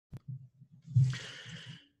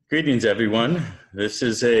Greetings, everyone. This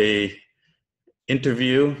is a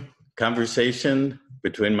interview conversation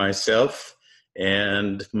between myself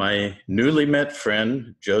and my newly met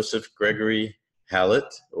friend, Joseph Gregory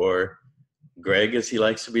Hallett, or Greg, as he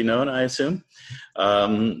likes to be known, I assume.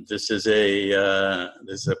 This is a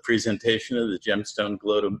presentation of the Gemstone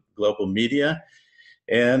Global Media,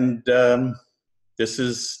 and this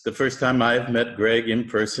is the first time I've met Greg in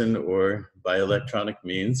person or by electronic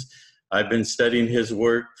means. I've been studying his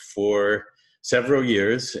work for several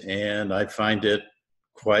years, and I find it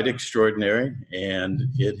quite extraordinary, and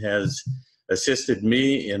it has assisted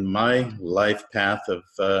me in my life path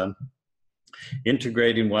of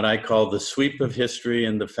integrating what I call the sweep of history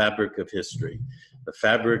and the fabric of history. The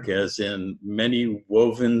fabric as in many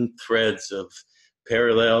woven threads of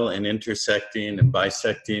parallel and intersecting and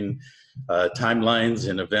bisecting timelines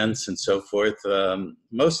and events and so forth,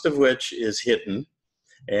 most of which is hidden.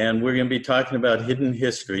 And we're going to be talking about hidden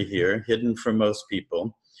history here, hidden from most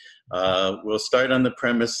people. We'll start on the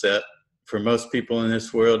premise that for most people in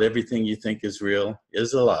this world, everything you think is real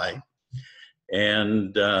is a lie.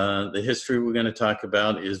 And the history we're going to talk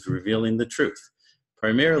about is revealing the truth.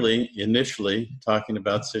 Primarily, initially, talking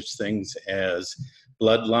about such things as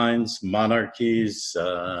bloodlines, monarchies,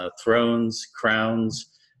 thrones,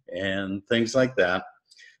 crowns, and things like that.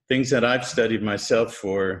 Things that I've studied myself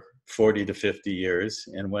for 40 to 50 years.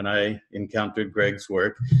 And when I encountered Greg's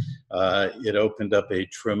work, it opened up a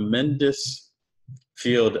tremendous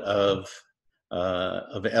field of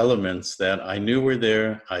elements that I knew were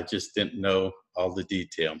there. I just didn't know all the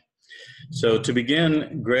detail. So to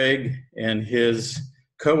begin, Greg and his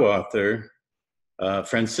co-author,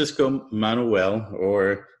 Francisco Manuel,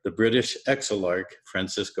 or the British exilarch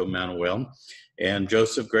Francisco Manuel, and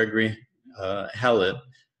Joseph Gregory Hallett,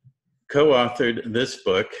 co-authored this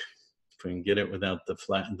book. If we can get it without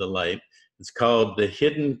the light. It's called The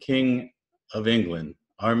Hidden King of England,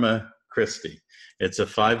 Arma Christi. It's a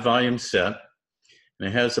 5-volume set, and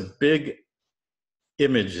it has a big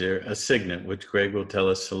image there, a signet, which Greg will tell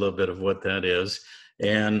us a little bit of what that is.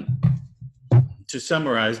 And to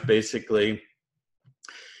summarize, basically,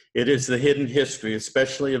 it is the hidden history,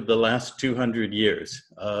 especially of the last 200 years,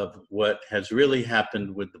 of what has really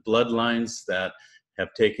happened with the bloodlines that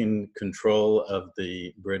have taken control of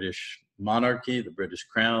the British monarchy, the British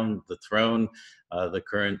crown, the throne, the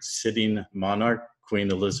current sitting monarch,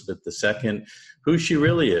 Queen Elizabeth II, who she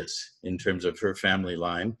really is in terms of her family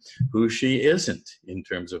line, who she isn't in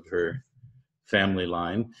terms of her family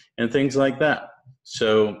line, and things like that.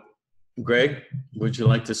 So, Greg, would you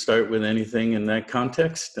like to start with anything in that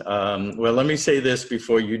context? Well, let me say this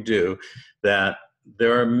before you do, that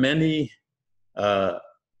there are many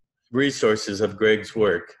resources of Greg's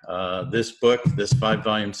work. This book, this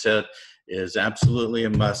 5-volume set, is absolutely a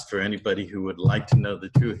must for anybody who would like to know the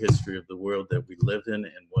true history of the world that we live in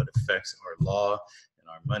and what affects our law and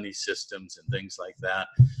our money systems and things like that.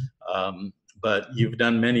 But you've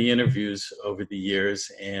done many interviews over the years,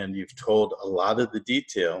 and you've told a lot of the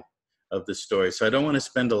detail of the story. So I don't want to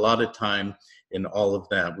spend a lot of time in all of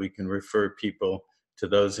that. We can refer people to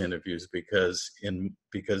those interviews because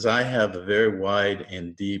I have a very wide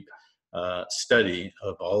and deep study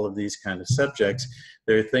of all of these kind of subjects.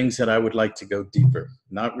 There are things that I would like to go deeper,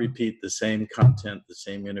 not repeat the same content, the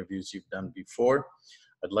same interviews you've done before.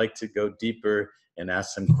 I'd like to go deeper and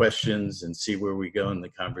ask some questions and see where we go in the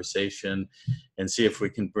conversation and see if we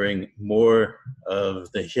can bring more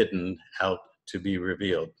of the hidden out to be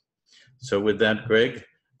revealed. So with that, Greg,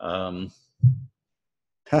 let's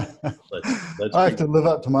I have to live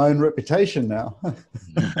up to my own reputation now.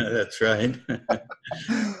 That's right.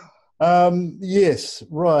 Yes,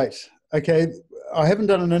 right. Okay, I haven't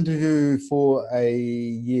done an interview for a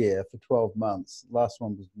year, for 12 months. Last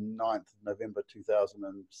one was 9th of November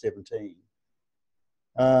 2017.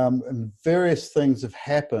 And various things have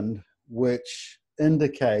happened which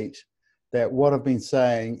indicate that what I've been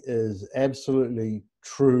saying is absolutely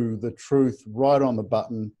true, the truth right on the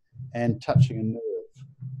button and touching a nerve.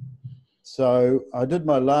 So I did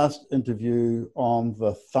my last interview on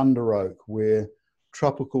the Thunder Oak, where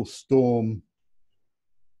Tropical Storm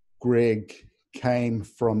Greg came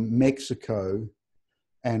from Mexico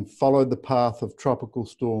and followed the path of Tropical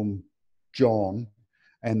Storm John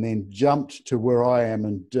and then jumped to where I am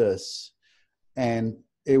in Dis. And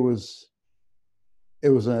it was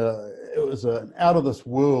an out of this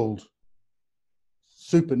world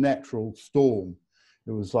supernatural storm.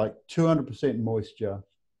 It was like 200% moisture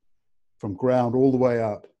from ground all the way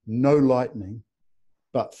up, no lightning,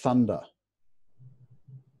 but thunder.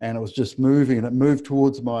 And it was just moving, and it moved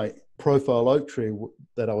towards my profile oak tree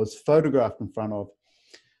that I was photographed in front of.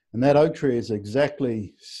 And that oak tree is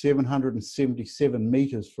exactly 777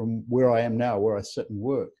 meters from where I am now, where I sit and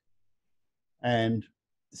work. And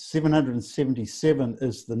 777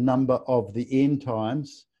 is the number of the end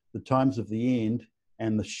times, the times of the end,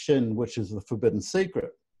 and the Shin, which is the forbidden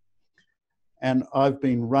secret. And I've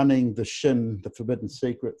been running the Shin, the forbidden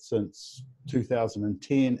secret, since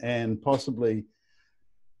 2010 and possibly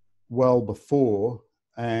well before.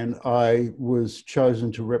 And I was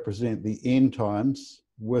chosen to represent the end times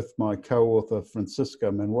with my co-author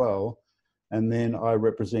Francisco Manuel, and then I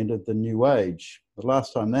represented the New Age. The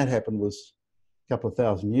last time that happened was a couple of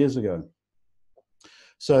thousand years ago.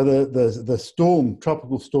 So the storm,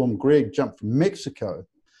 tropical storm Greg, jumped from Mexico,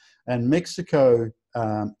 and Mexico,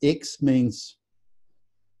 X means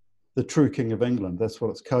the true King of England. That's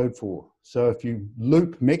what it's code for. So if you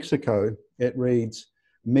loop Mexico, it reads,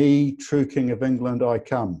 "Me, true King of England, I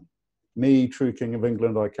come. Me, true King of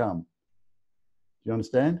England, I come." Do you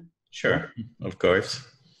understand? Sure, of course.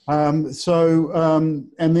 And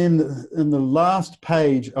then in the last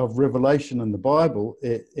page of Revelation in the Bible,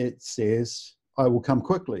 it says, "I will come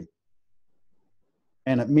quickly."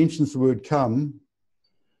 And it mentions the word "come"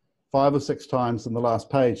 5 or 6 times in the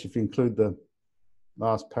last page. If you include the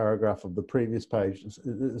last paragraph of the previous page,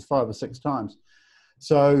 it's 5 or 6 times.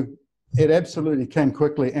 So it absolutely came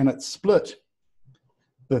quickly, and it split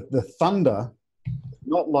the thunder,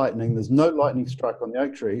 not lightning. There's no lightning strike on the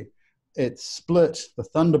oak tree. It split the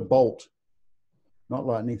thunderbolt, not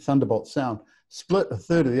lightning, thunderbolt sound, split a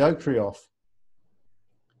third of the oak tree off,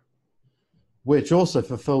 which also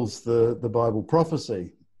fulfills the Bible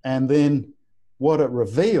prophecy. And then what it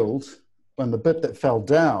revealed, when the bit that fell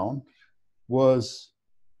down, was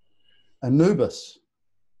Anubis,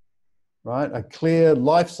 right? A clear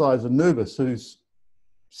life-size Anubis who's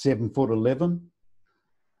 7'11".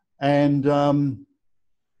 And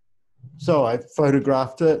so I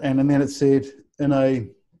photographed it, and then it said in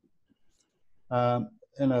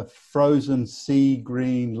a frozen sea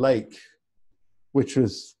green lake, which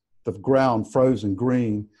was the ground frozen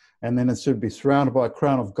green, and then it should be surrounded by a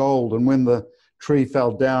crown of gold. And when the tree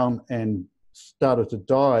fell down and started to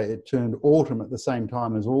die, it turned autumn at the same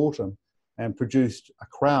time as autumn and produced a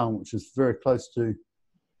crown, which is very close to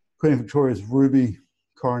Queen Victoria's ruby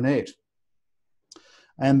coronet.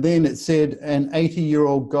 And then it said an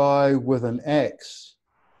 80-year-old guy with an axe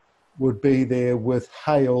would be there with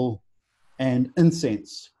hail and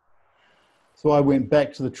incense. So I went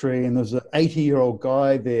back to the tree, and there's an 80-year-old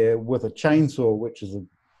guy there with a chainsaw, which is a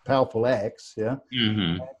powerful axe, yeah?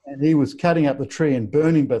 Mm-hmm. And he was cutting up the tree and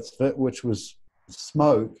burning bits of it, which was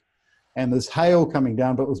smoke. And there's hail coming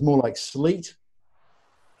down, but it was more like sleet.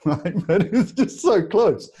 Right? But it was just so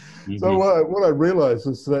close. Mm-hmm. So what I realized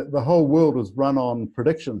is that the whole world was run on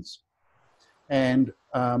predictions. And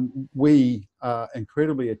we are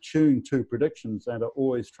incredibly attuned to predictions and are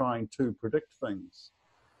always trying to predict things.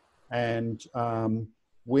 And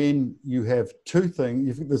when you have two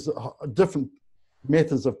things, there's different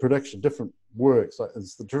methods of prediction, different works. Like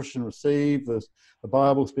there's the tradition received, there's the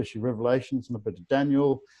Bible, especially Revelations and the bit of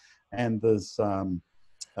Daniel, and there's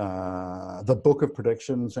the Book of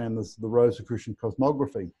Predictions, and there's the Rosicrucian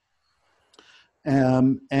cosmography.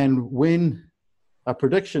 And when a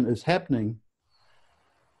prediction is happening,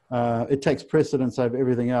 it takes precedence over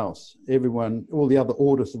everything else. Everyone, all the other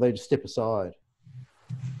orders, so they just step aside.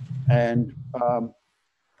 And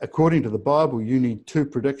according to the Bible, you need 2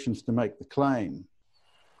 predictions to make the claim.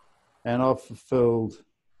 And I've fulfilled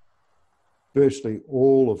virtually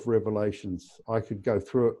all of Revelations. I could go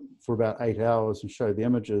through it for about 8 hours and show the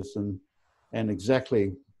images and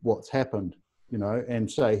exactly what's happened, you know, and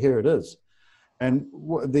say, here it is. And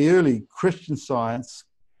the early Christian science,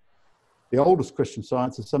 the oldest Christian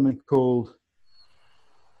science, is something called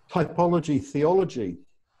typology theology,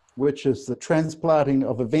 which is the transplanting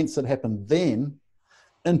of events that happened then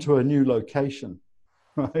into a new location,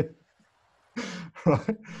 right?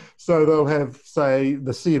 Right. So they'll have, say,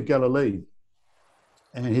 the Sea of Galilee.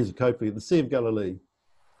 And here's a code for you. The Sea of Galilee.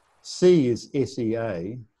 C is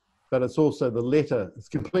S-E-A, but it's also the letter, it's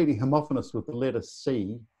completely homophonous with the letter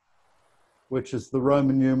C, which is the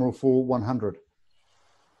Roman numeral for 100.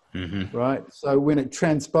 Mm-hmm. Right? So when it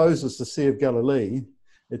transposes the Sea of Galilee,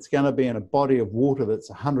 it's going to be in a body of water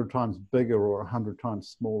that's 100 times bigger or 100 times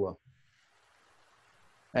smaller.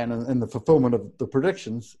 And in the fulfillment of the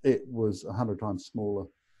predictions, it was 100 times smaller.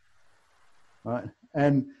 Right?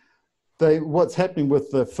 And what's happening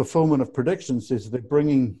with the fulfillment of predictions is they're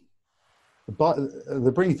bringing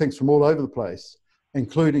things from all over the place,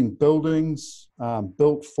 including buildings,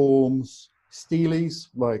 built forms, steles,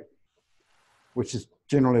 which is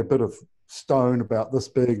generally a bit of stone about this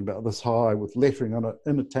big, about this high, with lettering on it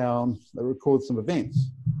in a town that records some events.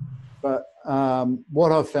 But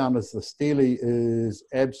what I've found is the stele is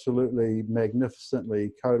absolutely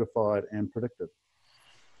magnificently codified and predictive.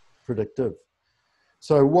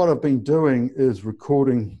 So what I've been doing is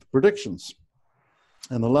recording predictions.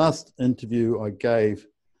 And the last interview I gave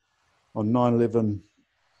on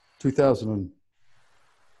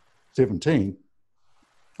 9/11/2017,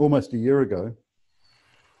 almost a year ago,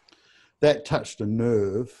 that touched a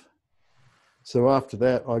nerve. So after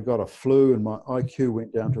that, I got a flu and my IQ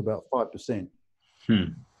went down to about 5%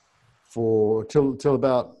 for till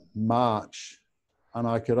about March. And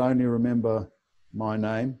I could only remember my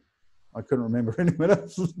name. I couldn't remember anyone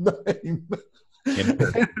else's name.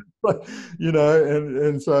 You know,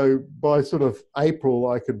 and so by sort of April,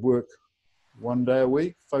 I could work 1 day a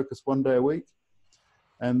week, focus 1 day a week.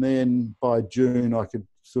 And then by June, I could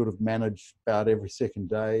sort of manage about every second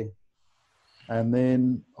day. And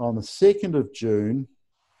then on the 2nd of June,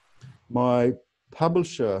 my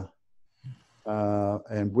publisher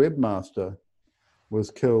and webmaster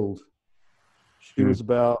was killed. She was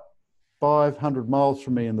about 500 miles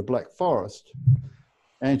from me in the Black Forest.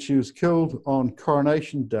 And she was killed on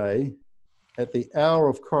Coronation Day at the hour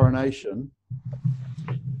of coronation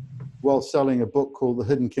while selling a book called The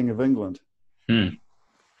Hidden King of England,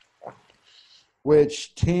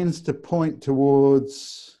 which tends to point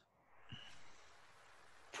towards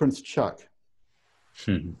Prince Chuck.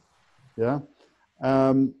 Yeah.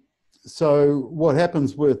 So what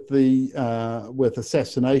happens with with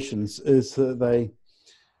assassinations is that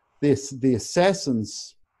the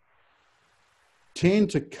assassins tend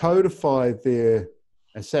to codify their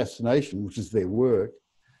assassination, which is their work.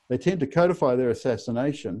 They tend to codify their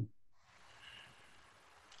assassination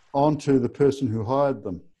onto the person who hired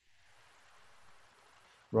them.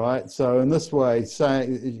 Right. So in this way,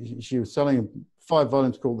 she was selling 5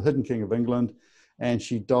 volumes called The Hidden King of England, and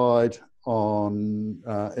she died on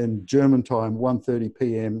in German time 1:30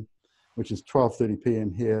 p.m., which is 12:30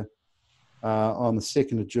 p.m. here, on the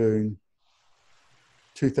 2nd of June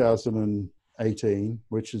 2018,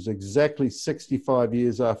 which is exactly 65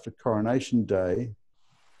 years after Coronation Day,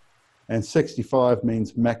 and 65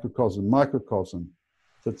 means macrocosm, microcosm.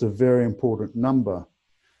 So it's a very important number.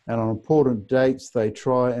 And on important dates, they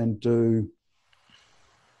try and do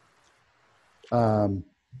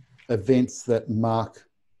events that mark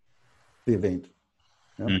the event.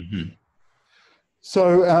 Yeah?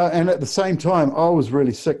 So, and at the same time, I was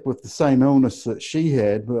really sick with the same illness that she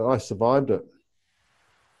had, but I survived it.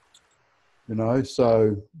 You know,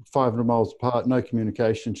 so 500 miles apart, no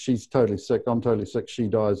communication. She's totally sick. I'm totally sick. She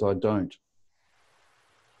dies. I don't.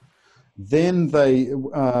 Then that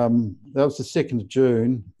was the 2nd of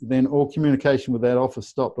June. Then all communication with that office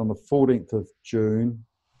stopped on the 14th of June.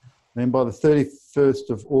 Then by the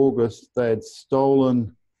 31st of August, they had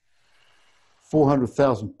stolen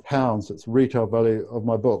 £400,000, that's the retail value of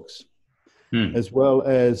my books, as well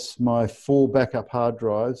as my 4 backup hard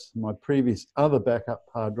drives. My previous other backup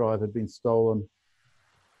hard drive had been stolen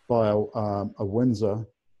by a Windsor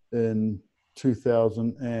in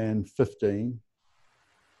 2015.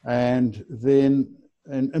 And then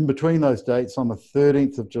in between those dates, on the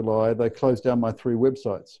 13th of July, they closed down my 3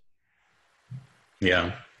 websites.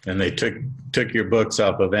 Yeah, and they took your books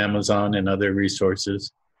off of Amazon and other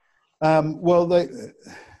resources. Well, they've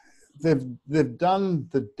done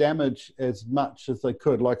the damage as much as they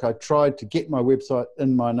could. Like I tried to get my website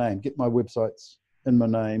in my name, get my websites in my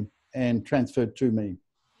name and transferred to me,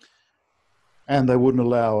 and they wouldn't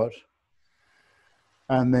allow it.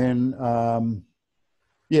 And then,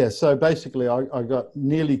 yeah, so basically I got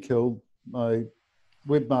nearly killed. My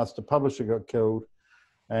webmaster publisher got killed,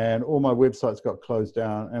 and all my websites got closed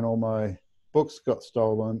down, and all my books got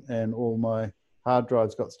stolen, and all my hard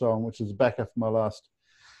drives got stolen, which is a backup of my last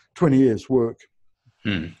 20 years work.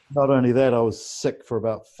 Not only that, I was sick for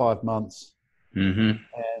about 5 months, and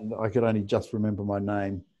I could only just remember my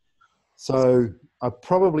name. So I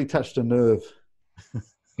probably touched a nerve.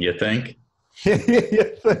 You think?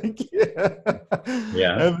 You think? Yeah.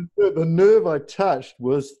 Yeah. And the nerve I touched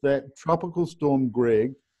was that Tropical Storm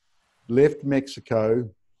Greg left Mexico.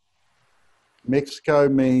 Mexico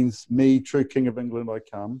means me, true King of England, I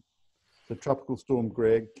come. The Tropical Storm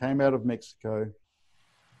Greg came out of Mexico,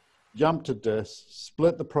 jumped a disc,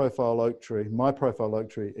 split the profile oak tree, my profile oak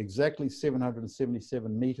tree, exactly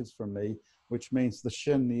 777 meters from me, which means the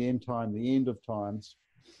shin, the end time, the end of times,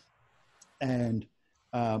 and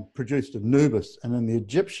produced Anubis. And in the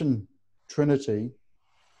Egyptian Trinity,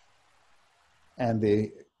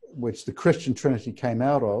 which the Christian Trinity came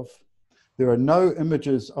out of, there are no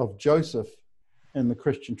images of Joseph in the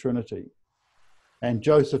Christian Trinity. And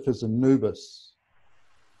Joseph is Anubis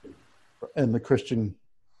in the Christian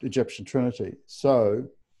Egyptian Trinity. So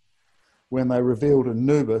when they revealed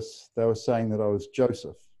Anubis, they were saying that I was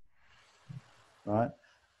Joseph, right?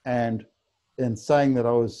 And in saying that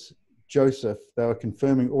I was Joseph, they were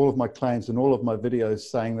confirming all of my claims and all of my videos,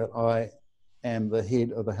 saying that I am the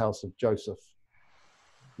head of the house of Joseph,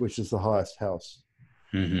 which is the highest house.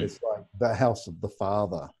 Mm-hmm. It's like the house of the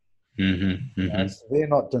Father. Mm-hmm. Mm-hmm. So they're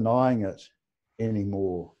not denying it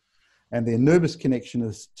anymore. And the Anubis connection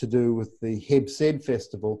is to do with the Heb-Sed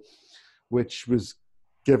festival, which was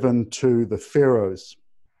given to the pharaohs.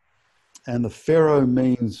 And the pharaoh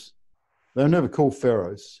means, they were never called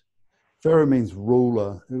pharaohs. Pharaoh means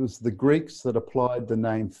ruler. It was the Greeks that applied the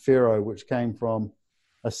name pharaoh, which came from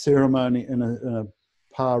a ceremony in a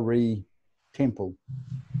Pari temple.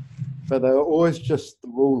 But they were always just the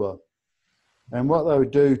ruler. And what they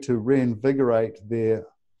would do to reinvigorate their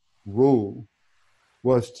rule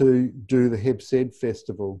was to do the Heb-Sed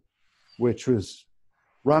festival, which was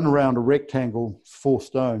run around a rectangle, 4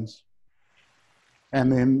 stones,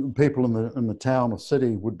 and then people in the town or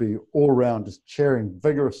city would be all around just cheering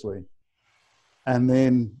vigorously, and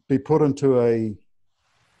then be put into a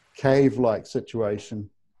cave-like situation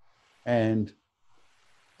and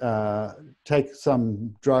take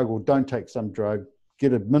some drug or don't take some drug,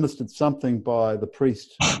 get administered something by the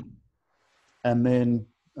priest, and then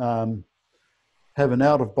have an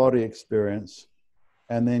out-of-body experience,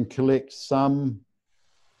 and then collect some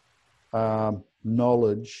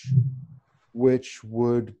knowledge which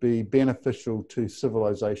would be beneficial to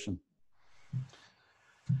civilization.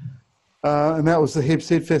 And that was the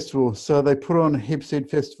Heb-Sed festival. So they put on a Heb-Sed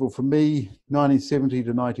festival for me, 1970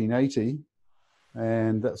 to 1980,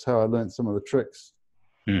 and that's how I learned some of the tricks.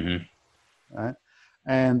 Mm-hmm. Right?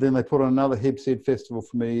 And then they put on another Heb-Sed festival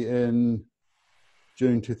for me in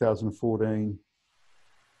June 2014,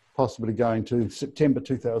 possibly going to September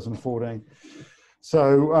 2014.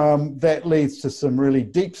 So that leads to some really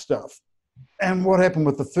deep stuff. And what happened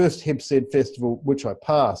with the first Heb-Sed festival, which I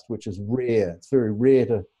passed, which is rare. It's very rare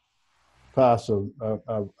to pass a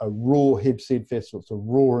raw Heb-Sed festival. It's a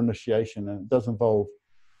raw initiation, and it does involve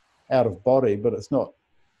out of body, but it's not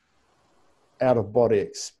out of body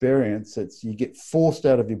experience. It's you get forced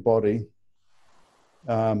out of your body.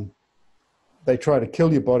 They try to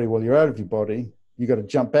kill your body while you're out of your body. You got to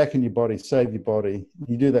jump back in your body, save your body.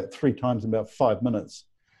 You do that 3 times in about 5 minutes.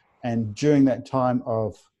 And during that time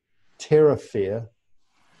of terror fear,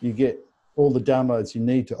 you get all the downloads you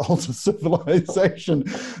need to alter civilization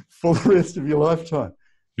for the rest of your lifetime.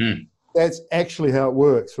 Mm. That's actually how it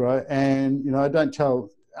works, right? And, you know, I don't tell,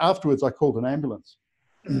 afterwards I called an ambulance.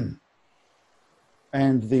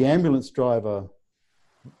 And the ambulance driver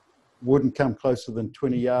wouldn't come closer than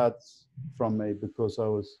 20 yards from me because I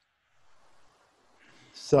was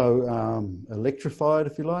so electrified,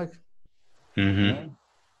 if you like. Mm-hmm. You know?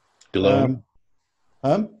 Glowing.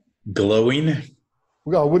 Glowing.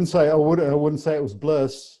 Well, I wouldn't say it was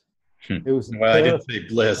bliss. It was. Well, I didn't say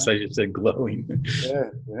bliss. I just said glowing.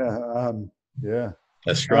 Yeah.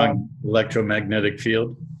 A strong electromagnetic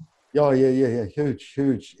field. Yeah.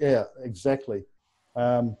 Huge. Yeah, exactly.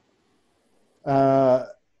 So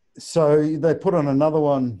they put on another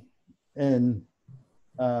one in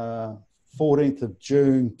 14th of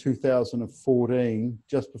June 2014,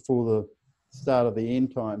 just before the start of the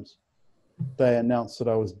end times. They announced that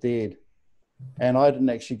I was dead. And I didn't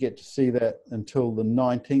actually get to see that until the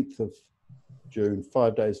 19th of June,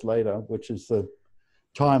 5 days later, which is the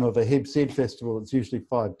time of a Heb-Sed festival. It's usually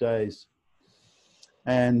 5 days.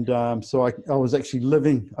 And so I was actually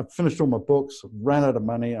living, I'd finished all my books, ran out of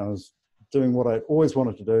money. I was doing what I always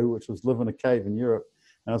wanted to do, which was live in a cave in Europe.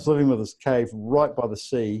 And I was living with this cave right by the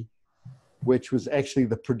sea, which was actually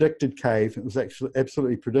the predicted cave. It was actually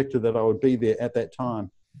absolutely predicted that I would be there at that time.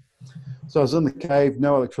 So I was in the cave,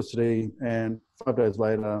 no electricity, and 5 days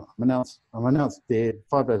later, I'm announced dead.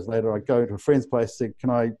 5 days later, I go to a friend's place, said,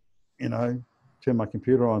 can I, turn my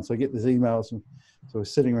computer on? So I get these emails, and so we're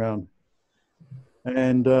sitting around.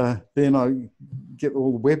 And then I get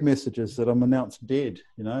all the web messages that I'm announced dead,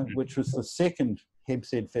 which was the second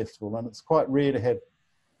Heb-Sed festival. And it's quite rare to have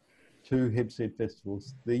 2 Heb-Sed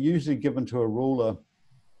festivals. They're usually given to a ruler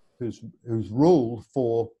who's ruled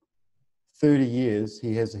for 30 years.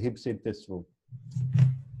 He has a Heb-Sed festival.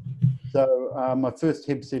 So my first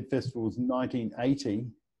Heb-Sed festival was 1980,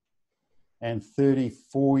 and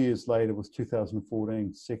 34 years later was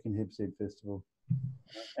 2014, second Heb-Sed festival.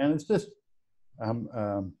 And it's just,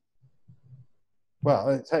 well,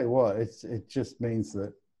 I tell you what, it just means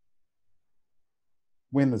that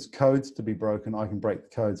when there's codes to be broken, I can break the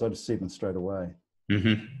codes. I just see them straight away.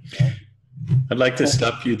 Mm-hmm. I'd like to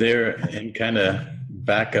stop you there and kind of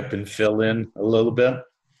back up and fill in a little bit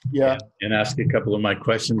Yeah. and ask a couple of my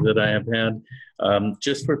questions that I have had.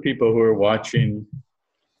 Just for people who are watching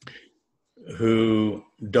who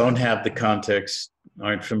don't have the context,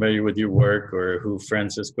 aren't familiar with your work, or who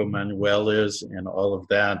Francisco Manuel is and all of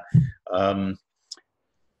that.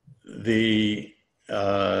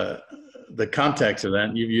 The context of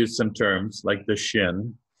that, you've used some terms like the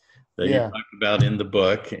Shin that you talk about in the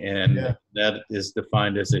book, and that is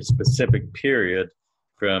defined as a specific period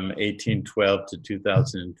from 1812 to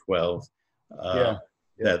 2012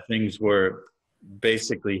 that things were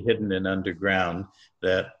basically hidden and underground,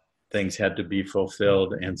 that things had to be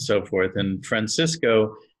fulfilled and so forth. And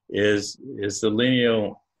Francisco is the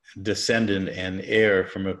lineal descendant and heir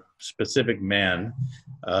from a specific man,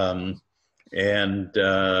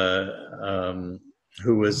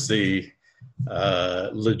 who was the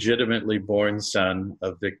legitimately born son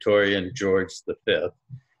of Victoria and George V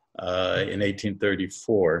in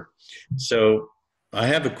 1834. So I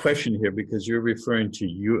have a question here, because you're referring to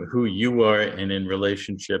who you are and in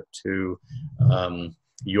relationship to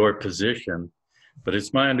your position. But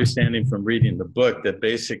it's my understanding from reading the book that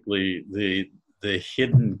basically the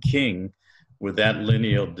hidden king with that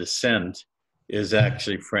lineal descent is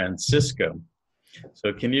actually Francisco.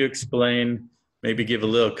 So can you explain, maybe give a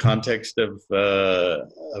little context of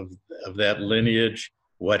that lineage,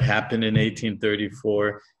 what happened in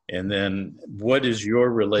 1834, and then what is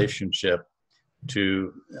your relationship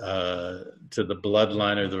to the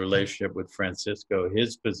bloodline, or the relationship with Francisco,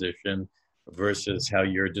 his position, versus how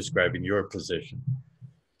you're describing your position?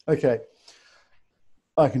 Okay,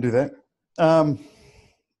 I can do that.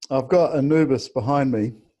 I've got Anubis behind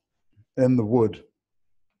me in the wood.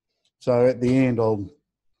 So at the end,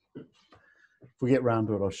 if we get round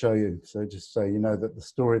to it, I'll show you. So just so you know that the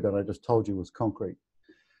story that I just told you was concrete.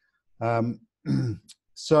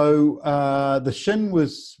 So the Shin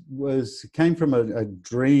came from a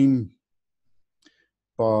dream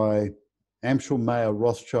by Amschel Mayer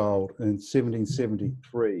Rothschild in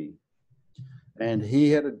 1773. And he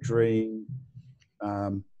had a dream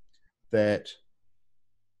that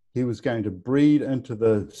he was going to breed into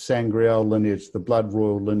the Sangreal lineage, the blood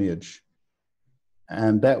royal lineage.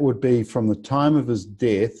 And that would be from the time of his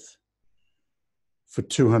death for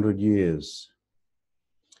 200 years.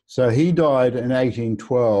 So he died in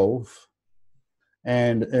 1812,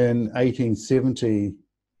 and in 1870,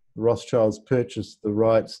 the Rothschilds purchased the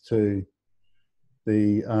rights to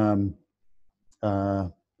the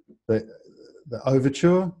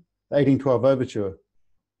overture, the 1812 overture,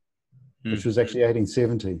 which was actually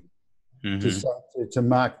 1870, to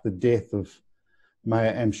mark the death of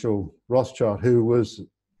Mayer Amschel Rothschild, who was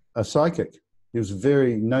a psychic. He was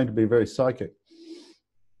known to be very psychic.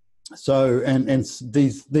 So, and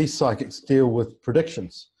these psychics deal with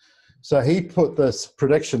predictions. So he put this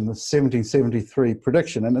prediction, the 1773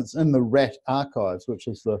 prediction, and it's in the Rat Archives, which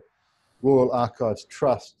is the Royal Archives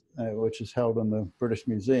Trust, which is held in the British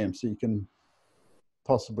Museum. So you can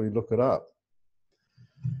possibly look it up.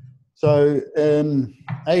 So in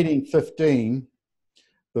 1815,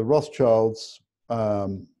 the Rothschilds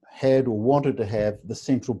had or wanted to have the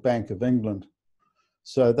Central Bank of England.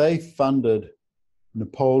 So they funded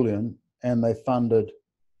Napoleon, and they funded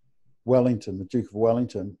Wellington, the Duke of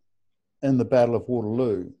Wellington, in the Battle of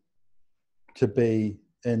Waterloo to be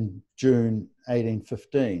in June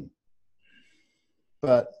 1815.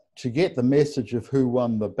 But to get the message of who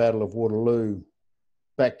won the Battle of Waterloo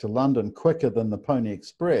back to London quicker than the Pony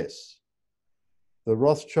Express, the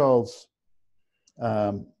Rothschilds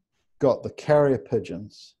got the carrier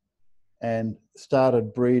pigeons and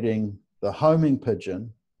started breeding the homing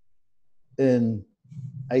pigeon in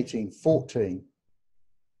 1814,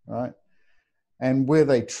 right? And where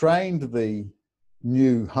they trained the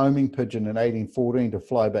new homing pigeon in 1814 to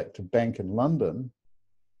fly back to Bank in London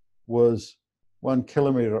was 1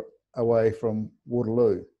 kilometre away from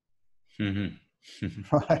Waterloo.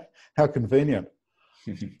 Right? How convenient.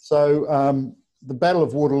 So the Battle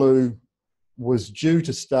of Waterloo was due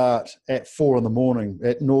to start at 4 in the morning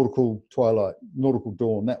at nautical twilight, nautical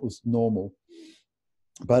dawn. That was normal.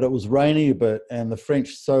 But it was raining a bit, and the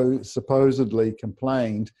French so supposedly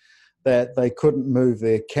complained that they couldn't move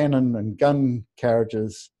their cannon and gun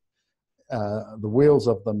carriages, the wheels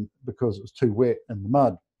of them, because it was too wet in the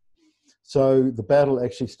mud. So the battle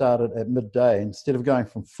actually started at midday. Instead of going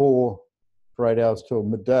from 4 for 8 hours till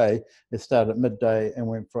midday, it started at midday and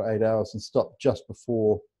went for 8 hours and stopped just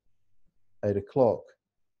before 8 o'clock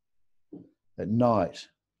at night.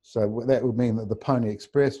 So that would mean that the Pony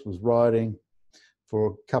Express was riding for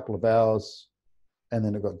a couple of hours, and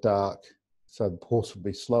then it got dark, so the horse would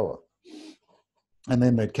be slower. And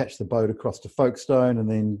then they'd catch the boat across to Folkestone and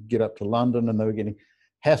then get up to London, and they were getting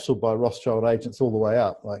hassled by Rothschild agents all the way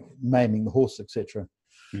up, like maiming the horse, etc.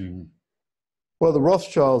 Mm. What the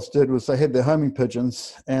Rothschilds did was they had their homing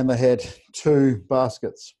pigeons and they had 2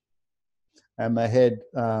 baskets, and they had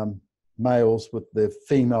males with their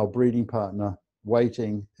female breeding partner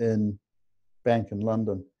waiting in Bank in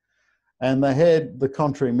London. And they had the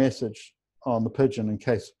contrary message on the pigeon in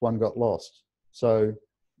case one got lost. So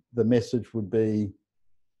the message would be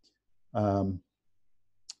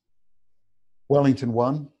Wellington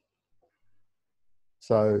won.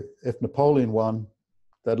 So if Napoleon won,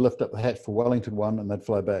 they'd lift up the hatch for Wellington won and they'd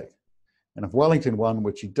fly back. And if Wellington won,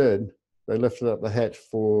 which he did, they lifted up the hatch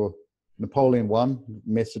for Napoleon won.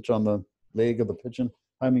 Message on the leg of the pigeon,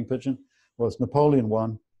 homing pigeon, was Napoleon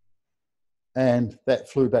won. And that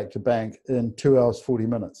flew back to Bank in 2 hours, 40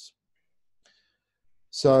 minutes.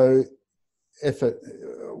 So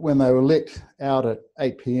when they were let out at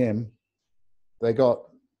 8 p.m., they got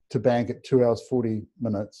to Bank at 2 hours, 40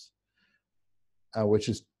 minutes, which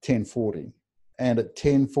is 10:40. And at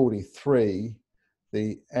 10:43,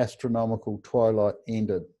 the astronomical twilight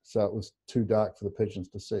ended. So it was too dark for the pigeons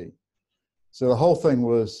to see. So the whole thing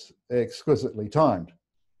was exquisitely timed.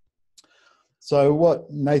 So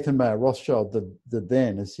what Nathan Mayer Rothschild did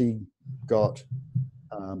then is he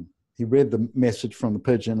read the message from the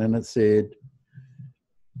pigeon and it said,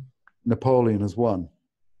 Napoleon has won.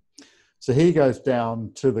 So he goes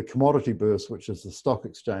down to the commodity bourse, which is the stock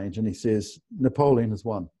exchange, and he says, Napoleon has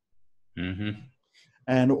won. Mm-hmm.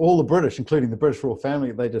 And all the British, including the British royal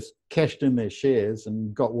family, they just cashed in their shares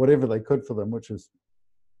and got whatever they could for them, which was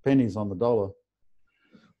pennies on the dollar,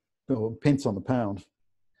 or pence on the pound.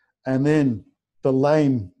 And then the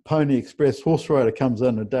lame Pony Express horse rider comes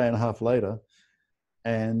in a day and a half later,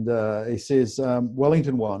 and he says,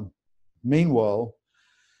 Wellington won. Meanwhile,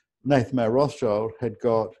 Nathan Mayer Rothschild had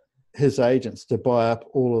got his agents to buy up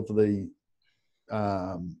all of the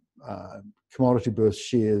commodity bourse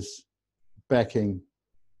shares backing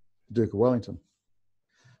the Duke of Wellington.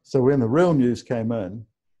 So when the real news came in,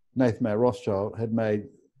 Nathan Mayer Rothschild had made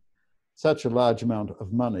such a large amount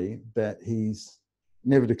of money that he's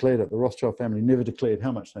never declared it. The Rothschild family never declared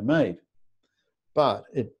how much they made. But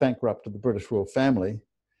it bankrupted the British royal family,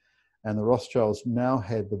 and the Rothschilds now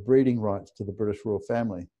had the breeding rights to the British royal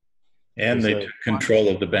family. And they took control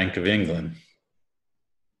of the Bank of England.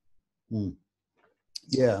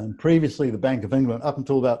 Yeah, and previously the Bank of England, up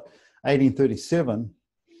until about 1837,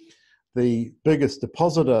 the biggest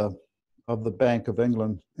depositor of the Bank of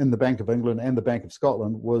England, in the Bank of England and the Bank of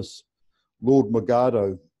Scotland, was Lord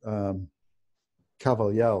Morgado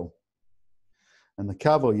Carvalhal. And the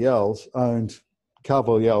Carvalhals owned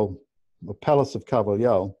Carvalhal, the Palace of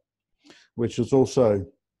Carvalhal, which is also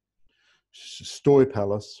Stoy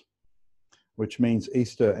Palace, which means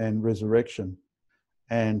Easter and resurrection.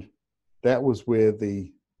 And that was where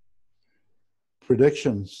the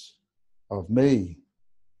predictions of me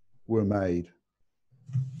were made.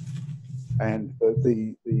 And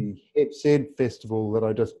the Hepsed festival that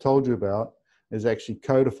I just told you about is actually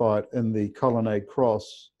codified in the colonnade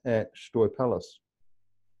cross at Stoy Palace.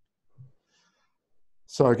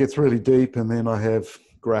 So it gets really deep, and then I have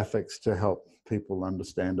graphics to help people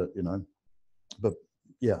understand it, you know. But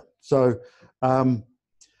yeah, so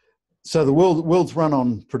the world's run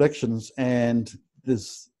on predictions, and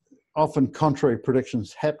there's often contrary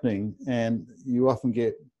predictions happening, and you often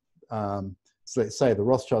get, so let's say the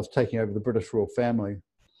Rothschilds taking over the British royal family,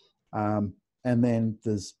 and then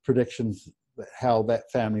there's predictions that how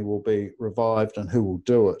that family will be revived and who will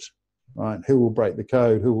do it, right? Who will break the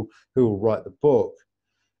code? Who will write the book?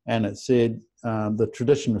 And it said the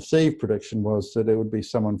tradition received prediction was that it would be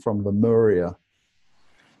someone from Lemuria,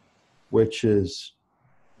 which is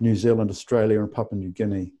New Zealand, Australia, and Papua New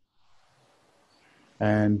Guinea.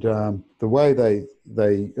 And the way they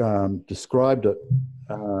described it,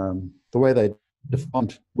 the way they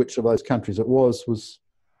defined which of those countries it was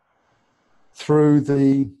through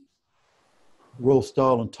the royal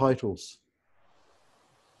style and titles.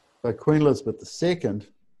 So Queen Elizabeth II,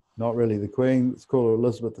 not really the Queen, let's call her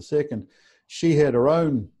Elizabeth II, she had her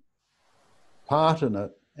own part in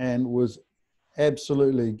it and was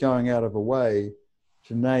absolutely going out of her way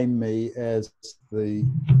to name me as the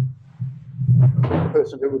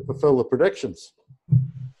person who would fulfill the predictions,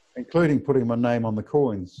 including putting my name on the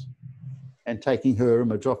coins and taking her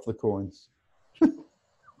image off the coins.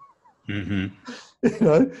 Mm-hmm. You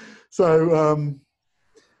know, so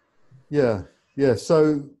yeah.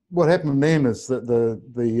 So what happened then is that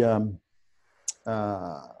the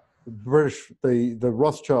British, the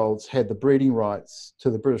Rothschilds had the breeding rights to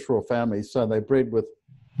the British royal family, so they bred with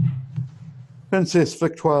Princess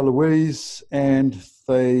Victoire Louise, and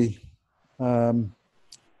they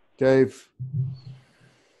gave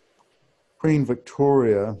Queen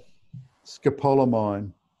Victoria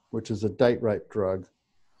scopolamine, which is a date rape drug.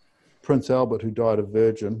 Prince Albert, who died a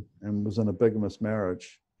virgin and was in a bigamous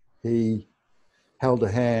marriage, he held her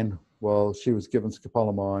hand while she was given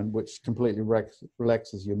scopolamine, which completely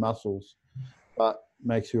relaxes your muscles, but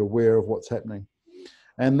makes you aware of what's happening.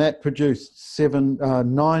 And that produced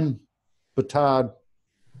 9 Batard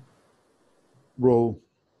royal,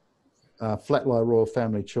 Flatlie royal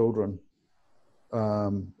family children,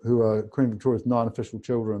 who are Queen Victoria's 9 official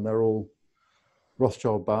children. They're all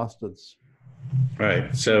Rothschild bastards.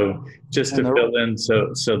 Right. So just to fill in,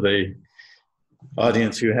 so the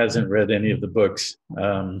audience who hasn't read any of the books,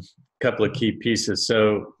 couple of key pieces.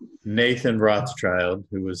 So Nathan Rothschild,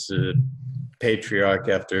 who was a patriarch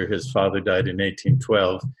after his father died in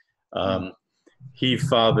 1812, he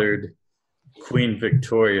fathered Queen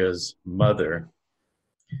Victoria's mother,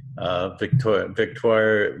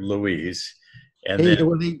 Victoire Louise, and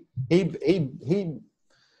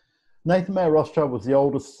Nathan Mayer Rothschild was the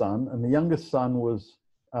oldest son, and the youngest son was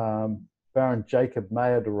Baron Jacob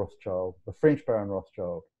Mayer de Rothschild, the French Baron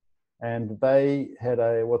Rothschild. And they had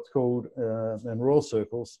what's called, in royal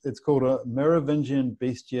circles, it's called a Merovingian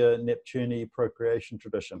Bestia Neptuni procreation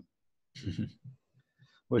tradition,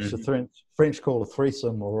 which the French call a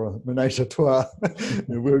threesome or a ménage à trois.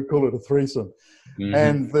 We would call it a threesome.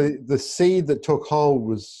 And the seed that took hold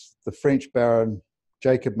was the French Baron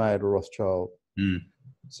Jacob Mayer de Rothschild.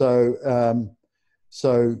 So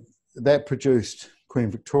that produced Queen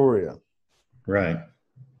Victoria. Right.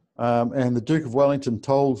 And the Duke of Wellington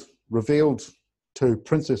revealed to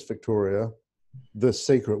Princess Victoria this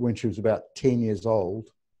secret when she was about 10 years old,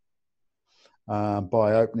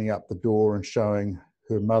 by opening up the door and showing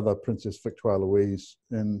her mother, Princess Victoire Louise,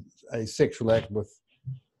 in a sexual act with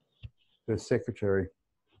her secretary.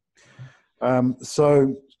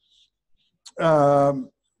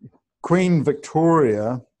 Queen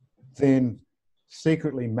Victoria then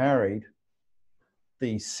secretly married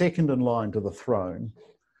the second in line to the throne,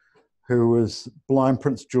 who was blind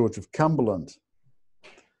Prince George of Cumberland.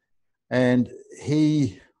 And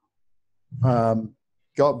he got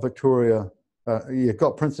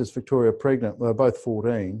Princess Victoria pregnant. They were both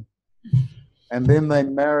 14. And then they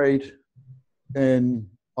married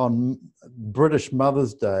on British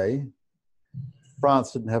Mother's Day.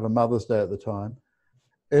 France didn't have a Mother's Day at the time,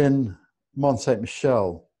 in Mont Saint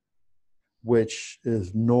Michel, which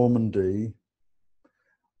is Normandy,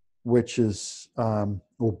 which is,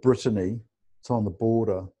 or Brittany, it's on the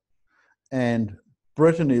border. And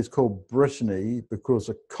Brittany is called Brittany because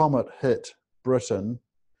a comet hit Britain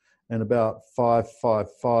in about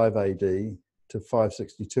 555 AD to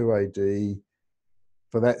 562 AD.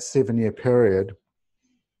 For that 7-year period,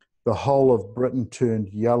 the whole of Britain turned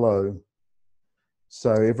yellow.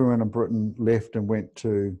 So everyone in Britain left and went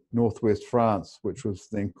to northwest France, which was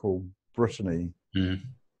then called Brittany.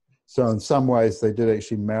 So in some ways, they did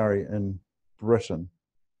actually marry in Britain.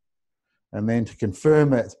 And then to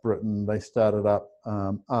confirm that's Britain, they started up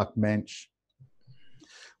Arc-Manche,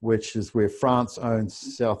 which is where France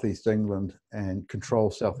owns southeast England and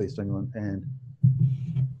controls southeast England, and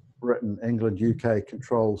Britain, England, UK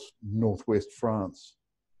controls northwest France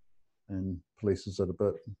and polices it a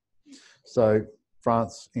bit. So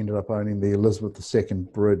France ended up owning the Elizabeth II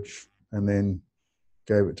Bridge and then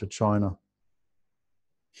gave it to China,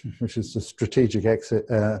 which is a strategic asset.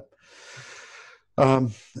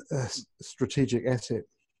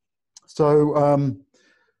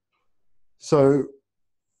 So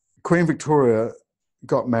Queen Victoria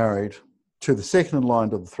got married to the second in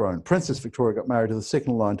line to the throne. Princess Victoria got married to the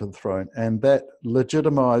second in line to the throne, and that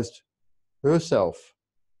legitimized herself,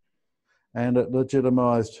 and it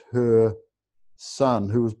legitimized her son,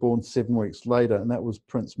 who was born 7 weeks later, and that was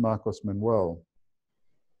Prince Marcos Manuel.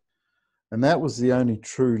 And that was the only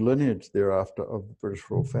true lineage thereafter of the British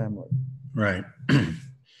royal family. Right.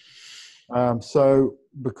 So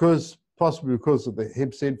possibly because of the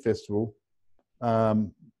Hebsed Festival,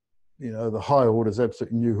 the high orders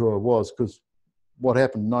absolutely knew who I was, because what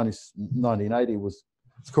happened in 1980 was,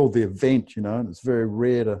 it's called the event, and it's very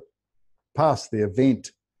rare to pass the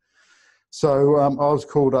event. So I was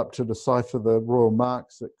called up to decipher the royal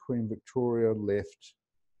marks that Queen Victoria left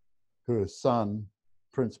her son,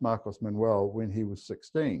 Prince Marcos Manuel, when he was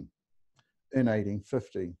 16 in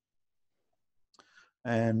 1850.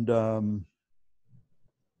 And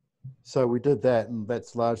so we did that, and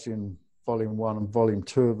that's largely in Volume 1 and Volume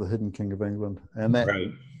 2 of The Hidden King of England. And that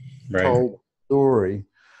told the story.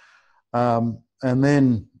 And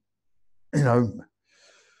then,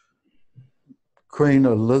 Queen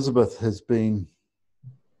Elizabeth has been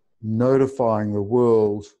notifying the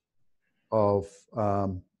world of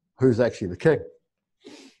who's actually the king.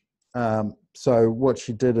 So what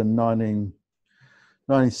she did in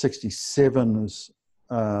 1967 is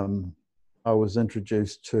I was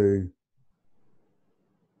introduced to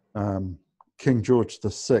King George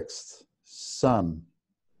VI's son.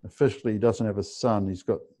 Officially, he doesn't have a son. He's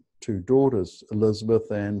got two daughters,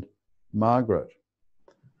 Elizabeth and Margaret.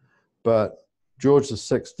 But George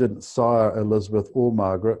VI didn't sire Elizabeth or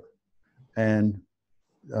Margaret. And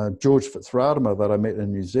George Fitzratimer that I met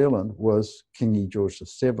in New Zealand was King George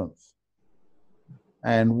VII.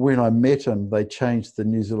 And when I met him, they changed the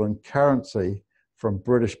New Zealand currency from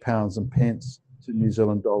British pounds and pence to New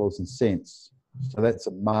Zealand dollars and cents. So that's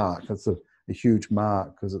a mark. It's a huge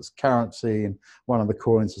mark because it's currency, and one of the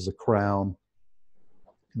coins is a crown,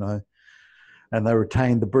 you know. And they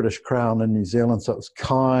retained the British crown in New Zealand, so it was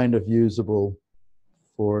kind of usable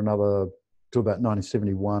for another, till about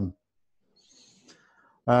 1971.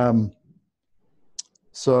 And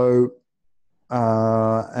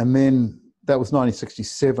then that was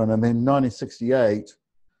 1967, and then 1968,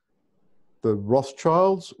 the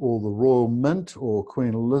Rothschilds or the Royal Mint or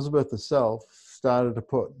Queen Elizabeth herself started to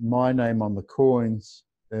put my name on the coins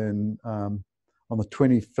on the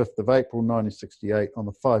 25th of April 1968 on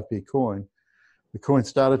the 5p coin. The coin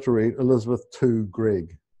started to read Elizabeth II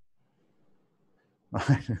Greg,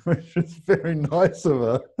 which is very nice of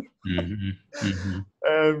her.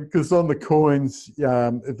 Because on the coins,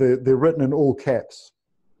 they're written in all caps,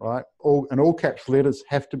 right? All caps letters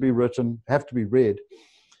have to be read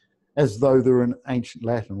as though they're in ancient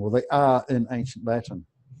Latin. Well, they are in ancient Latin.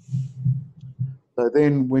 So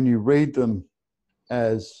then when you read them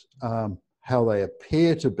as how they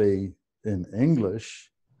appear to be in English,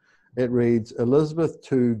 it reads Elizabeth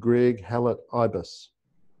II Greg Hallett Ibis.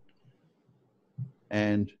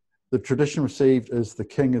 And the tradition received is the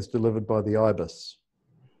king is delivered by the ibis,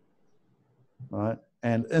 right?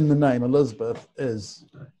 And in the name Elizabeth is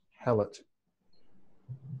Hallett.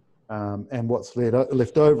 And what's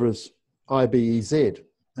left over is IBEZ.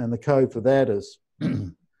 And the code for that is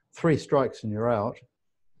 3 strikes and you're out.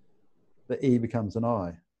 The E becomes an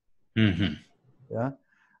I. Mm-hmm. Yeah.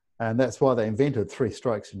 And that's why they invented 3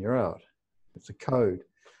 strikes and you're out. It's a code.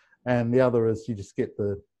 And the other is you just get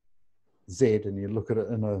the Z and you look at it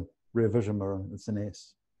in a rear vision mirror. It's an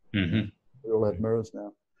S. Mm-hmm. We all have mirrors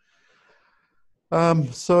now.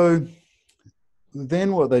 So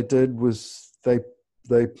then what they did was they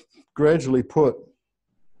gradually put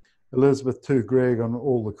Elizabeth II Greg on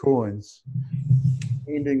all the coins,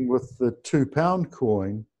 ending with the £2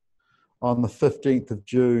 coin on the 15th of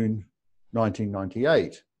June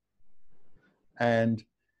 1998. And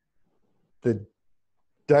the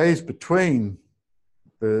days between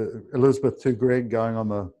the Elizabeth II Greg going on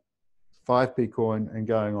the 5p coin and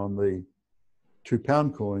going on the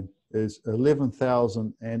 £2 coin is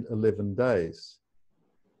 11,011 days.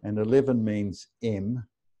 And 11 means M.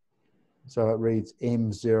 So it reads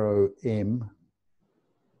M0M,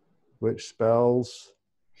 which spells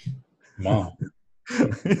Mom.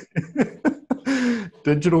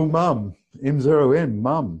 digital mum, M0M,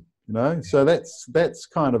 mum, you know? So that's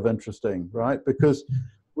kind of interesting, right? Because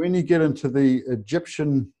when you get into the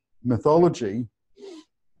Egyptian mythology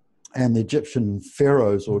and the Egyptian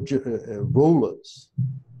pharaohs or rulers,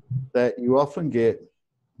 that you often get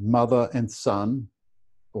mother and son,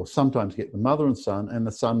 or sometimes get the mother and son, and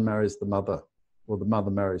the son marries the mother, or the mother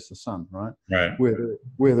marries the son, right? Right.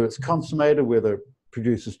 Whether it's consummated, whether it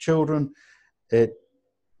produces children, it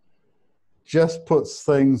just puts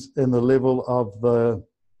things in the level of the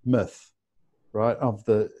myth, right?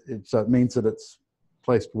 So it means that it's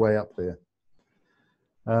placed way up there.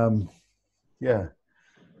 Yeah.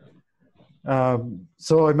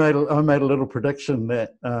 So I made a little prediction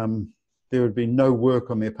that there would be no work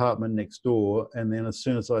on the apartment next door, and then as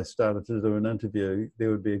soon as I started to do an interview, there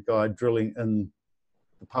would be a guy drilling in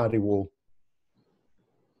the party wall.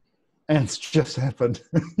 And it's just happened.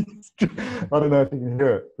 I don't know if you can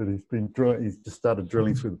hear it, but he's just started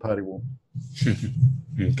drilling through the party wall.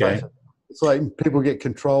 Okay. It's like people get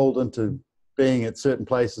controlled into being at certain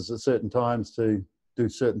places at certain times to do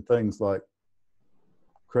certain things, like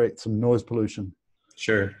create some noise pollution.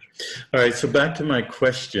 Sure. All right. So back to my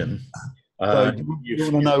question. So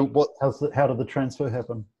you want to know how did the transfer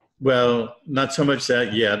happen? Well, not so much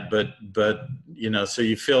that yet, but you know, so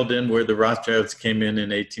you filled in where the Rothschilds came in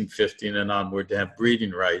 1815 and onward to have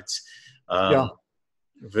breeding rights. Yeah.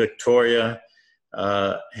 Victoria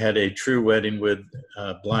had a true wedding with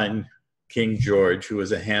blind King George, who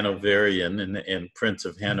was a Hanoverian and Prince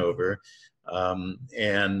of Hanover.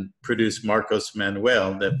 and produced Marcos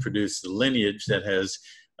Manuel, that produced the lineage that has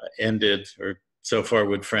ended, or so far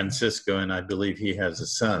with Francisco, and I believe he has a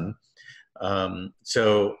son.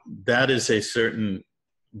 So that is a certain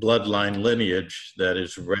bloodline lineage that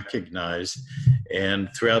is recognized. And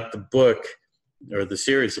throughout the book, or the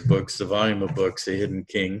series of books, the volume of books, The Hidden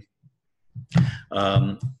King,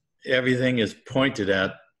 everything is pointed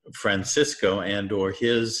at Francisco and or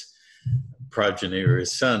his progeny or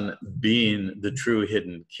his son being the true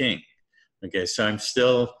hidden king. Okay, so I'm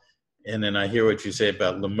still, and then I hear what you say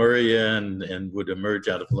about Lemuria and would emerge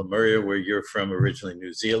out of Lemuria, where you're from originally,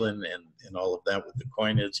 New Zealand, and all of that with the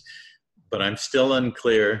coinage. But I'm still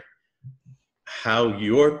unclear how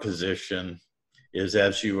your position is,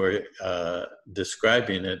 as you were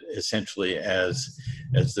describing it, essentially as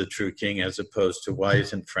the true king, as opposed to why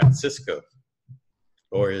isn't Francisco?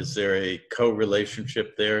 Or is there a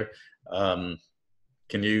co-relationship there?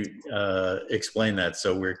 Can you explain that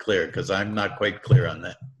so we're clear? Because I'm not quite clear on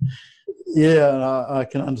that. Yeah, I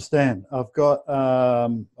can understand. I've got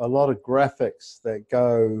a lot of graphics that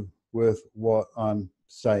go with what I'm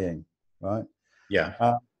saying, right?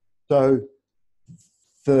 Yeah. So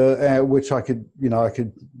which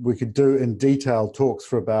we could do in detail talks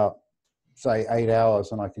for about, say, 8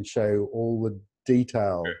 hours, and I can show you all the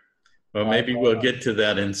detail. Sure. Well, maybe we'll get to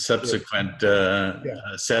that in subsequent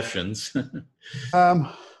sessions.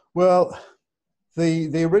 Well,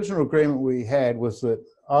 the original agreement we had was that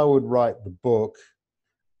I would write the book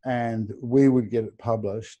and we would get it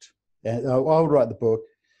published. And I would write the book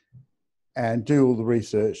and do all the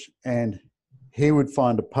research, and he would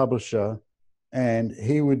find a publisher and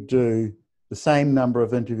he would do the same number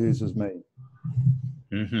of interviews as me,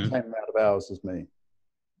 same amount of hours as me.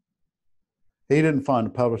 He didn't find a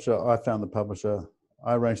publisher. I found the publisher.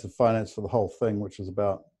 I arranged the finance for the whole thing, which was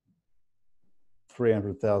about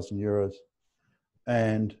 300,000 euros.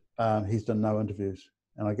 And he's done no interviews.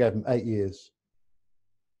 And I gave him 8 years.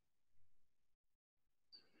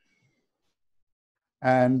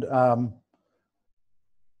 And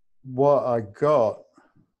what I got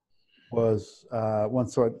was,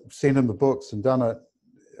 once I sent him the books and done it,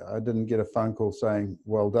 I didn't get a phone call saying,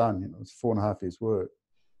 well done. It was 4.5 years' work.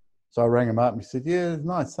 So I rang him up and he said, yeah,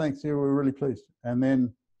 nice, thanks. Yeah, we're really pleased. And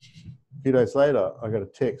then a few days later, I got a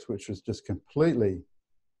text which was just completely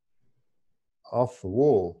off the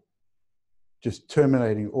wall, just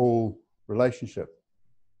terminating all relationship.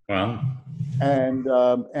 Wow. And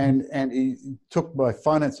he took my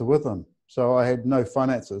financer with him. So I had no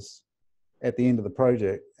finances at the end of the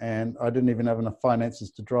project, and I didn't even have enough finances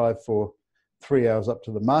to drive for 3 hours up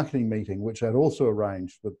to the marketing meeting, which I'd also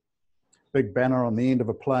arranged with big banner on the end of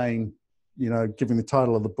a plane, giving the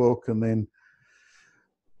title of the book, and then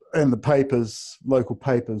in the papers, local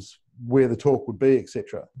papers, where the talk would be,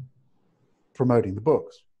 etc., promoting the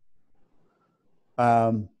books.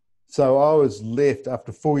 So I was left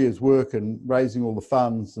after 4 years' work and raising all the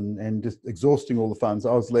funds and just exhausting all the funds.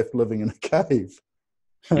 I was left living in a cave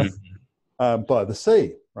by the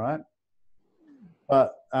sea, right?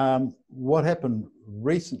 But what happened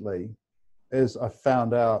recently is I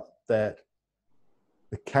found out that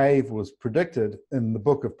the cave was predicted in the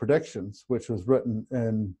Book of Predictions, which was written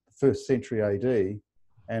in the 1st century AD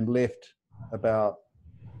and left about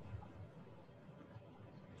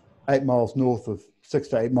 6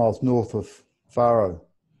 to 8 miles north of Faro.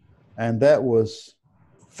 And that was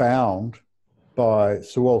found by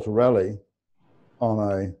Sir Walter Raleigh on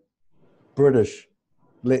a British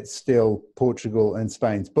Let's Steal Portugal and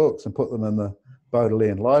Spain's books and put them in the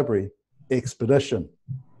Bodleian Library expedition,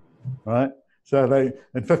 right? So they,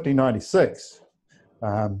 in 1596,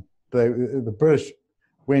 the British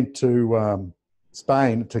went to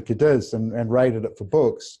Spain, to Cadiz, and raided it for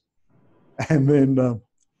books. And then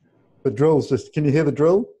the drill's just, can you hear the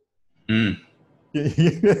drill? Mm.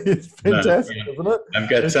 It's fantastic, isn't it? I've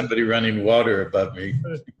got somebody running water above me,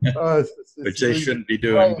 which they shouldn't be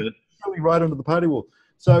doing. But right under the party wall.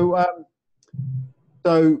 So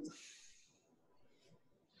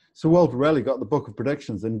Walter Raleigh got the Book of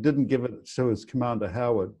Predictions and didn't give it to his commander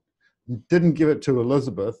Howard, didn't give it to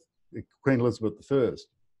Elizabeth, Queen Elizabeth I,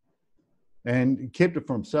 and he kept it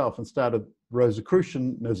for himself and started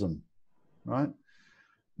Rosicrucianism, right?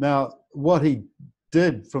 Now, what he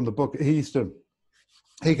did from the book, he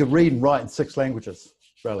could read and write in 6 languages,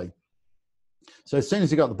 Raleigh. So as soon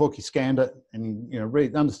as he got the book, he scanned it and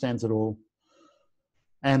understands it all.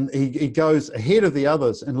 And he goes ahead of the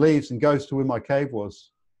others and leaves and goes to where my cave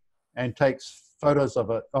was and takes photos of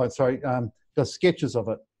it. Does sketches of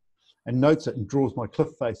it and notes it and draws my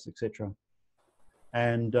cliff face, etc.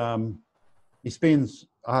 And he spends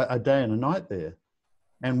a day and a night there.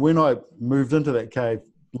 And when I moved into that cave,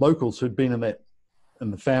 locals who'd been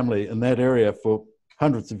in the family in that area for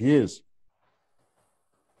hundreds of years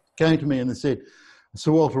came to me and they said,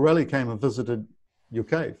 Sir Walter Raleigh came and visited your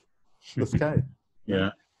cave, this cave.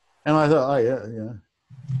 Yeah. And I thought, oh yeah,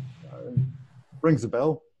 rings a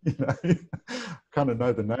bell, kind of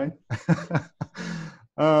know the name.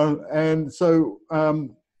 And so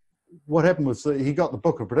what happened was that he got the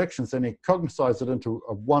book of predictions and he cognised it into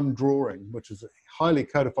a one drawing, which is a highly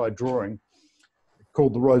codified drawing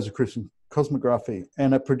called the Rosicrucian Cosmography,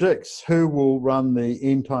 and it predicts who will run the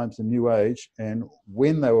end times and New Age and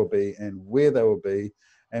when they will be and where they will be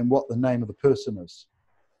and what the name of the person is.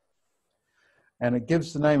 And it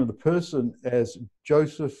gives the name of the person as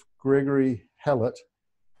Joseph Gregory Hallett,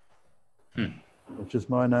 which is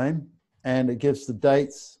my name, and it gives the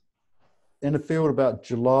dates in a field about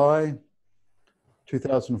July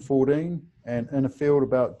 2014 and in a field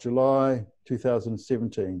about July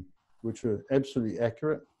 2017, which are absolutely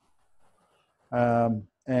accurate.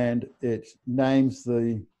 And it names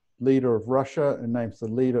the leader of Russia and names the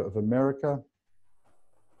leader of America.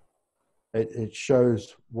 It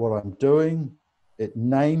shows what I'm doing. It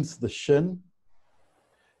names the Shin.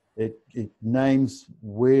 It names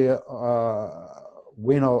when I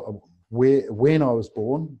was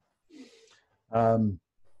born.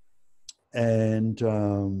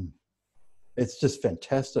 It's just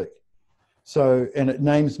fantastic. So, and it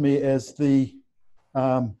names me as the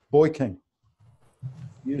Boy King.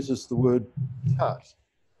 Uses the word Tut,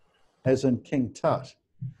 as in King Tut,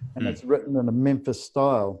 and it's written in a Memphis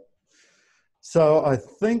style. So I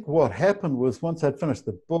think what happened was once I'd finished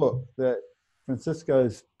the book, that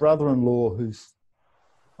Francisco's brother-in-law, who's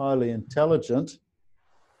highly intelligent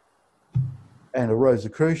and a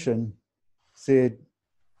Rosicrucian, said,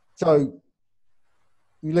 so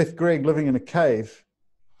you left Greg living in a cave,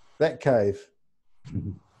 that cave,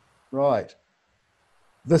 right.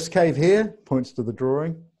 This cave here, points to the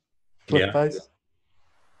drawing, cliff face.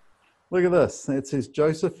 Look at this, that says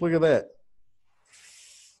Joseph, look at that.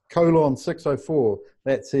 Colon 604,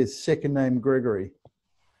 that says second name Gregory,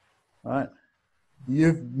 right?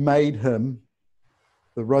 You've made him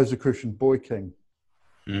the Rosicrucian Boy King.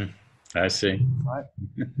 I see. Right?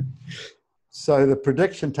 So the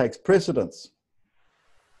prediction takes precedence.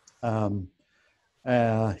 So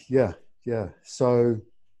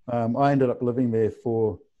I ended up living there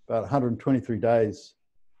for about 123 days,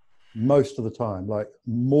 most of the time, like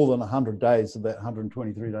more than 100 days of that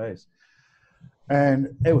 123 days.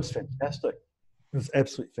 And it was fantastic. It was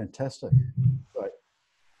absolutely fantastic. Like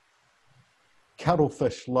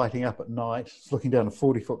cuttlefish lighting up at night, looking down a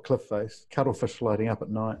 40-foot cliff face, cuttlefish lighting up at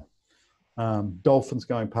night, dolphins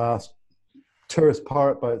going past, tourist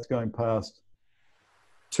pirate boats going past,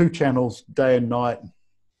 2 channels, day and night,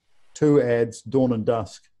 2 ads, dawn and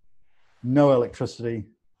dusk, no electricity,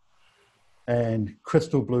 and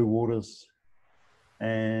crystal blue waters.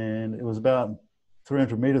 And it was about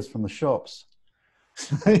 300 meters from the shops.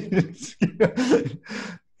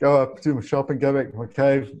 Go up, do my shopping, go back to my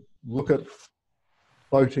cave, look at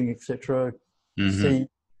boating, etc. See,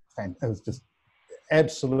 and it was just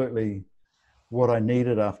absolutely what I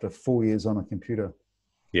needed after 4 years on a computer.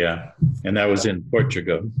 Yeah, and that was in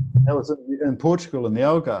Portugal. That was in Portugal, in the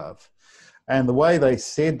Algarve. And the way they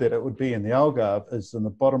said that it would be in the Algarve is in the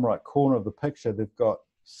bottom right corner of the picture, they've got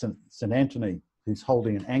St. Anthony, who's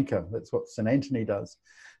holding an anchor. That's what St. Anthony does.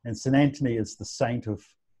 And St. Anthony is the saint of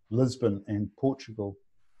Lisbon and Portugal.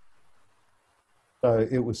 So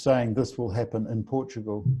it was saying this will happen in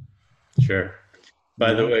Portugal. Sure.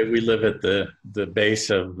 By the way, we live at the base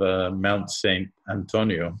of Mount St.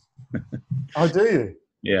 Antonio. Oh, do you?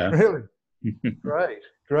 Yeah. Really?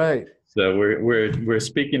 Great. So we're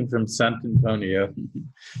speaking from San Antonio.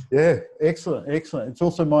 Yeah, excellent. It's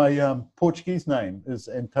also my Portuguese name is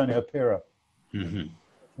Antonio Pera. It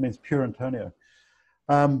means pure Antonio.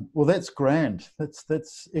 Well, that's grand. That's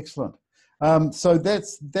excellent. So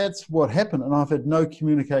that's what happened, and I've had no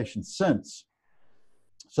communication since.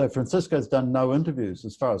 So Francisco's done no interviews,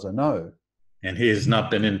 as far as I know. And he has not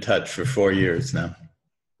been in touch for 4 years now.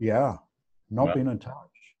 Yeah, not been in touch.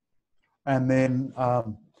 And then,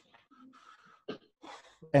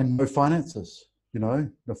 and no finances,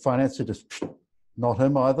 the finances just not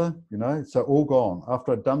him either, so all gone.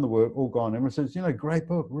 After I'd done the work, all gone. Everyone says, great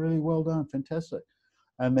book, really well done, fantastic.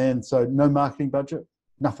 And then, so no marketing budget,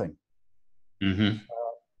 nothing.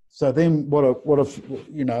 So then what if,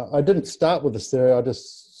 I didn't start with this theory, I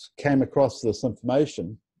just came across this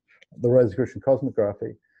information, the Rosicrucian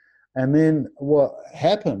Cosmography. And then what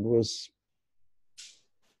happened was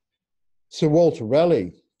Sir Walter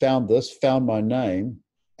Raleigh found my name,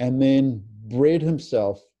 and then bred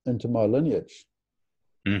himself into my lineage.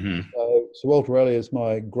 Mm-hmm. So Sir Walter Raleigh is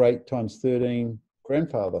my great times 13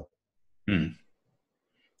 grandfather. Mm.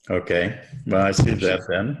 Okay. Well, I see that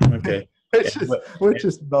then. Okay. Which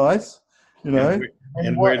is nice, you know.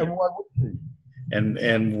 And Why where would you?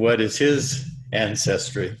 and what is his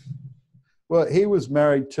ancestry? Well, he was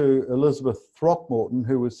married to Elizabeth Throckmorton,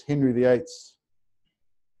 who was Henry VIII's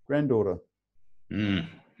granddaughter. Mm.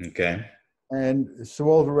 Okay. And Sir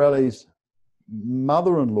Walter Raleigh's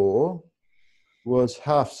mother-in-law was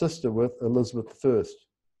half-sister with Elizabeth I.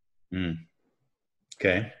 Mm.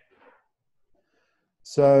 Okay.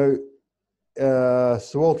 So Sir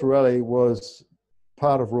Walter Raleigh was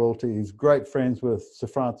part of royalty. He's great friends with Sir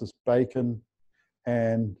Francis Bacon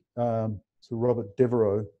and Sir Robert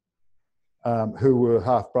Devereux, who were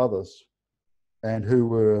half-brothers and who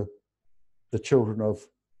were the children of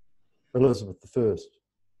Elizabeth I as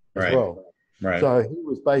Right. well. Right. So he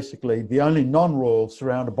was basically the only non-royal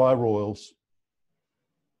surrounded by royals.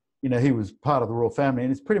 You know, he was part of the royal family,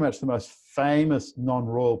 and he's pretty much the most famous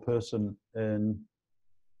non-royal person in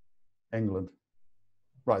England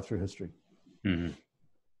right through history. Mm-hmm.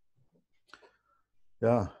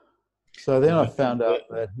 Yeah. So then I found out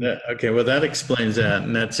that... Okay, well, that explains that,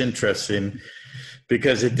 and that's interesting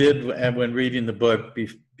because it did, when reading the book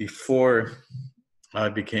before I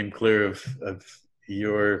became clear of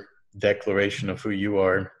your declaration of who you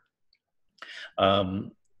are,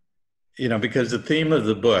 you know, because the theme of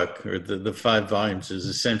the book, or the 5 volumes, is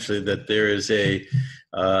essentially that there is a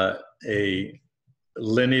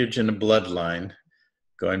lineage and a bloodline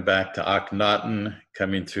going back to Akhenaten,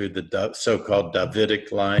 coming through the so-called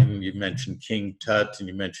Davidic line. You mentioned King Tut, and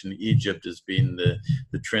you mentioned Egypt as being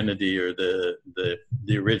the Trinity, or the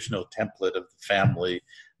original template of the family,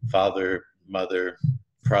 father, mother,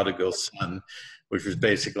 prodigal son, which was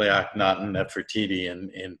basically Akhenaten, Nefertiti,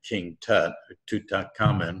 and King Tut, or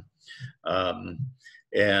Tutankhamen.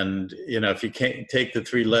 And, you know, if you can't take the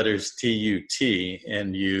 3 letters T-U-T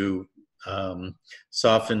and you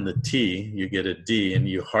soften the T, you get a D, and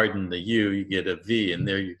you harden the U, you get a V, and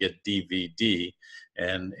there you get DVD.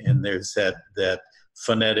 And there's that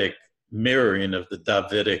phonetic mirroring of the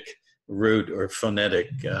Davidic root, or phonetic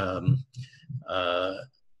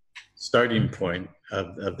starting point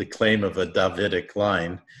of the claim of a Davidic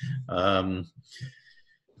line,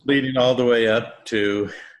 leading all the way up to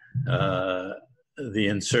the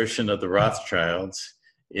insertion of the Rothschilds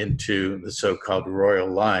into the so-called royal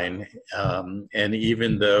line. And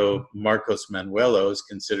even though Marcos Manuelo is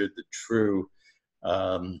considered the true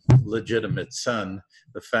legitimate son,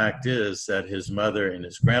 the fact is that his mother and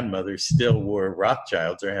his grandmother still were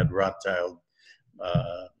Rothschilds, or had Rothschild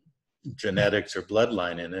genetics or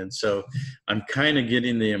bloodline in it. And so I'm kind of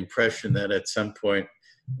getting the impression that at some point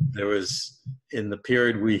there was, in the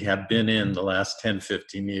period we have been in the last 10,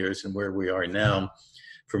 15 years and where we are now,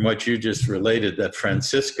 from what you just related, that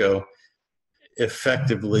Francisco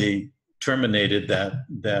effectively terminated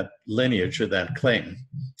that lineage, or that claim.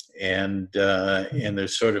 And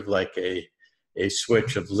there's sort of like a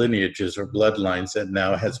switch of lineages or bloodlines that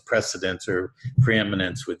now has precedence or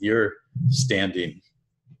preeminence with your standing.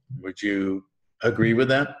 Would you agree with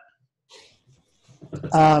that?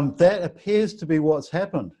 That appears to be what's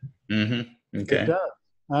happened. Mm-hmm. Okay. It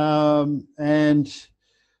does. And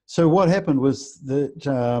so what happened was that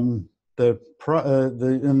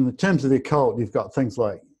in terms of the occult, you've got things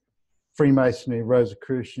like Freemasonry,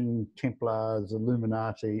 Rosicrucian, Templars,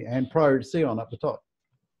 Illuminati, and Priority Sion up the top.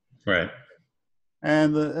 Right.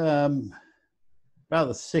 And about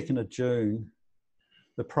the 2nd of June,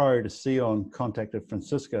 the Priority Sion contacted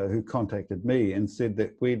Francisco, who contacted me and said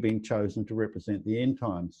that we'd been chosen to represent the end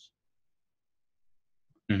times.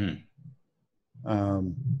 Mm-hmm.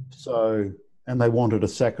 And they wanted a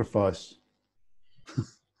sacrifice.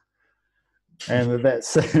 and that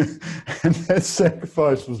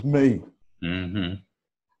sacrifice was me. Mm-hmm.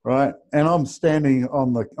 Right? And I'm standing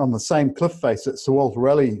on the same cliff face that Sir Walter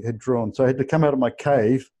Raleigh had drawn. So I had to come out of my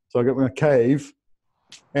cave. So I got in a cave.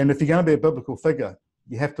 And if you're going to be a biblical figure,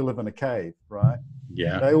 you have to live in a cave, right?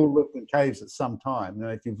 Yeah. They all lived in caves at some time. Now,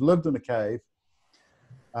 if you've lived in a cave,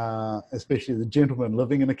 especially the gentleman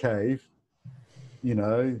living in a cave, you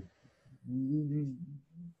know, you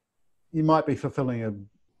might be fulfilling a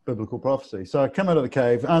biblical prophecy. So I come out of the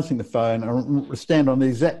cave, answering the phone, and stand on the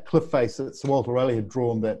exact cliff face that Sir Walter Raleigh had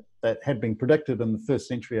drawn that had been predicted in the 1st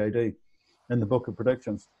century AD in the Book of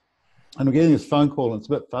Predictions. And I'm getting this phone call, and it's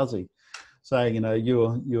a bit fuzzy, saying, you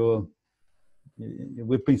know,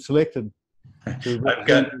 we've been selected.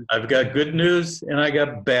 I've got good news and I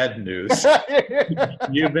got bad news.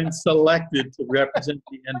 You've been selected to represent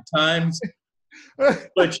the end times.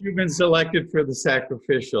 But you've been selected for the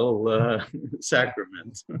sacrificial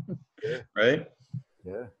sacrament, Yeah. right?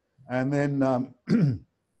 Yeah. And then,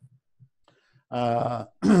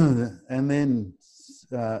 and then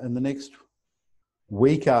in the next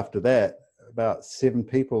week after that, about 7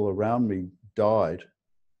 people around me died.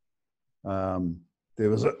 There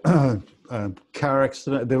was a car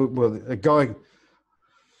accident. There was a guy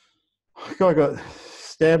got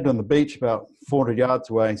stabbed on the beach about 400 yards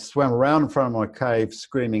away, swam around in front of my cave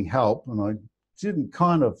screaming help, and I didn't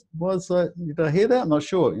did I hear that? I'm not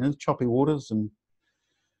sure. You know, choppy waters, and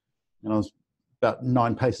I was about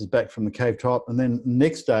 9 paces back from the cave top. And then the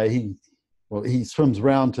next day he swims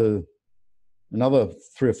around to another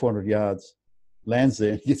 300 or 400 yards, lands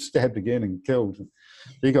there, gets stabbed again and killed.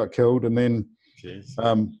 He got killed. And then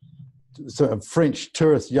so French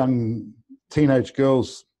tourists, young teenage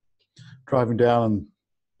girls driving down, and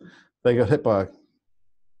they got hit by a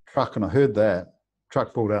truck, and I heard that.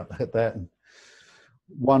 Truck pulled out and hit that, and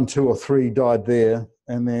 1, 2, or 3 died there.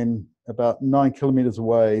 And then about 9 kilometers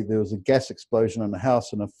away, there was a gas explosion in a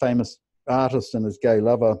house, and a famous artist and his gay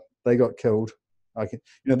lover, they got killed.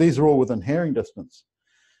 These are all within hearing distance.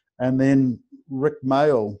 And then Rick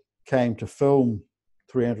Mail came to film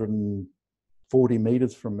 340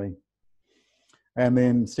 meters from me. And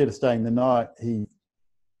then instead of staying the night, he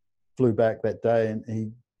flew back that day, and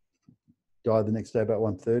he died the next day about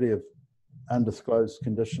 1:30 of undisclosed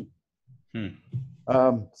condition.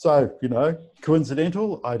 So,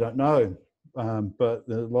 coincidental, I don't know. But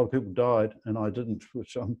a lot of people died, and I didn't,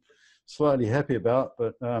 which I'm slightly happy about.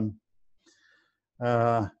 But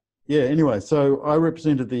anyway, so I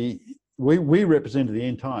represented we represented the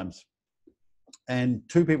end times, and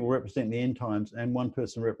 2 people represent the end times, and 1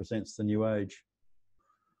 person represents the new age.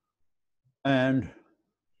 And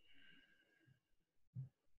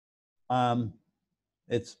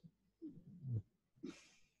it's,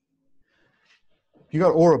 you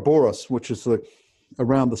got Ouroboros, which is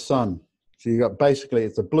around the sun. So you got basically,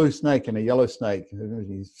 it's a blue snake and a yellow snake.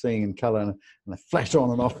 You're seeing in color, and they flash on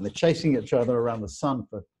and off, and they're chasing each other around the sun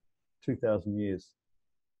for 2,000 years.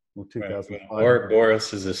 Or 2,005.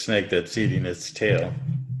 Ouroboros is a snake that's eating its tail.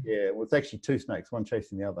 Yeah, well, it's actually 2 snakes, one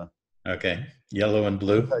chasing the other. Okay, yellow and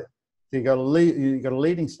blue. So you got a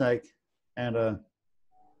leading snake and a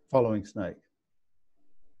following snake.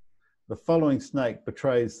 The following snake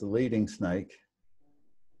betrays the leading snake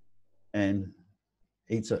and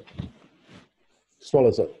eats it,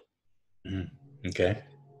 swallows it. Okay.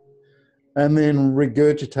 And then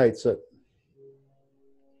regurgitates it.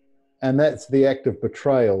 And that's the act of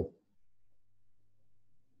betrayal,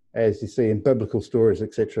 as you see in biblical stories,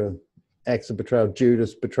 etc. Acts of betrayal.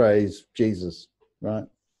 Judas betrays Jesus, right?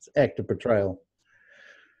 It's act of betrayal.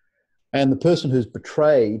 And the person who's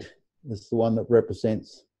betrayed is the one that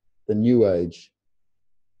represents the new age.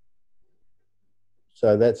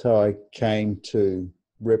 So that's how I came to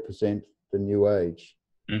represent the new age.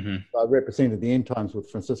 I represented the end times with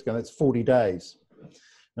Francisco, and that's 40 days.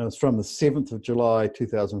 And it's from the 7th of July,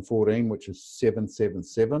 2014, which is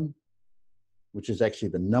 777, which is actually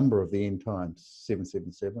the number of the end times,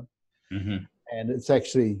 777. And it's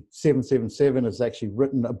actually, 777 is actually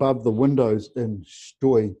written above the windows in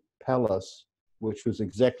Stoy Palace, which was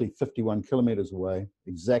exactly 51 kilometers away,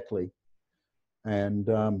 exactly. And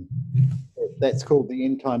that's called the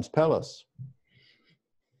End Times Palace.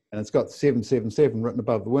 And it's got 777 written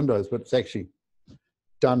above the windows, but it's actually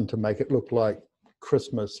done to make it look like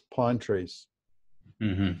Christmas pine trees.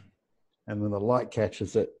 And when the light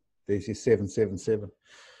catches it, there's your 777.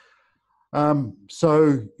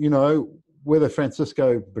 So, whether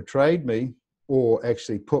Francisco betrayed me or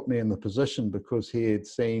actually put me in the position because he had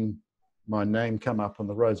seen my name come up on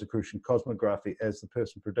the Rosicrucian cosmography as the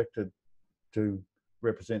person predicted to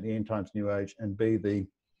represent the end times new age and be the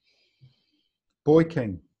boy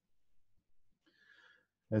king,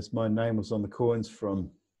 as my name was on the coins from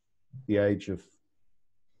the age of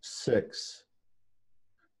 6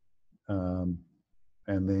 and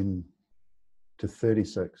then to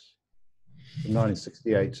 36, from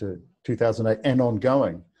 1968 to 2008 and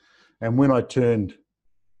ongoing. And when I turned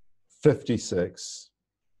 56,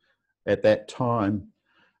 at that time,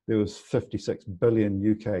 there was 56 billion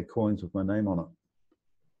UK coins with my name on it.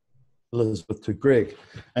 Elizabeth to Greg.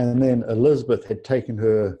 And then Elizabeth had taken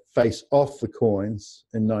her face off the coins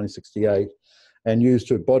in 1968 and used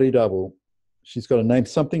her body double. She's got a name,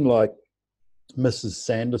 something like Mrs.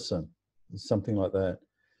 Sanderson, something like that.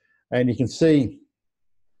 And you can see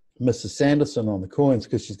Mrs. Sanderson on the coins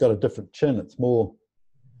because she's got a different chin. It's more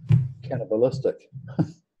cannibalistic.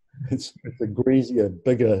 it's a greasier,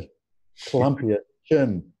 bigger, clumpier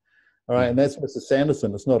chin. All right, and that's Mrs.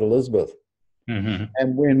 Sanderson. It's not Elizabeth. Mm-hmm.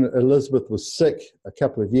 And when Elizabeth was sick a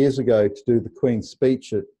couple of years ago to do the Queen's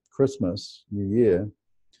speech at Christmas, New Year,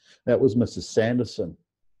 that was Mrs. Sanderson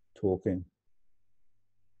talking.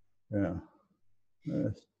 Yeah.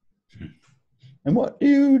 Yes. And what do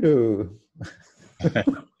you do?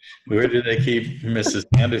 Where do they keep Mrs.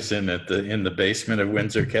 Anderson in the basement of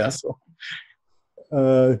Windsor Castle?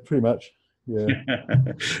 Pretty much. Yeah.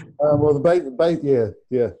 Well,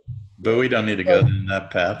 yeah. But we don't need to go down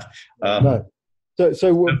that path. No.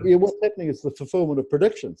 So what's happening is the fulfillment of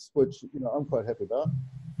predictions, which I'm quite happy about,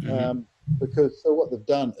 because so what they've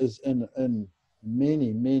done is in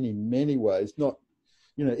many ways, not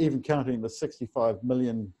even counting the 65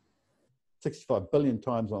 billion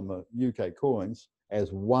times on the UK coins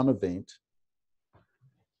as one event,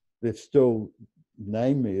 they've still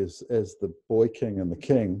named me as the boy king and the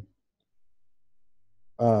king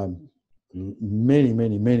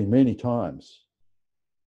many times,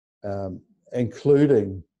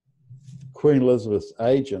 including Queen Elizabeth's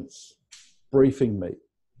agents briefing me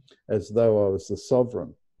as though I was the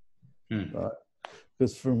sovereign. Right?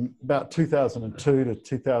 Because from about 2002 to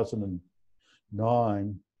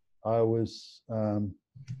 2009, I was an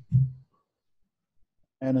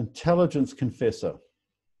intelligence confessor,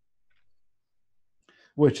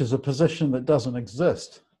 which is a position that doesn't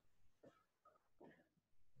exist,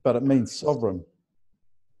 but it means sovereign,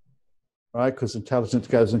 right? Because intelligence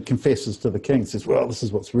goes and confesses to the king, says, well, this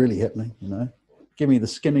is what's really happening, give me the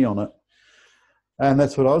skinny on it. And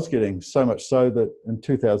that's what I was getting, so much so that in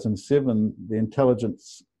 2007, the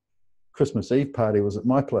intelligence Christmas Eve party was at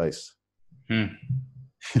my place.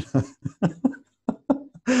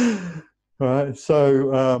 Right,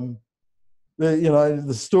 so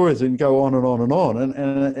the stories can go on and on and on,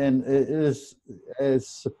 and it is as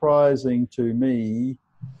surprising to me.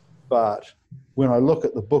 But when I look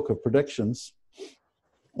at the book of predictions,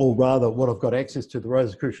 or rather what I've got access to, the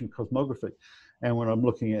Rosicrucian cosmography, and when I'm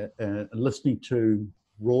looking at listening to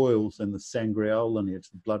royals in the Sangreal lineage,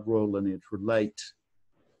 the blood royal lineage, relate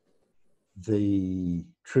the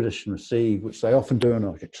tradition received, which they often do in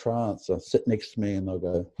like a trance. They'll sit next to me and they'll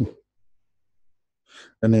go,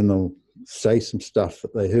 and then they'll say some stuff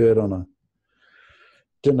that they heard on a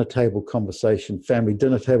dinner table conversation, family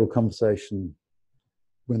dinner table conversation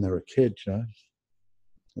when they were a kid,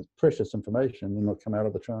 It's precious information, and then they'll come out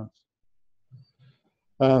of the trance.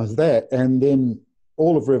 That, and then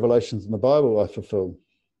all of Revelations in the Bible I fulfilled.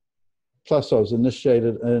 Plus I was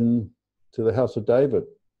initiated into the House of David.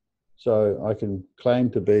 So I can claim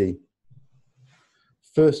to be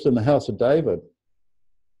first in the House of David.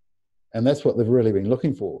 And that's what they've really been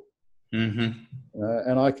looking for.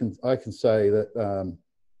 And I can say that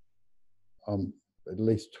I'm at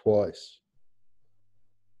least twice.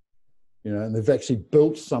 And they've actually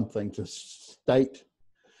built something to state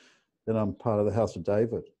that I'm part of the House of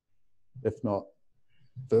David, if not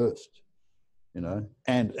first,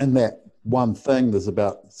 And in that one thing, there's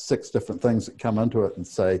about 6 different things that come into it and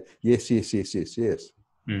say, yes,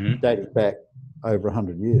 dating back over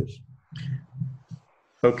 100 years.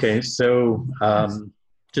 Okay, so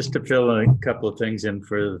just to fill a couple of things in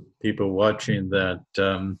for people watching, that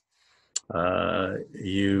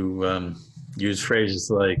you use phrases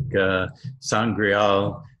like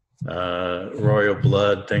sangreal, royal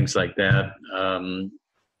blood, things like that.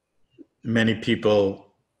 Many people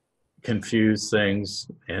confuse things,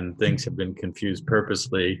 and things have been confused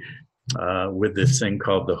purposely with this thing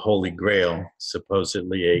called the Holy Grail,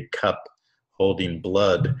 supposedly a cup holding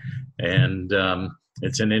blood. And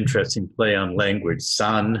it's an interesting play on language.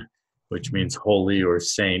 San, which means holy or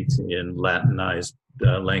saint in Latinized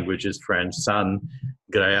languages, French. San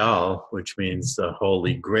Graal, which means the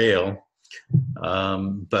Holy Grail.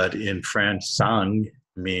 But in French, sang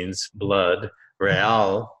means blood.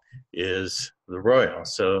 Real is the royal.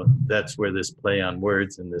 So that's where this play on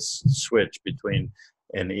words and this switch between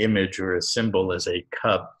an image or a symbol as a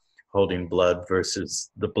cup holding blood versus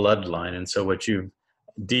the bloodline. And so what you've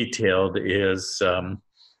detailed is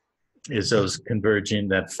those converging,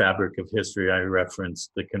 that fabric of history I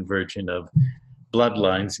referenced, the converging of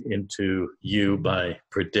bloodlines into you by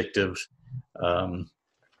predictive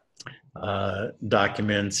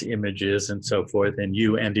documents, images, and so forth, and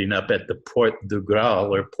you ending up at the Port do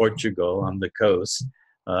Graal, or Portugal, on the coast.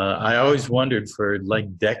 I always wondered for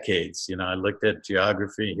like decades, I looked at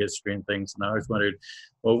geography, history, and things, and I always wondered,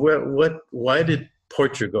 well, why did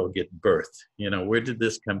Portugal get birthed? Where did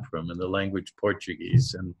this come from in the language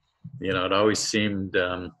Portuguese? And, it always seemed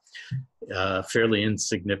fairly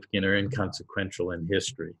insignificant or inconsequential in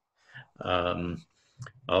history.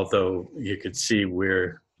 Although you could see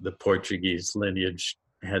where the Portuguese lineage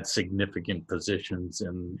had significant positions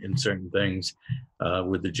in certain things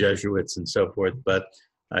with the Jesuits and so forth. But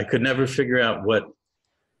I could never figure out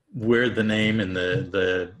where the name and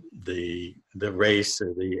the race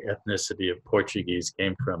or the ethnicity of Portuguese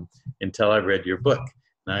came from until I read your book.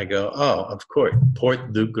 And I go, oh, of course,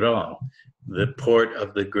 Port do Grão, the port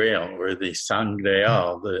of the Grail, or the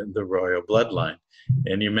Sangreal, the royal bloodline.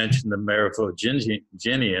 And you mentioned the Merovingians,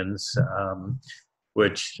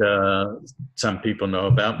 which some people know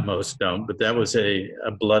about, most don't, but that was a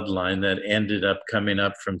bloodline that ended up coming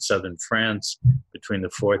up from southern France between the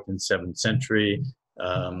 4th and 7th century,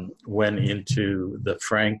 went into the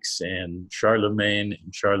Franks and Charlemagne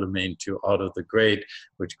to Otto the Great,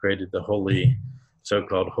 which created the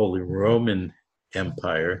so-called Holy Roman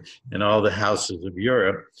Empire and all the houses of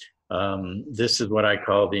Europe. This is what I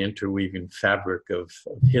call the interweaving fabric of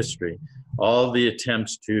history. All the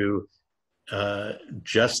attempts to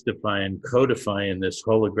justify and codify in this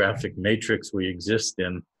holographic matrix we exist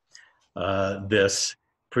in, this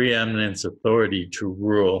preeminence authority to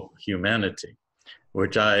rule humanity,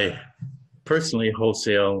 which I personally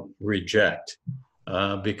wholesale reject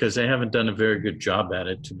because they haven't done a very good job at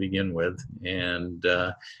it to begin with. And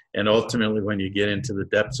ultimately, when you get into the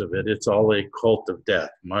depths of it, it's all a cult of death.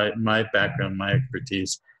 My background, my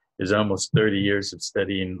expertise is almost 30 years of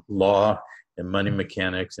studying law and money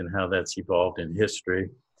mechanics and how that's evolved in history,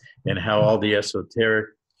 and how all the esoteric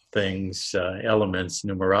things, elements,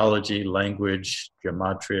 numerology, language,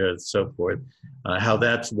 gematria, and so forth, how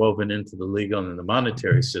that's woven into the legal and the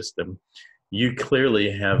monetary system. You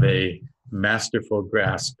clearly have a masterful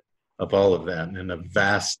grasp of all of that and a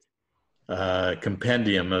vast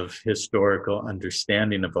compendium of historical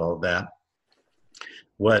understanding of all that.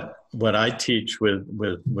 What I teach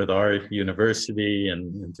with our university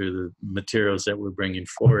and through the materials that we're bringing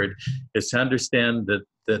forward is to understand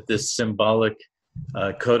that this symbolic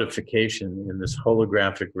codification in this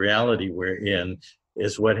holographic reality we're in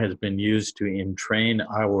is what has been used to entrain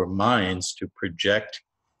our minds to project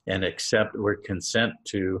and accept or consent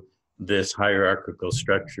to this hierarchical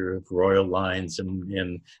structure of royal lines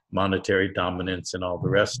and monetary dominance and all the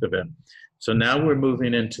rest of it. So now we're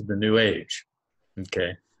moving into the new age,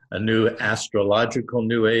 okay? A new astrological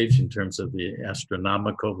new age in terms of the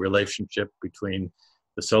astronomical relationship between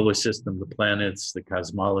the solar system, the planets, the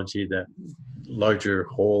cosmology, that larger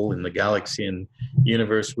whole in the galaxy and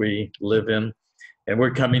universe we live in. And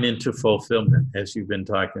we're coming into fulfillment, as you've been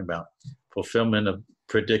talking about, fulfillment of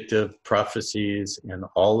predictive prophecies and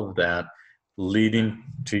all of that, leading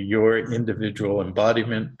to your individual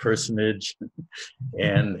embodiment, personage,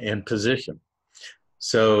 and position.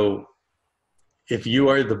 So if you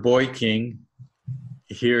are the boy king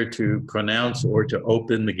here to pronounce or to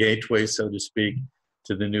open the gateway, so to speak,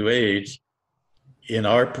 to the new age, in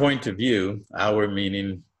our point of view, our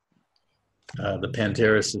meaning the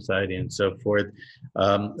PanTerra Society and so forth,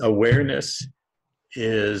 awareness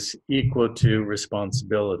is equal to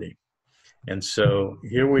responsibility. And so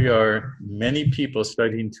here we are, many people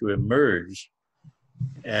starting to emerge,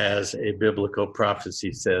 as a biblical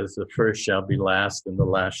prophecy says, the first shall be last and the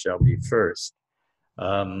last shall be first.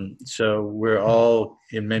 So we're all,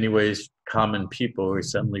 in many ways, common people who are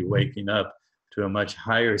suddenly waking up to a much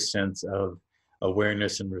higher sense of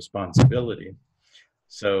awareness and responsibility.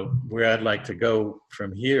 So where I'd like to go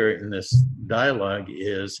from here in this dialogue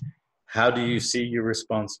is, how do you see your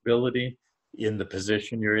responsibility in the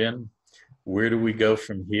position you're in? Where do we go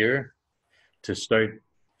from here to start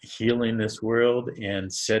healing this world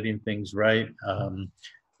and setting things right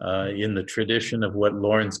in the tradition of what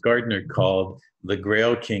Lawrence Gardner called the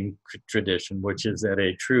Grail King tradition, which is that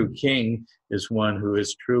a true king is one who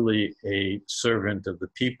is truly a servant of the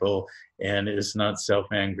people and is not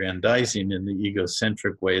self-aggrandizing in the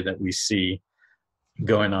egocentric way that we see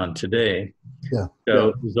going on today. Yeah.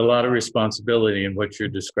 So there's a lot of responsibility in what you're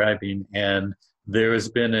describing, and there has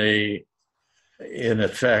been in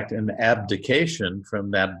effect, an abdication from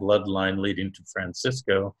that bloodline leading to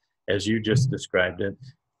Francisco, as you just described it,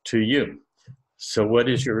 to you. So what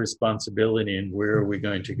is your responsibility and where are we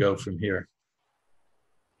going to go from here?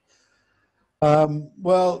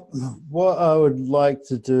 Well, what I would like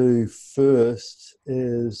to do first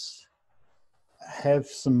is have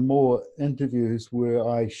some more interviews where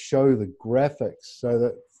I show the graphics so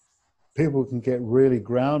that people can get really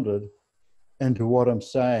grounded into what I'm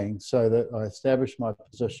saying, so that I establish my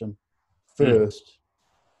position first.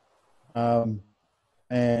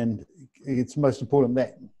 And it's most important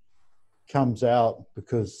that comes out,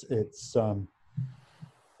 because it's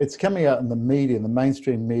coming out in the media, in the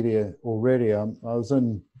mainstream media already. I was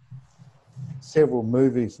in several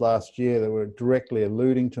movies last year that were directly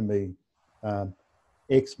alluding to me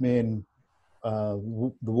X-Men, the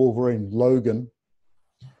Wolverine, Logan,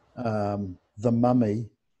 the Mummy,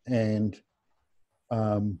 and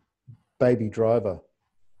Baby Driver,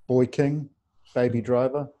 Boy King, Baby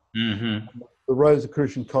Driver. Mm-hmm. The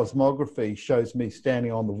Rosicrucian cosmography shows me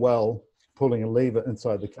standing on the well, pulling a lever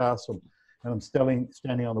inside the castle, and I'm standing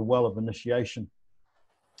on the well of initiation.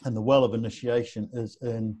 And the well of initiation is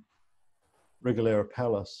in Regal Era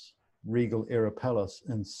Palace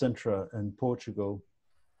in Sintra in Portugal,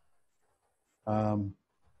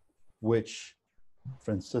 which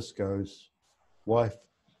Francisco's wife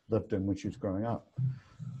lived in when she was growing up.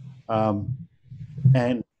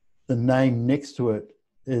 And the name next to it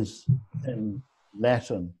is in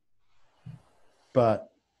Latin,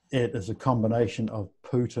 but it is a combination of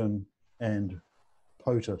Putin and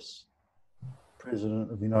POTUS,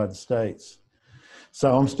 President of the United States.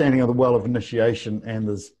 So I'm standing on the well of initiation, and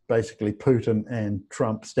there's basically Putin and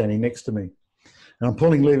Trump standing next to me. And I'm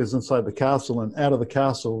pulling levers inside the castle, and out of the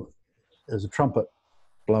castle is a trumpet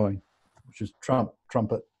blowing, which is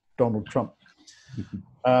trumpet, Donald Trump.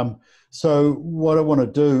 So what I want to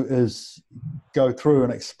do is go through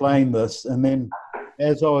and explain this. And then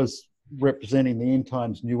as I was representing the End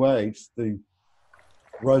Times New Age, the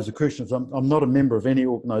Rosicrucians, I'm not a member of any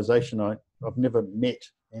organization. I've never met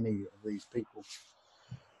any of these people.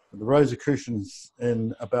 The Rosicrucians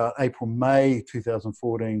in about April, May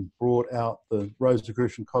 2014 brought out the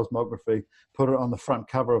Rosicrucian cosmography, put it on the front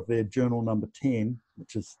cover of their journal number 10,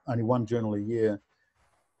 which is only one journal a year.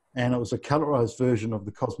 And it was a colorized version of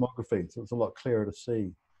the cosmography, so it was a lot clearer to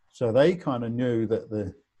see. So they kind of knew that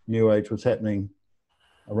the New Age was happening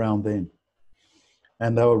around then.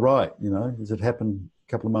 And they were right, you know, as it happened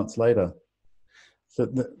a couple of months later. So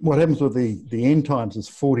what happens with the End Times is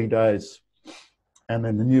 40 days, and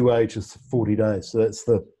then the New Age is 40 days. So that's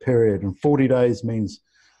the period. And 40 days means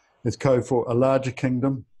it's code for a larger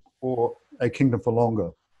kingdom or a kingdom for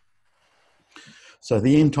longer. So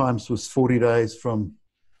the End Times was 40 days from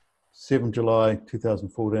 7 July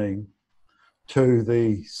 2014 to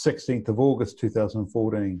the 16th of August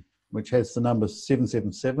 2014, which has the numbers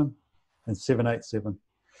 777 and 787.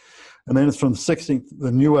 And then it's from the 16th,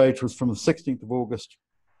 the New Age was from the 16th of August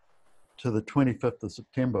to the 25th of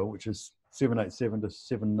September, which is 787 to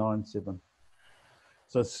 797.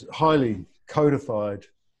 So it's highly codified,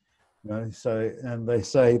 you know. So, and they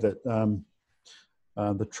say that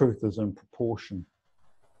the truth is in proportion.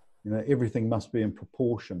 You know, everything must be in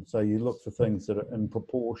proportion. So you look for things that are in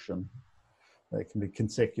proportion. They can be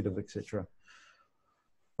consecutive, etc.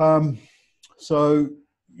 So,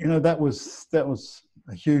 you know, that was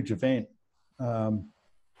a huge event.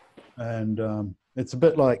 It's a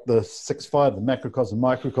bit like the 6-5, the macrocosm,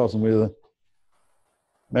 microcosm, where the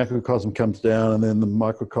macrocosm comes down and then the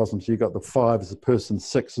microcosm. So you got the 5 as the person,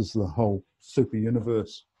 6 is the whole super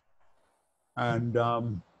universe. And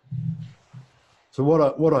so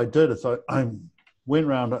what I did is I went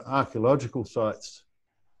around to archaeological sites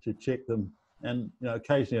to check them, and you know,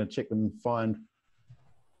 occasionally I check them and find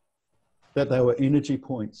that they were energy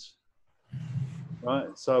points, right?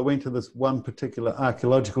 So I went to this one particular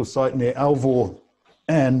archaeological site near Alvor,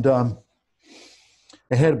 and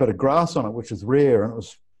it had a bit of grass on it, which is rare, and it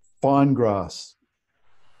was fine grass,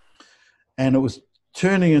 and it was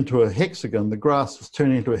turning into a hexagon. The grass was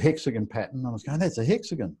turning into a hexagon pattern. I was going, that's a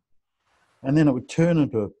hexagon. And then it would turn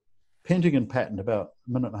into a pentagon pattern about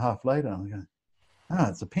a minute and a half later. And I go,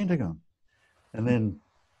 it's a pentagon. And then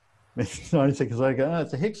 90 seconds later, I go,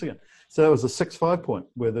 it's a hexagon. So it was a 6-5 point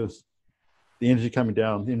where there was the energy coming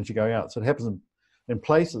down, the energy going out. So it happens in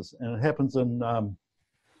places, and it happens in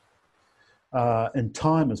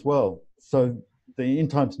time as well. So the End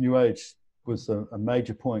Times New Age was a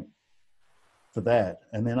major point for that.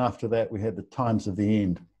 And then after that, we had the times of the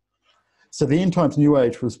end. So the End Times New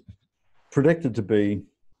Age was predicted to be,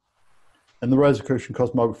 in the Rosicrucian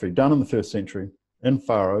cosmography, done in the 1st century, in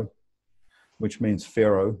Pharaoh, which means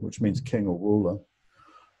pharaoh, which means king or ruler.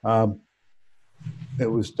 It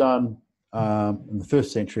was done in the 1st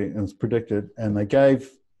century, and it was predicted, and they gave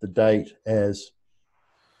the date as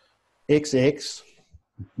XX,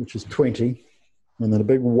 which is 20, and then a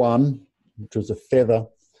big 1, which was a feather,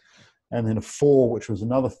 and then a 4, which was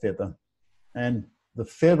another feather. And the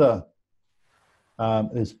feather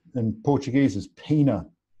is in Portuguese is Pina,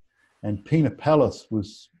 and Pina Palace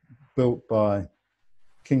was built by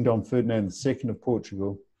King Dom Ferdinand II of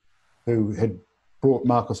Portugal, who had brought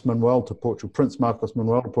Marcos Manuel to Portugal, Prince Marcos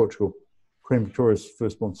Manuel to Portugal, Queen Victoria's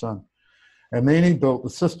firstborn son. And then he built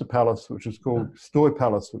the sister palace, which is called Stoy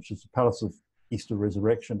Palace, which is the Palace of Easter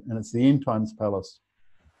Resurrection, and it's the End Times Palace.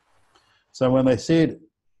 So when they said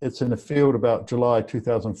it's in a field about July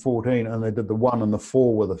 2014, and they did the 1 and the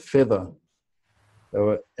 4 with a feather. They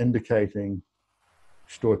were indicating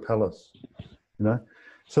Stoy Palace, you know.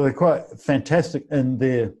 So they're quite fantastic in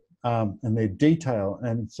their detail.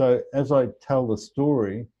 And so as I tell the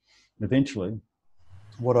story, eventually,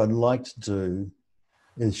 what I'd like to do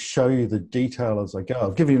is show you the detail as I go.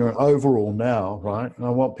 I've given you an overall now, right? And I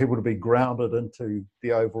want people to be grounded into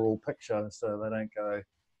the overall picture so they don't go,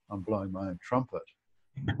 I'm blowing my own trumpet.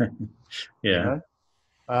 Yeah. You know?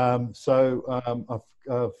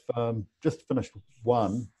 I've just finished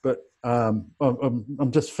one, but I'm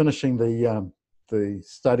just finishing the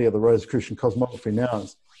study of the Rosicrucian cosmography now.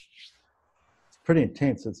 It's pretty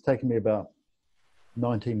intense. It's taken me about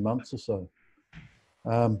 19 months or so.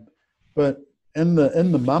 But in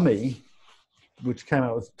the Mummy, which came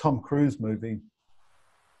out with Tom Cruise movie,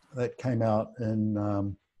 that came out in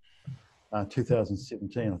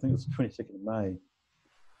 2017. I think it was the 22nd of May.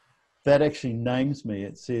 That actually names me.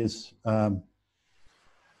 It says the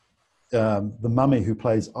mummy who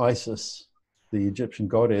plays Isis, the Egyptian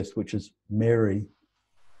goddess, which is Mary.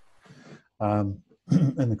 In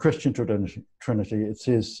the Christian Trinity, it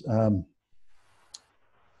says,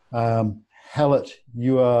 Hallett,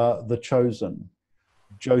 you are the chosen.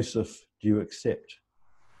 Joseph, do you accept?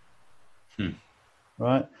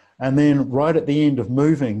 Right? And then right at the end of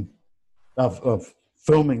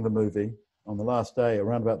filming the movie, on the last day,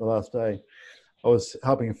 around about the last day, I was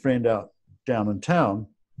helping a friend out down in town,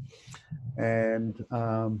 and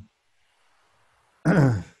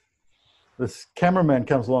this cameraman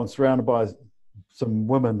comes along surrounded by some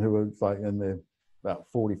women who were like in their about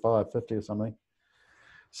 45, 50 or something.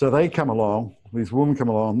 So they come along, these women come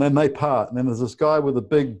along, and then they part, and then there's this guy with a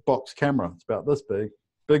big box camera, it's about this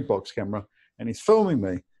big box camera, and he's filming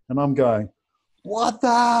me, and I'm going, what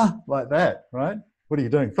the? Like that, right? What are you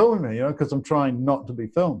doing? Filming me, you know, because I'm trying not to be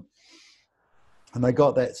filmed. And they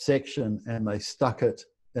got that section and they stuck it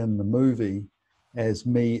in the movie as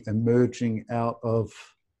me emerging out of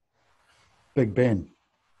Big Ben.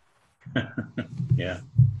 Yeah.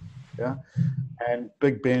 Yeah. And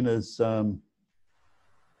Big Ben is on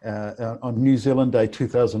New Zealand Day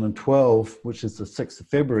 2012, which is the 6th of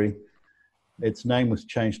February, its name was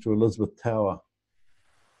changed to Elizabeth Tower.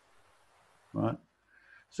 Right?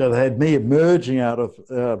 So they had me emerging out of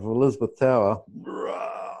Elizabeth Tower.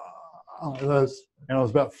 And I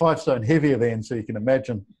was about 5 stone heavier then, so you can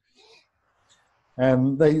imagine.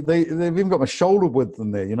 And they've even got my shoulder width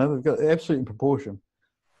in there, you know, they've got absolutely in proportion.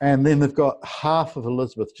 And then they've got half of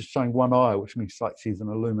Elizabeth just showing one eye, which means like she's an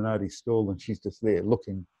Illuminati stool and she's just there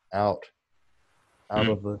looking out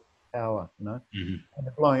of the tower, you know. And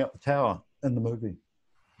they're blowing up the tower in the movie.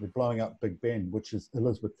 They're blowing up Big Ben, which is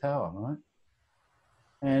Elizabeth Tower, right?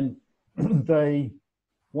 And they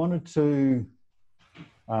wanted to,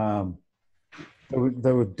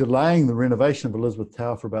 they were delaying the renovation of Elizabeth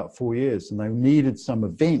Tower for about 4 years, and they needed some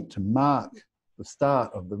event to mark the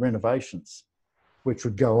start of the renovations, which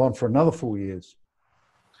would go on for another 4 years,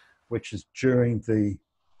 which is during the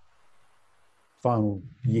final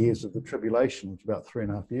years of the tribulation, which is about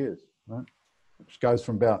 3.5 years, right? Which goes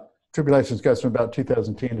from about, tribulations goes from about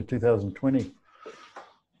 2010 to 2020.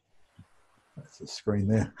 That's the screen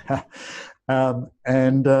there.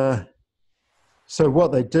 So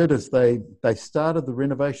what they did is they started the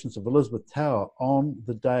renovations of Elizabeth Tower on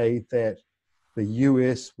the day that the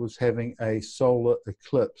US was having a solar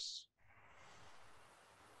eclipse.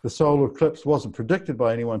 The solar eclipse wasn't predicted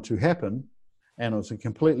by anyone to happen, and it was a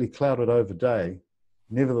completely clouded over day.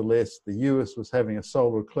 Nevertheless, the US was having a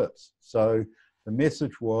solar eclipse. So the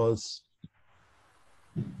message was,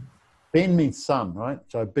 Ben means sun, right?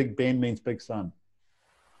 So Big Ben means big sun.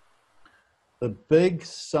 The big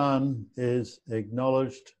sun is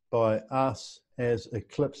acknowledged by us as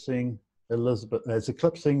eclipsing Elizabeth, as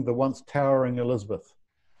eclipsing the once towering Elizabeth.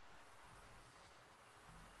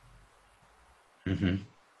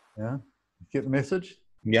 Yeah, get the message?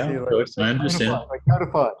 Yeah, See, of course, I understand.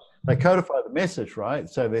 They codify the message, right?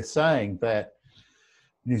 So they're saying that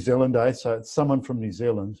New Zealand Day, so it's someone from New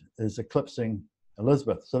Zealand, is eclipsing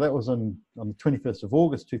Elizabeth. So that was on the 21st of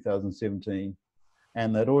August 2017,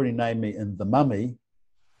 and they'd already named me in The Mummy,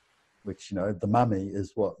 which, you know, the mummy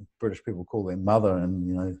is what British people call their mother, and,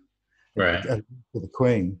 you know, right, the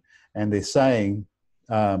Queen. And they're saying,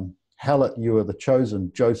 Hallett, you are the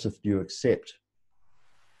chosen. Joseph, do you accept?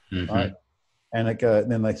 Right? And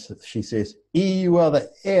then she says, E, you are the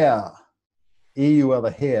heir. E, you are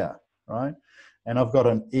the hair, right? And I've got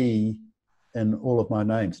an E in all of my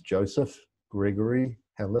names. Joseph, Gregory,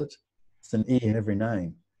 Hallett. It's an E in every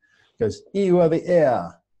name. It goes, E, you are the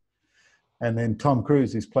heir. And then Tom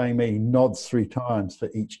Cruise, who's playing me, nods 3 times for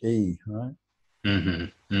each E, right?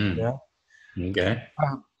 Mm-hmm. Mm. Yeah. Okay.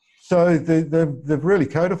 So they've really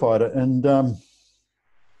codified it. And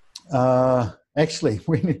actually,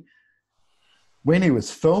 when he was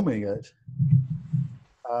filming it,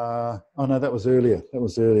 oh no, that was earlier. It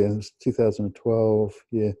was 2012.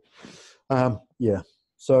 Yeah. Yeah.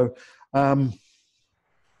 So,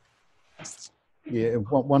 yeah,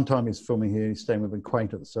 one time he's filming here, he's staying with an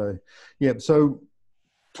acquaintance. So, yeah. So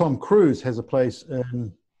Tom Cruise has a place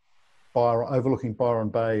in overlooking Byron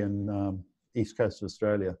Bay in east coast of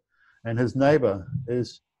Australia, and his neighbour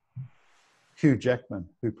is Hugh Jackman,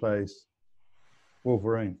 who plays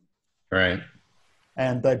Wolverine. Right.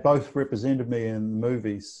 And they both represented me in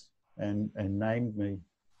movies and named me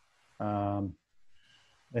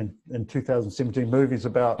in 2017 movies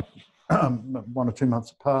about 1 or 2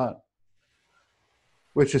 months apart,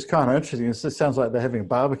 which is kind of interesting. It sounds like they're having a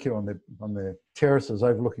barbecue on their terraces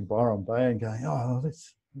overlooking Byron Bay and going, oh,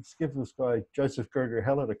 let's give this guy Joseph Gregory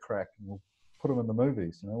Hallett a crack, and we'll put him in the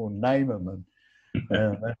movies. We'll name him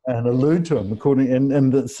and allude to him according.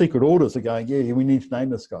 And the secret orders are going, yeah, we need to name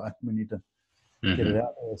this guy. We need to get it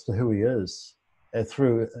out there as to who he is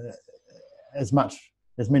through as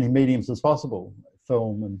many mediums as possible,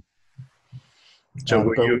 film and. So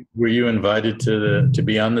were you invited to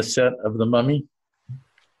be on the set of The Mummy?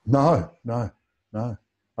 No. I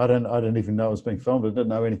didn't even know it was being filmed. I didn't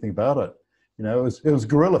know anything about it. It was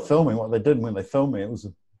guerrilla filming. What they did when they filmed me, it was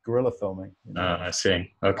guerrilla filming. I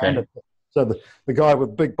see. Okay. So the guy with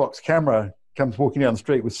the big box camera comes walking down the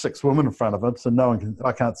street with 6 women in front of him, so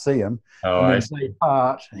I can't see him. Oh, and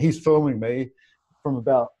then he's filming me from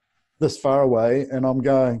about this far away, and I'm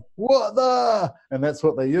going, what the? And that's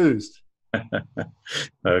what they used.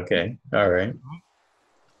 Okay. All right.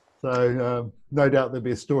 So no doubt there'll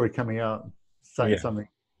be a story coming out saying something,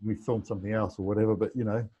 we filmed something else or whatever, but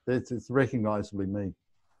it's recognizably me.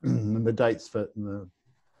 And the dates fit and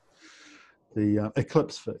the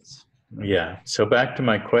eclipse fits. Yeah. So back to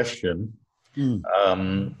my question.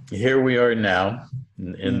 Here we are now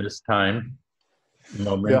in this time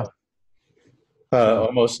moment.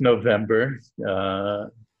 Almost November.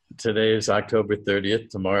 Today is October 30th.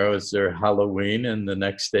 Tomorrow is their Halloween, and the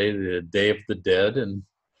next day, the Day of the Dead in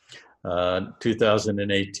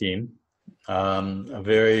 2018. A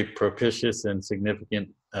very propitious and significant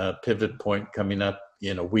pivot point coming up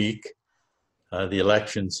in a week. The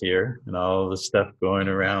elections here and all the stuff going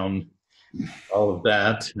around, all of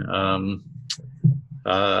that.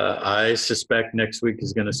 I suspect next week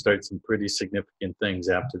is going to start some pretty significant things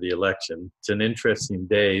after the election. It's an interesting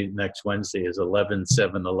day. Next Wednesday is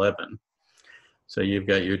 11/7/11. So you've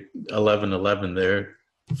got your 11/11 there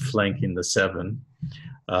flanking the 7.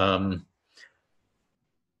 I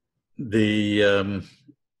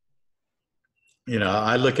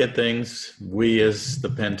look at things, we as the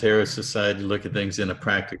PanTerra Society look at things in a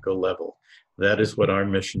practical level. That is what our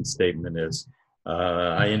mission statement is.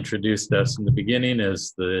 I introduced us in the beginning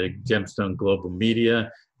as the Gemstone Global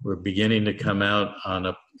Media. We're beginning to come out on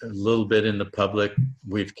a little bit in the public.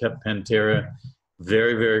 We've kept PanTerra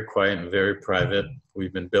very, very quiet and very private.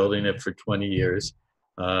 We've been building it for 20 years.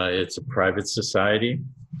 It's a private society.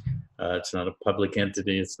 It's not a public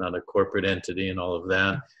entity. It's not a corporate entity and all of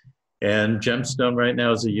that. And Gemstone right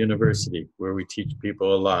now is a university where we teach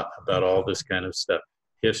people a lot about all this kind of stuff.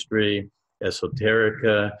 History,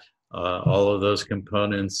 esoterica, all of those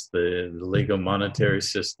components, the legal monetary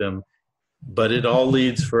system. But it all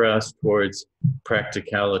leads for us towards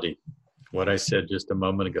practicality. What I said just a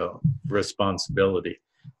moment ago, responsibility.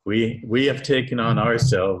 We have taken on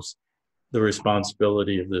ourselves the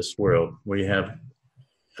responsibility of this world. We have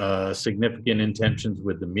significant intentions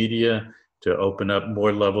with the media to open up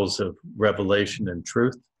more levels of revelation and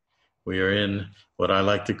truth. We are in what I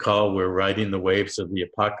like to call, we're riding the waves of the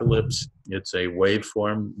apocalypse. It's a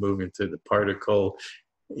waveform moving through the particle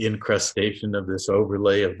incrustation of this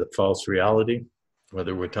overlay of the false reality,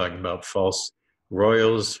 whether we're talking about false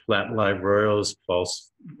royals, flat live royals,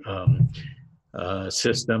 false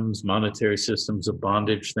systems, monetary systems of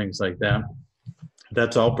bondage, things like that.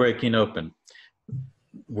 That's all breaking open.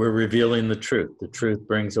 We're revealing the truth. The truth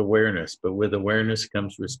brings awareness, but with awareness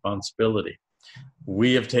comes responsibility.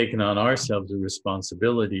 We have taken on ourselves the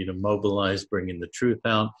responsibility to mobilize bringing the truth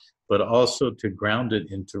out, but also to ground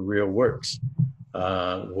it into real works.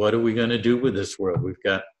 What are we going to do with this world? We've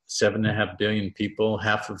got 7.5 billion people,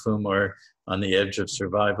 half of whom are on the edge of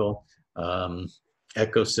survival.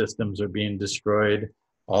 Ecosystems are being destroyed,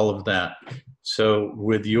 all of that. So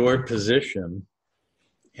with your position,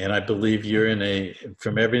 and I believe you're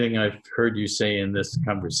from everything I've heard you say in this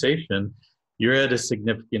conversation, you're at a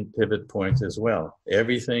significant pivot point as well.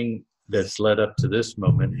 Everything that's led up to this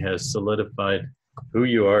moment has solidified who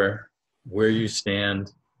you are, where you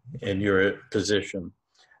stand, and your position.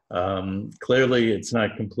 Clearly, it's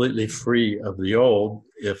not completely free of the old.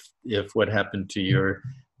 If what happened to your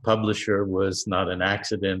publisher was not an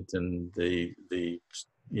accident, and the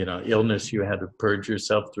illness you had to purge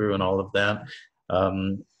yourself through, and all of that.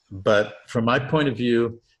 But from my point of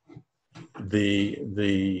view,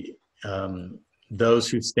 those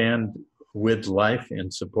who stand with life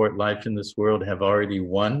and support life in this world have already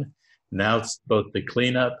won. Now it's both the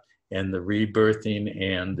cleanup and the rebirthing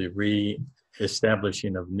and the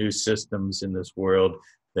re-establishing of new systems in this world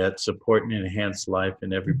that support and enhance life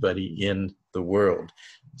and everybody in the world.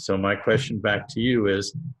 So my question back to you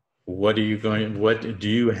is, what do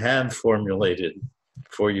you have formulated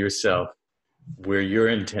for yourself where your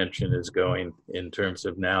intention is going in terms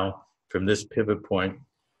of now, from this pivot point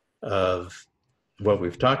of what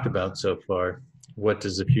we've talked about so far, what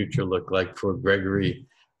does the future look like for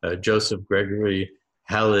Joseph Gregory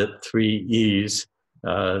Hallett, 3 E's,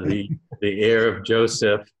 the heir of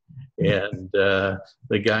Joseph, and the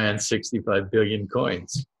guy on 65 billion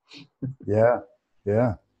coins? Yeah.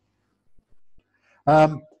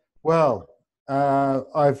 Well,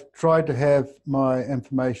 I've tried to have my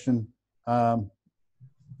information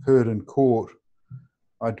heard in court.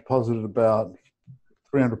 I deposited about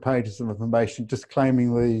 300 pages of information just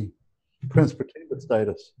claiming the Prince Pretender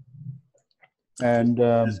status. And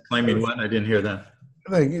just claiming what? I didn't hear that.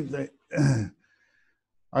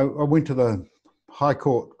 I went to the High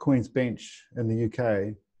Court Queen's Bench in the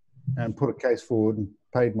UK and put a case forward and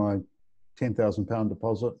paid my £10,000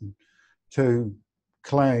 deposit to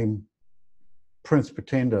claim Prince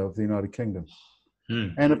Pretender of the United Kingdom.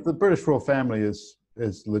 And if the British royal family is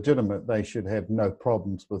legitimate, they should have no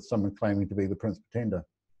problems with someone claiming to be the Prince Pretender.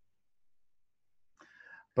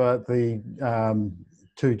 But the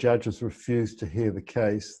 2 judges refused to hear the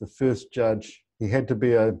case. The first judge, he had to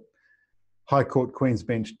be a High Court Queen's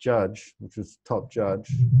Bench judge, which is top judge.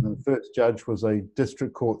 And the first judge was a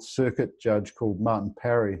district court circuit judge called Martin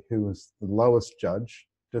Parry, who was the lowest judge.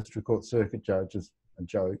 District court circuit judge is a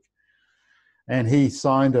joke. And he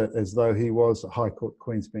signed it as though he was a High Court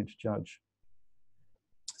Queen's Bench judge.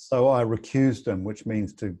 So I recused him, which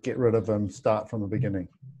means to get rid of him, start from the beginning.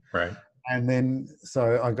 Right. And then,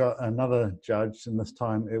 so I got another judge, and this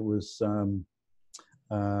time it was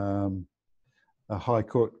a High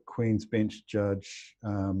Court Queen's Bench judge,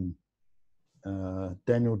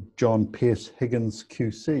 Daniel John Pierce Higgins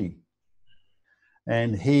QC.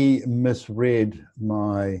 And he misread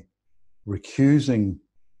my recusing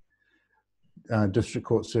District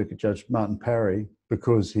Court Circuit Judge Martin Parry,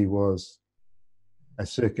 because he was a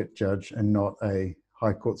circuit judge and not a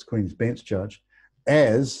High Court's Queen's Bench judge,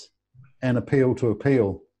 as an appeal to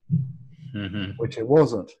appeal, which it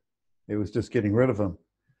wasn't. It was just getting rid of him.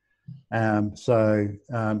 So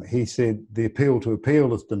he said the appeal to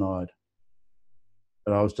appeal is denied.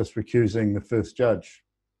 But I was just recusing the first judge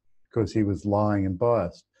because he was lying and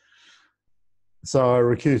biased. So I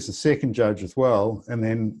recused the second judge as well. And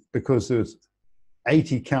then because there was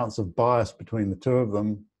 80 counts of bias between the 2 of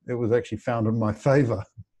them, it was actually found in my favor.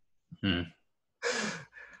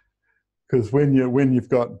 Because when you've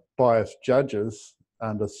got biased judges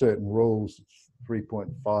under certain rules,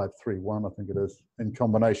 3.531, I think it is, in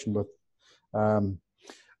combination with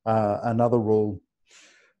another rule,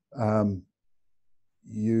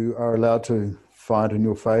 you are allowed to find in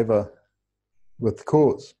your favor with the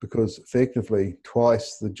courts, because effectively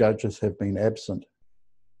twice the judges have been absent.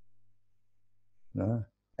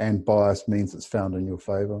 And bias means it's found in your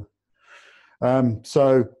favor.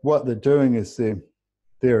 So what they're doing is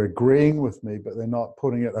they're agreeing with me, but they're not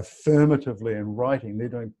putting it affirmatively in writing. They're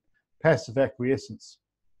doing passive acquiescence,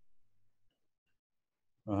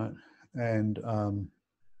 right? And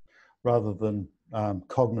rather than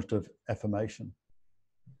cognitive affirmation.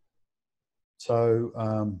 So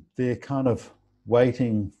they're kind of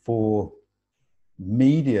waiting for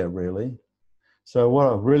media, really. So what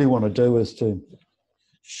I really want to do is to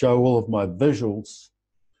show all of my visuals,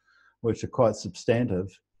 which are quite substantive,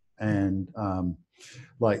 and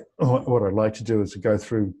like what I'd like to do is to go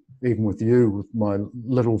through, even with you, with my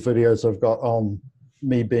little videos I've got on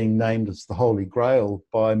me being named as the Holy Grail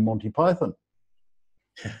by Monty Python.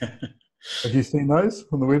 Have you seen those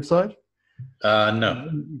on the website? No.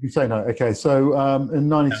 You can say no. Okay, so in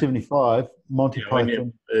 1975, Monty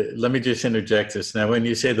Python. Let me just interject this. Now, when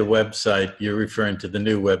you say the website, you're referring to the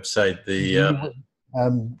new website,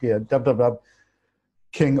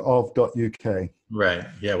 www.kingof.uk. Right.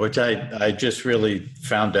 Yeah, which I just really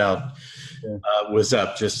found out Yeah. was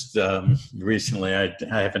up just recently. I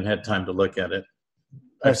haven't had time to look at it.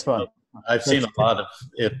 That's fine. I've seen a lot of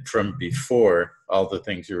it from before, all the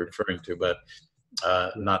things you're referring to, but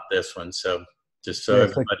not this one. So just so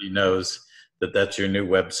everybody knows that that's your new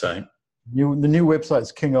website. The new website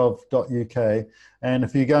is kingof.uk, and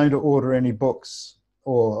if you're going to order any books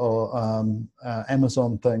or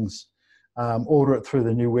Amazon things, order it through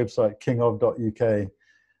the new website, kingof.uk.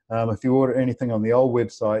 If you order anything on the old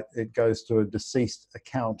website, it goes to a deceased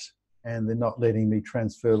account, and they're not letting me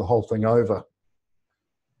transfer the whole thing over.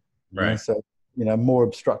 Right. So, more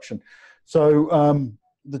obstruction. So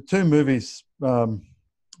the two movies,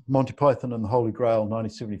 Monty Python and the Holy Grail,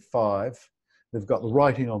 1975, they've got the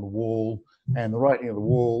writing on the wall, and the writing on the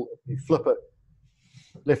wall, if you flip it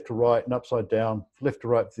left to right and upside down, left to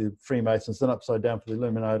right for the Freemasons, then upside down for the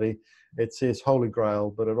Illuminati, it says Holy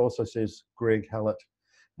Grail, but it also says Greg Hallett,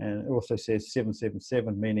 and it also says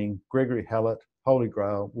 777, meaning Gregory Hallett, Holy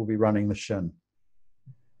Grail, will be running the Shin.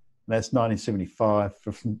 And that's 1975.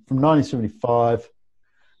 From 1975,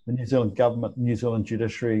 the New Zealand government, New Zealand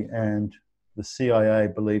judiciary, and the CIA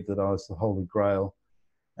believed that I was the Holy Grail.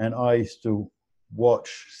 And I used to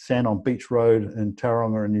watch Sand on Beach Road in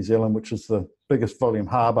Tauranga in New Zealand, which is the biggest volume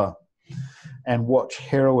harbour, and watch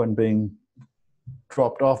heroin being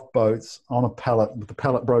dropped off boats on a pallet, with the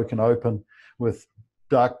pallet broken open, with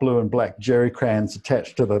dark blue and black jerry cans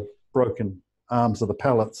attached to the broken arms of the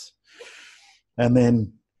pallets. And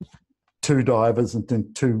then two divers and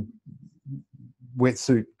then two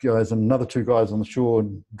wetsuit guys and another two guys on the shore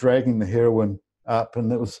dragging the heroin up.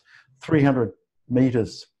 And it was 300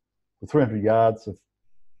 meters, 300 yards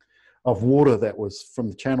of water that was from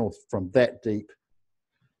the channel from that deep,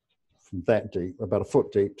 about a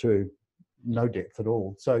foot deep, to no depth at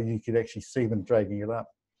all. So you could actually see them dragging it up.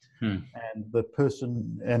 And the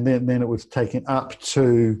person, and then it was taken up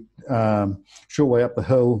to short way up the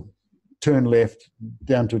hill, turn left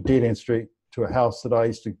down to a dead end street to a house that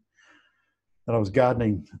I was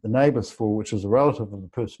gardening the neighbours for, which was a relative of the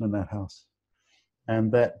person in that house.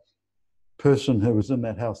 And that person who was in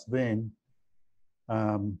that house then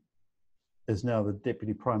is now the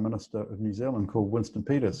Deputy Prime Minister of New Zealand, called Winston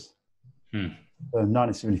Peters. So in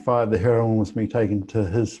 1975, the heroin was being taken to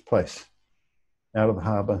his place, out of the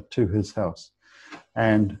harbour to his house.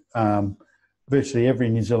 And virtually every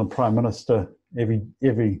New Zealand Prime Minister, every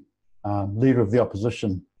leader of the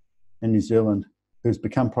opposition in New Zealand who's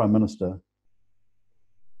become Prime Minister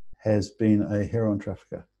has been a heroin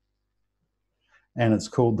trafficker. And it's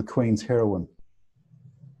called the Queen's Heroin.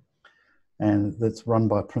 And that's run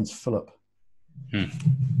by Prince Philip. He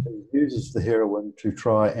uses the heroin to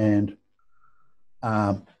try and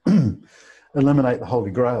eliminate the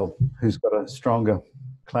Holy Grail, who's got a stronger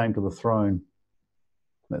claim to the throne.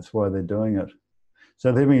 That's why they're doing it.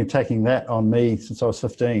 So they've been attacking that on me since I was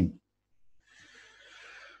 15.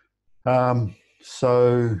 I'm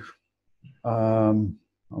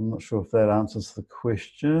not sure if that answers the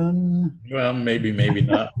question. Well, maybe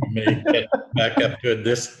not. We may get back up to it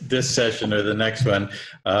this session or the next one.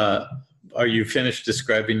 Are you finished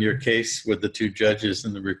describing your case with the two judges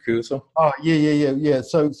and the recusal? Oh, yeah.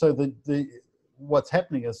 So the what's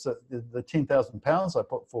happening is that the £10,000 I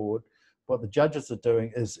put forward, what the judges are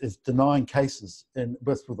doing is denying cases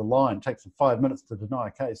with a line. It takes them 5 minutes to deny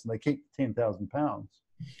a case, and they keep £10,000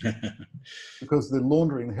 because they're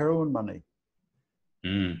laundering the heroin money.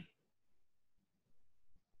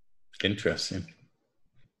 Interesting.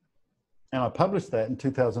 And I published that in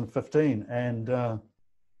 2015, and it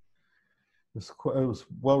was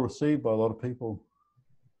well received by a lot of people.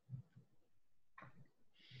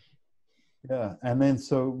 Yeah, and then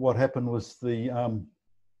so what happened was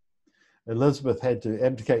Elizabeth had to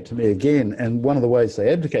abdicate to me again, and one of the ways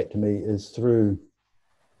they abdicate to me is through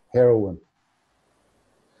heroin.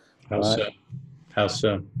 How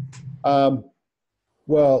so?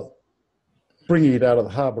 Well, bringing it out of the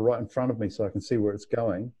harbour right in front of me so I can see where it's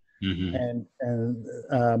going. And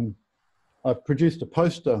I produced a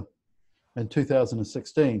poster in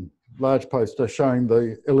 2016, large poster showing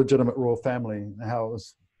the illegitimate royal family and how it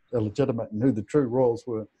was illegitimate and who the true royals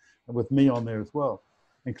were, and with me on there as well,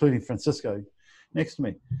 including Francisco next to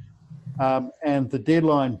me. And the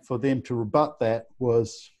deadline for them to rebut that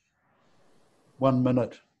was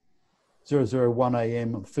 1:001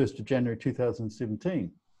 a.m. on the 1st of January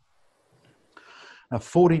 2017. Now,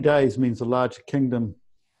 40 days means a larger kingdom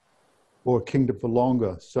or a kingdom for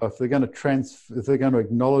longer. So if they're going to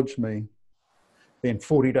acknowledge me, then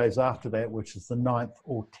 40 days after that, which is the 9th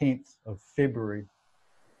or 10th of February,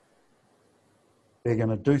 they're going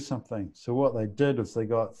to do something. So what they did is they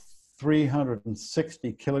got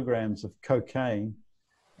 360 kilograms of cocaine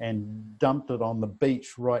and dumped it on the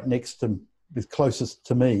beach right next to, the closest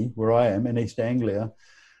to me, where I am in East Anglia.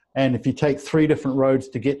 And if you take 3 different roads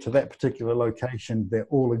to get to that particular location, they're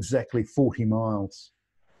all exactly 40 miles.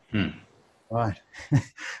 Right.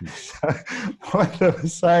 So what I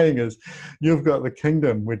was saying is, you've got the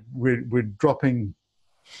kingdom, we're dropping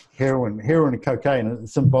heroin and cocaine, and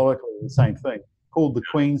it's symbolically the same thing, called the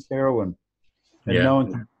Queen's heroin. And no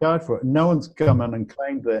one can charge for it. No one's come in and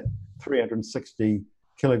claimed that 360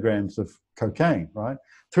 kilograms of cocaine, right?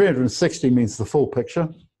 360 means the full picture.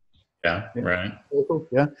 Yeah, right.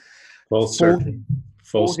 Yeah. Full circle.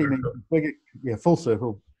 40 means bigger, full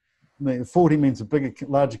circle. 40 means a bigger,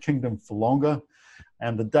 larger kingdom for longer,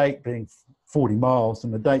 and the date being 40 miles,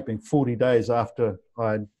 and the date being 40 days after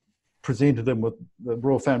I presented them with the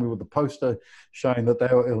royal family with the poster showing that they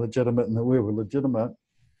were illegitimate and that we were legitimate.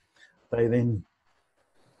 They then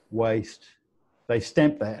they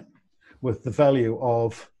stamp that with the value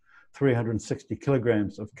of 360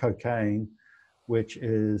 kilograms of cocaine, which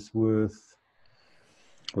is worth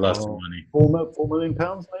lots of money. 4 million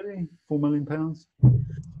pounds, maybe 4 million pounds.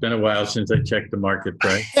 It's been a while since I checked the market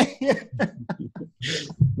price.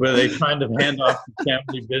 Were they trying to hand off the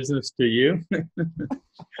family business to you?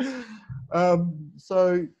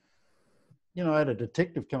 So, I had a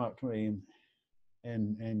detective come up to me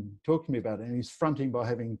and talk to me about it, and he's fronting by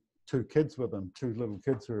having 2 kids with him, 2 little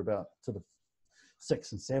kids who are about sort of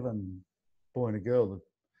 6 and 7, boy and a girl.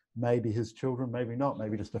 Maybe his children, maybe not,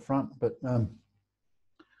 maybe just a front. But I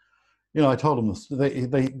told them this.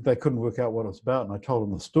 They couldn't work out what it was about, and I told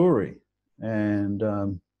them the story, and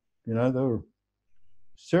they were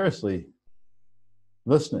seriously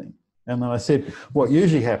listening. And then I said, what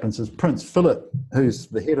usually happens is Prince Philip, who's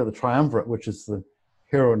the head of the triumvirate, which is the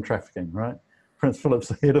heroin trafficking, right? Prince Philip's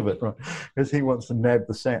the head of it, right? Because he wants to nab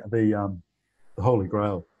the Holy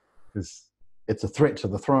Grail, because it's a threat to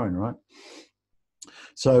the throne, right?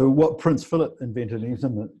 So what Prince Philip invented, he's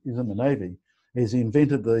in the Navy, is he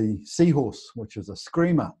invented the seahorse, which is a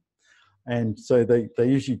screamer. And so they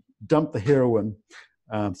usually dump the heroin,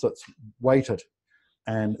 so it's weighted,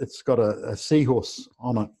 and it's got a seahorse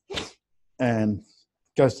on it, and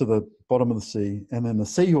goes to the bottom of the sea, and then the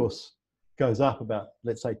seahorse goes up about,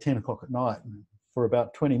 let's say, 10 o'clock at night, and for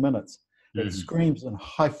about 20 minutes. It screams in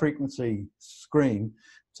high frequency scream,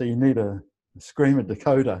 so you need a screamer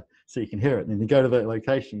decoder so you can hear it. And then you go to that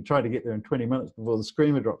location, you try to get there in 20 minutes before the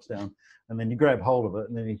screamer drops down, and then you grab hold of it,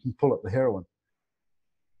 and then you can pull up the heroin.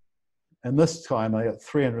 And this time they got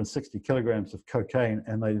 360 kilograms of cocaine,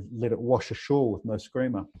 and they let it wash ashore with no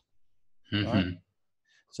screamer. Right?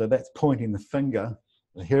 So that's pointing the finger.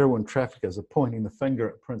 The heroin traffickers are pointing the finger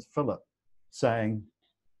at Prince Philip, saying,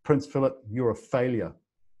 Prince Philip, you're a failure.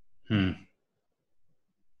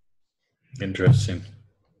 Interesting.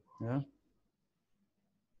 Yeah.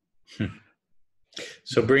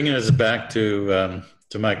 So bringing us back to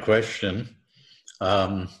my question.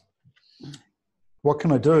 What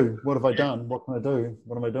can I do? What have I done? What can I do?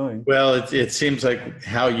 What am I doing? Well, it seems like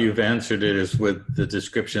how you've answered it is with the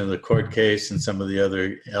description of the court case and some of the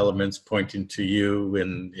other elements pointing to you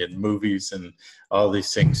in movies and all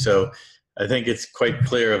these things. So I think it's quite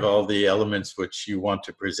clear of all the elements which you want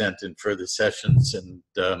to present in further sessions and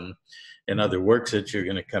other works that you're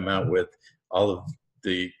going to come out with, all of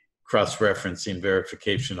the cross-referencing,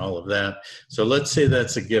 verification, all of that. So let's say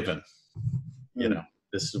that's a given.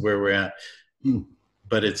 This is where we're at.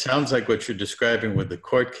 But it sounds like what you're describing with the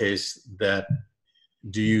court case, that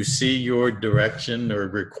do you see your direction or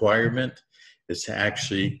requirement is to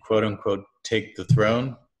actually, quote unquote, take the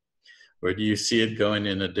throne? Or do you see it going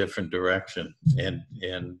in a different direction? And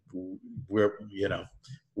where,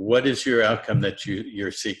 what is your outcome that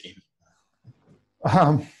you're seeking?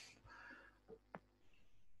 Well,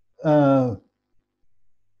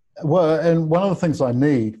 and one of the things I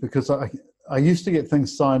need, because I used to get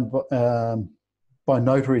things signed by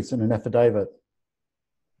notaries in an affidavit,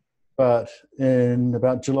 but in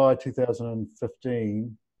about July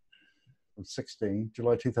 2015 or 16,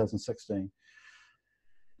 July 2016,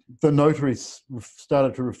 the notaries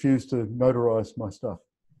started to refuse to notarize my stuff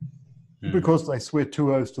because they swear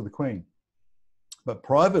 2 oaths to the Queen. But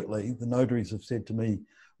privately, the notaries have said to me,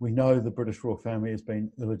 we know the British royal family has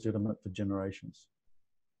been illegitimate for generations,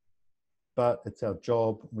 but it's our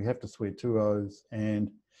job. We have to swear 2 oaths,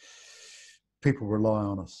 and people rely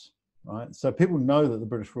on us, right? So people know that the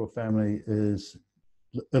British royal family is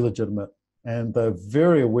illegitimate, and they're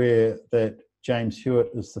very aware that James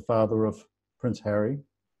Hewitt is the father of Prince Harry,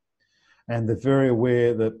 and they're very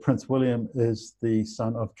aware that Prince William is the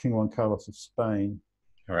son of King Juan Carlos of Spain.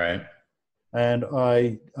 Right. And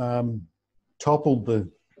I toppled the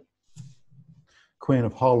Queen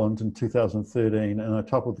of Holland in 2013, and I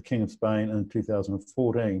toppled the King of Spain in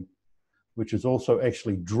 2014, which is also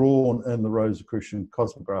actually drawn in the Rosicrucian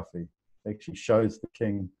cosmography. It actually shows the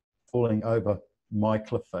king falling over my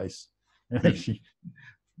cliff face. It actually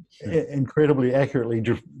incredibly accurately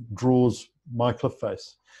draws my cliff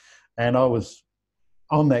face. And I was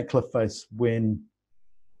on that cliff face when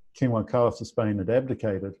King Juan Carlos of Spain had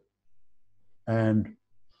abdicated. And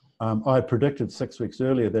I predicted 6 weeks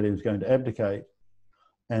earlier that he was going to abdicate.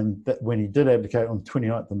 And that when he did abdicate on the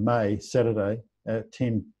 29th of May, Saturday, at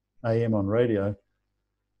 10 a.m. on radio,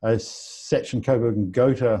 Sachin Coburg and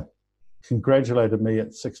Gotha congratulated me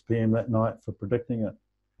at 6 p.m. that night for predicting it.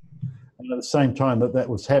 And at the same time that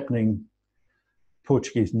was happening,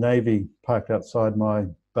 Portuguese Navy parked outside my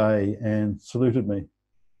bay and saluted me.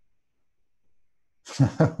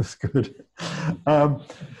 That was good.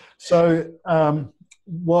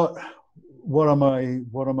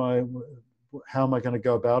 How am I going to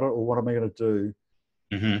go about it, or what am I going to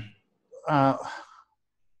do?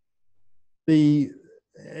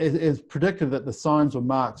 It's predicted that the signs or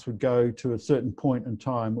marks would go to a certain point in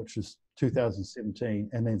time, which is 2017,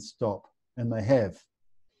 and then stop, and they have.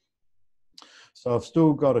 So I've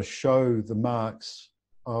still got to show the marks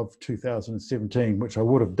of 2017, which I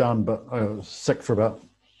would have done, but I was sick for about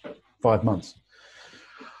 5 months.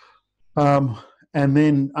 And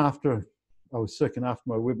then after I was sick, and after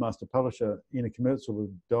my webmaster publisher, Ina Commercial,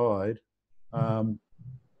 died,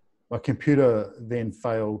 my computer then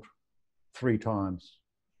failed 3 times.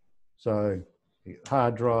 So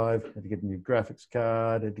hard drive, had to get a new graphics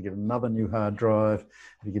card, had to get another new hard drive,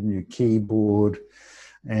 had to get a new keyboard,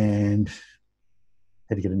 and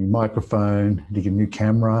had to get a new microphone, had to get a new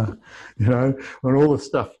camera, and all this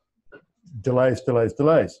stuff. Delays.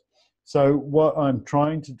 So what I'm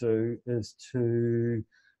trying to do is to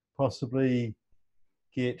possibly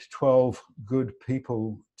get 12 good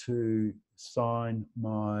people to sign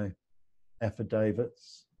my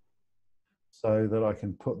affidavits so that I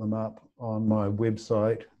can put them up on my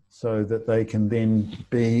website so that they can then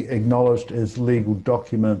be acknowledged as legal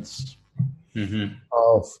documents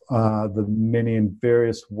of the many and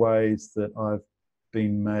various ways that I've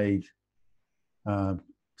been made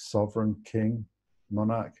sovereign king,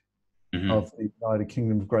 monarch of the United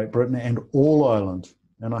Kingdom of Great Britain and all Ireland.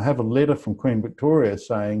 And I have a letter from Queen Victoria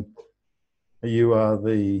saying, you are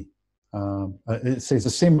the, it says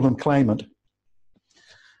assemble and claimant.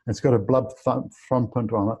 It's got a blood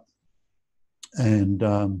thumbprint on it. And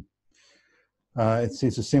it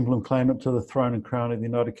says assemble and claimant to the throne and crown of the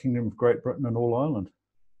United Kingdom of Great Britain and all Ireland.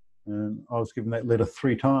 And I was given that letter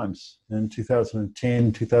 3 times in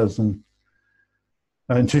 2010,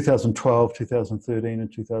 in 2012, 2013,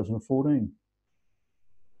 and 2014.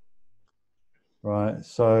 Right,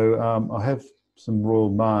 so I have some royal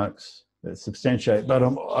marks that substantiate, but I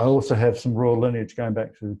also have some royal lineage going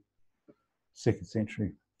back to 2nd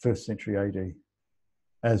century, 1st century AD,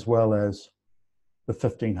 as well as the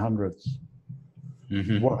 1500s.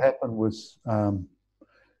 What happened was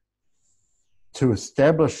to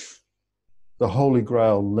establish the Holy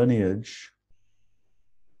Grail lineage,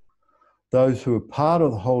 those who were part of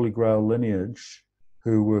the Holy Grail lineage,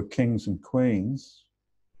 who were kings and queens,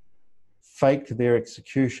 faked their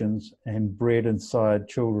executions and bred inside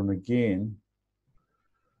children again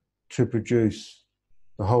to produce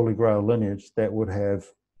the Holy Grail lineage that would have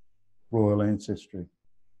royal ancestry,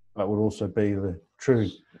 but would also be the true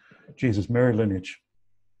Jesus Mary lineage,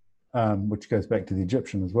 which goes back to the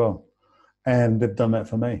Egyptian as well. And they've done that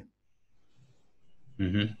for me.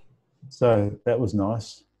 So that was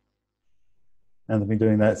nice. And they've been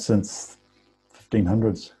doing that since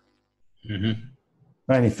 1500s.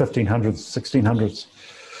 Mainly 1500s, 1600s.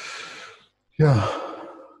 Yeah.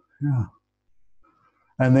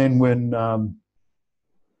 And then when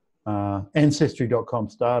Ancestry.com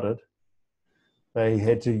started, they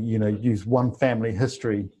had to, use one family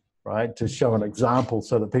history, right, to show an example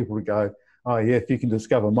so that people would go, oh yeah, if you can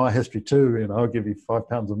discover my history too, I'll give you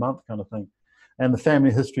 £5 a month kind of thing. And the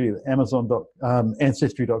family history that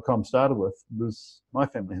Ancestry.com started with was my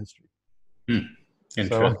family history.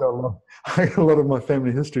 So I got a lot of my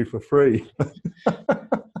family history for free.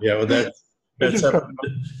 Yeah, well,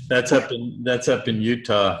 that's up in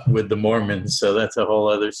Utah with the Mormons, so that's a whole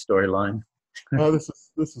other storyline. No, this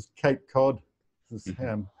is Cape Cod. This is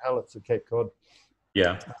Hallett's at Cape Cod.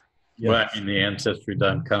 Yeah. Well, I mean the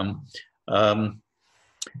Ancestry.com.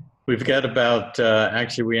 We've got about,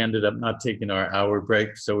 actually we ended up not taking our hour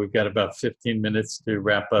break, so we've got about 15 minutes to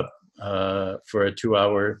wrap up for a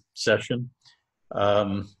 2-hour session.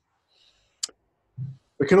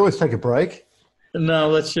 We can always take a break. No,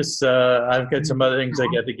 let's just, I've got some other things I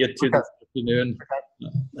got to get to. Okay. afternoon.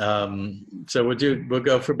 So we'll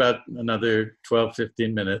go for about another 12,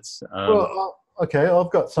 15 minutes. Okay,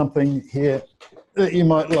 I've got something here that you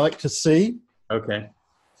might like to see. Okay.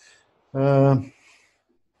 You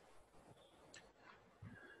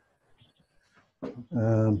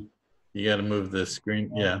got to move the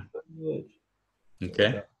screen. Yeah.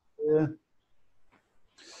 Okay. Yeah.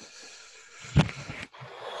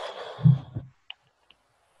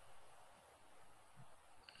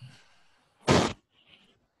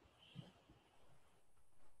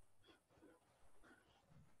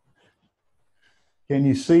 Can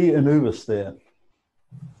you see Anubis there?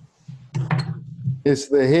 It's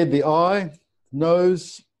the head, the eye,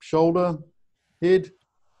 nose, shoulder, head.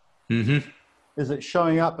 Mm-hmm. Is it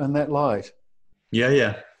showing up in that light?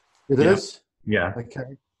 Yeah. It is? Yeah.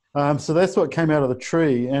 Okay. So that's what came out of the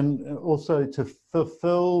tree. And also to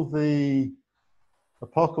fulfill the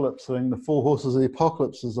apocalypse thing, the 4 horses of the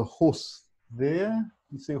apocalypse, is a horse there.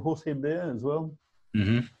 You see a horse head there as well?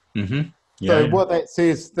 Mm-hmm. Mm-hmm. So what that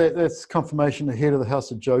says, that's confirmation ahead of the house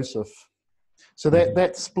of Joseph. So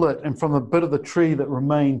that split, and from a bit of the tree that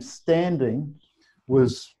remained standing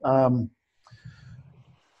was a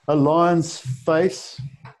lion's face,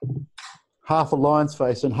 half a lion's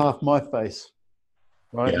face and half my face,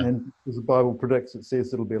 right? Yeah. And as the Bible predicts, it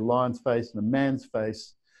says it'll be a lion's face and a man's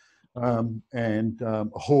face, and a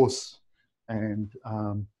horse, and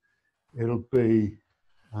it'll be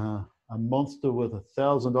a monster with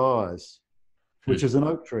 1,000 eyes, which is an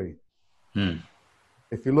oak tree.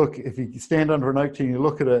 If you stand under an oak tree and you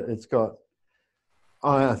look at it, it's got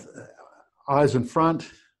eyes in front,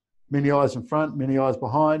 many eyes in front, many eyes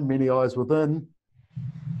behind, many eyes within.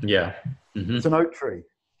 Yeah. Mm-hmm. It's an oak tree.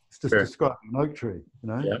 It's just describing an oak tree, you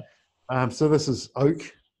know. Yeah. So this is oak,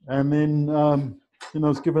 and then I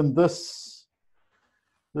was given this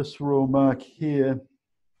royal mark here,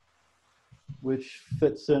 which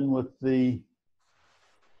fits in with the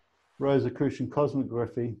Rosicrucian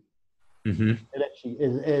cosmography. Mm-hmm.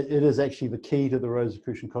 It is actually the key to the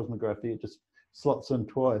Rosicrucian cosmography. It just slots in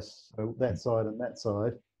twice, so that side and that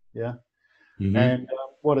side, yeah. Mm-hmm. And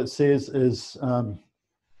what it says is,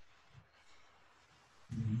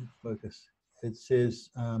 focus. It says,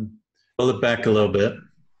 pull it back a little bit.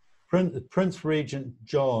 Prince Regent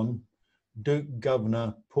John, Duke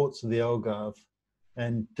Governor, Ports of the Algarve,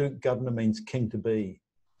 and Duke Governor means king to be.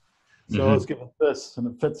 So I was given this, and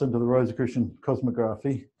it fits into the Rosicrucian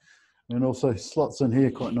cosmography, and also slots in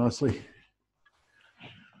here quite nicely.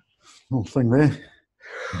 Little thing there.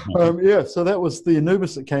 Yeah, so that was the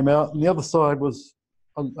Anubis that came out, and the other side was,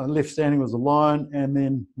 left standing was a lion, and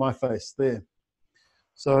then my face there.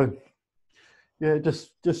 So, yeah,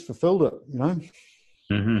 just fulfilled it, you know.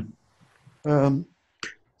 Mm-hmm.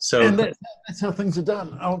 So and that's how things are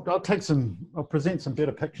done. I'll present some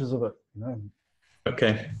better pictures of it, you know.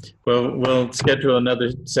 Okay. Well, we'll schedule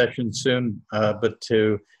another session soon, but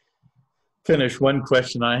to finish one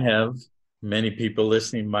question I have, many people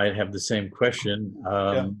listening might have the same question.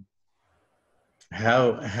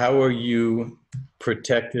 How are you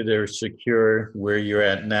protected or secure where you're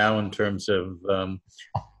at now in terms of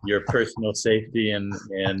your personal safety? And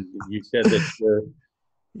you said that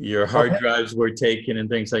your hard drives were taken and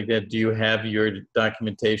things like that. Do you have your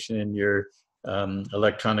documentation in your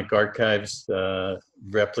electronic archives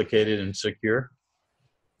replicated and secure?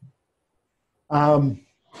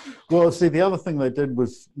 Well, see, the other thing they did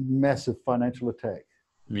was massive financial attack.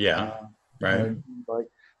 Yeah, right.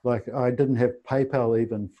 Like I didn't have PayPal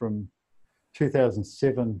even from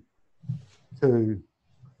 2007 to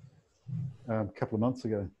a couple of months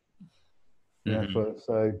ago. Mm-hmm.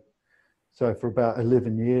 So for about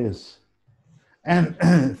 11 years, and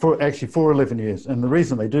for 11 years. And the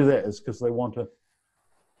reason they do that is because they want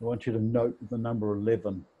you to note the number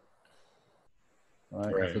 11.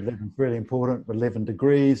 Right. So 11 is really important. 11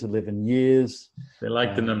 degrees, 11 years. They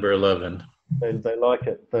like the number 11. They like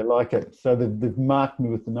it. They like it. So they've marked me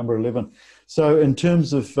with the number 11. So in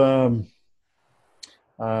terms of the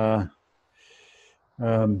other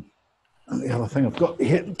thing I've got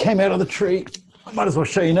here came out of the tree. I might as well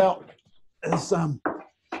show you now. Is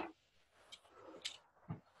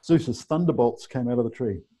Zeus's thunderbolts came out of the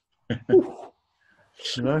tree.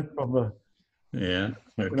 You know, from the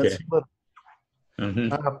okay. Mm-hmm.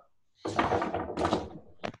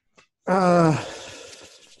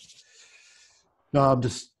 No, I'm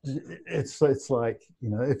just. It's like, you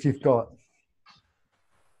know, if you've got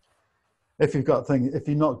things, if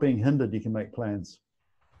you're not being hindered, you can make plans.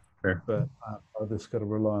 Sure. But I've just got to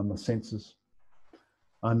rely on the senses.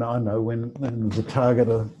 I know when there's a target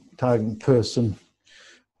person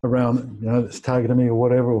around, you know, that's targeting me or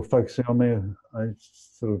whatever, or focusing on me, I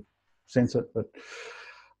sort of sense it. But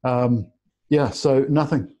yeah, so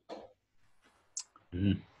nothing.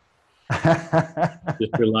 Mm.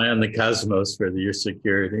 Just rely on the cosmos for your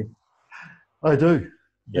security. I do,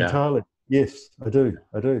 Yeah. entirely. Yes, I do.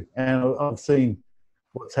 And I've seen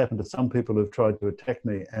what's happened to some people who've tried to attack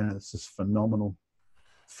me, and it's just phenomenal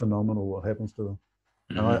what happens to them.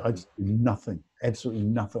 And I just do nothing, absolutely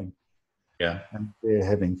nothing. Yeah. And they're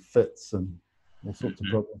having fits and all sorts of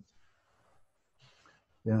problems.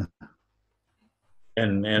 Yeah.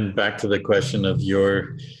 And back to the question of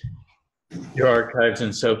your archives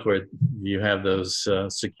and so forth, you have those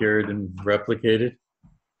secured and replicated?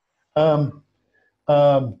 No,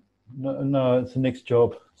 it's the next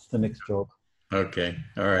job. It's the next job. Okay,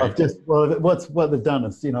 all right. What they've done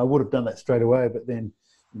is, I would have done that straight away, but then,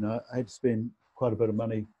 I had to spend quite a bit of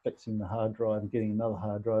money fixing the hard drive and getting another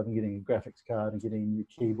hard drive and getting a graphics card and getting a new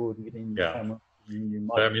keyboard and getting a new camera. And a new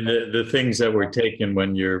but I mean, the things that were taken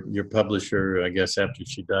when your publisher, I guess after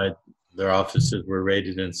she died, their offices were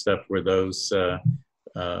raided and stuff. Were those? You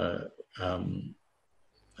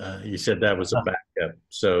said that was a backup.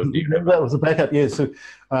 So do you have that was a backup? Yeah. So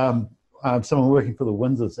someone working for the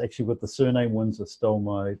Windsors, actually with the surname Windsor, stole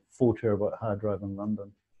my 4 terabyte hard drive in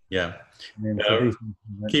London. Yeah.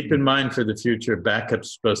 Keep in mind for the future,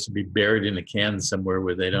 backup's supposed to be buried in a can somewhere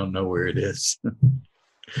where they don't know where it is.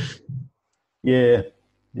 Yeah.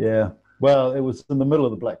 Well, it was in the middle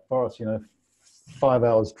of the Black Forest, 5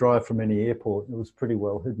 hours drive from any airport. It was pretty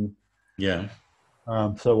well hidden. Yeah.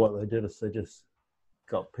 So what they did is they just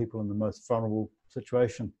got people in the most vulnerable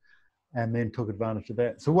situation and then took advantage of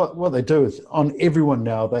that. So what they do is, on everyone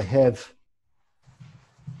now, they have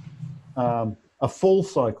a fall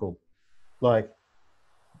cycle. Like,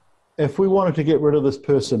 if we wanted to get rid of this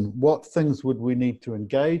person, what things would we need to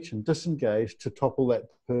engage and disengage to topple that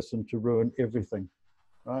person to ruin everything,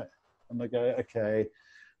 right? And they go, okay,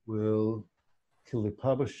 we'll kill the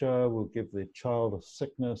publisher, we'll give their child a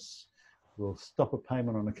sickness, we'll stop a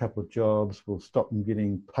payment on a couple of jobs, we'll stop them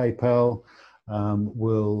getting PayPal,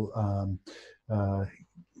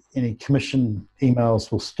 any commission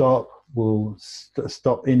emails will stop, we'll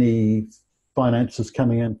stop any finances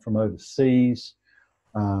coming in from overseas,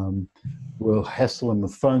 we'll hassle him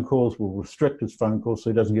with phone calls, we'll restrict his phone calls so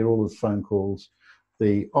he doesn't get all his phone calls.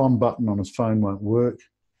 The on button on his phone won't work,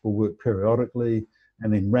 will work periodically,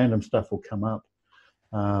 and then random stuff will come up.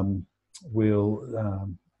 We'll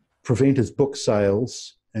prevent his book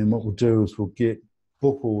sales, and what we'll do is we'll get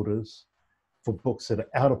book orders for books that are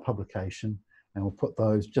out of publication, and we'll put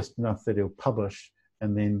those just enough that he'll publish,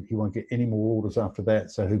 and then he won't get any more orders after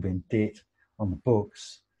that, so he'll be in debt on the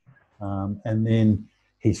books. And then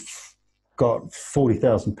he's got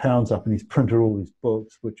 £40,000 up and he's printed all these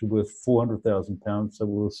books, which are worth £400,000, so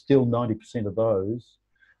we'll steal 90% of those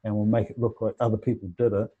and we'll make it look like other people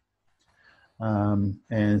did it.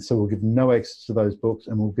 And so we'll give him no access to those books,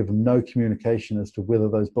 and we'll give him no communication as to whether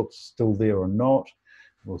those books are still there or not.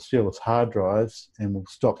 We'll steal his hard drives, and we'll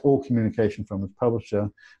stop all communication from his publisher.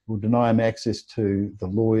 We'll deny him access to the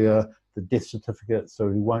lawyer, the death certificate,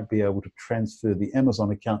 so he won't be able to transfer the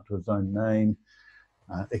Amazon account to his own name,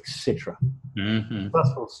 etc. Mm-hmm.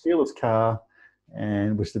 Plus, we'll steal his car,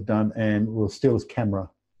 and which they've done, and we'll steal his camera,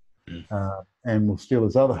 and we'll steal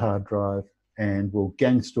his other hard drive, and we'll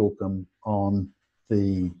gang stalk him on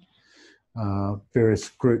the various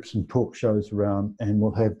groups and talk shows around, and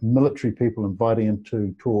we'll have military people inviting him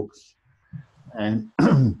to talks, and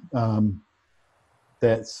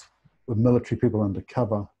that's with military people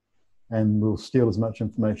undercover, and we'll steal as much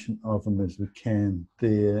information of him as we can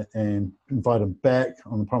there and invite him back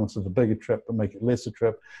on the promise of a bigger trip but make it less a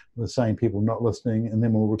trip with the same people not listening, and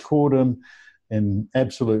then we'll record him in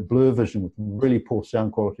absolute blur vision with really poor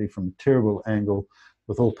sound quality from a terrible angle,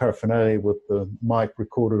 with all paraphernalia, with the mic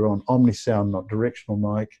recorded on omnisound, not directional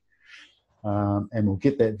mic, and we'll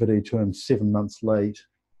get that video to him 7 months late,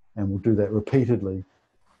 and we'll do that repeatedly.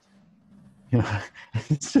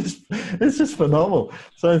 It's just phenomenal.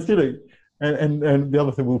 So instead of, and the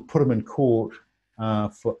other thing, we'll put him in court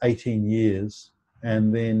for 18 years,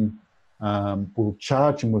 and then we'll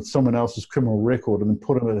charge him with someone else's criminal record, and then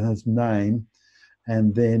put him in his name,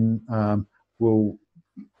 and then we'll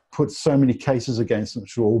put so many cases against him,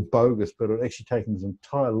 which are all bogus, but it'll actually take him his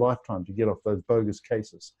entire lifetime to get off those bogus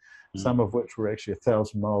cases, some of which were actually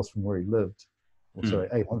 1,000 miles from where he lived, or sorry,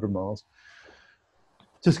 800 miles.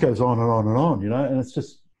 Just goes on and on and on, and it's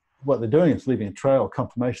just what they're doing is leaving a trail,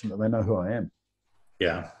 confirmation that they know who I am.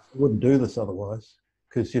 Yeah. I wouldn't do this otherwise,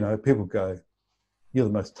 because, people go, you're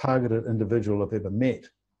the most targeted individual I've ever met,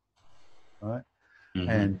 right?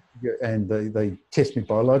 Mm-hmm. And they test me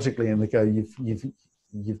biologically, and they go,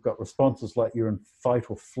 you've got responses like you're in fight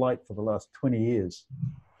or flight for the last 20 years.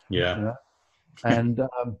 Yeah. You know? And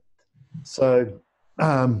so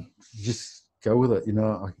just go with it. You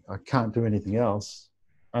know, I can't do anything else.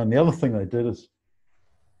 And the other thing they did is,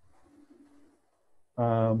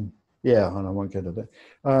 yeah, and I won't get into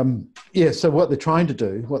that. Yeah, so what they're trying to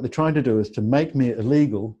do is to make me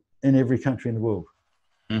illegal in every country in the world.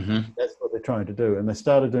 Mm-hmm. That's what they're trying to do. And they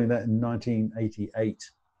started doing that in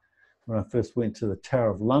 1988 when I first went to the Tower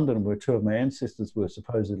of London, where two of my ancestors were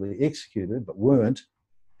supposedly executed, but weren't.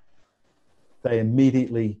 They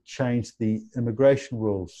immediately changed the immigration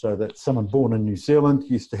rules so that someone born in New Zealand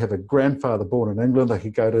used to have a grandfather born in England. They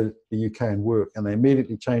could go to the UK and work, and they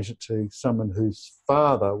immediately changed it to someone whose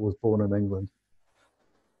father was born in England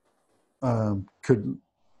could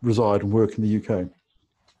reside and work in the UK.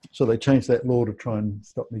 So they changed that law to try and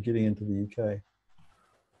stop me getting into the UK.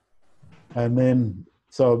 And then,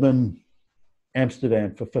 so I've been in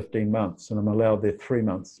Amsterdam for 15 months, and I'm allowed there 3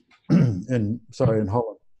 months in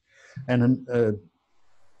Holland. And a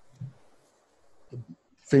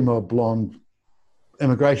female blonde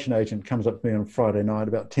immigration agent comes up to me on Friday night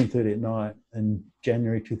about 10:30 at night in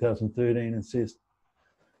January 2013 and says,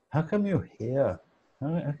 "How come you're here?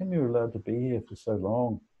 How come you're allowed to be here for so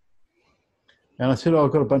long?" And I said, "Oh,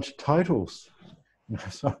 I've got a bunch of titles."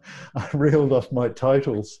 So I reeled off my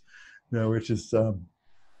titles, you know, which is some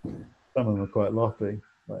of them are quite lofty,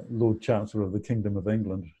 like Lord Chancellor of the Kingdom of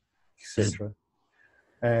England, etc.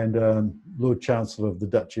 And Lord Chancellor of the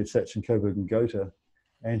Duchy of Saxon Coburg and Gotha.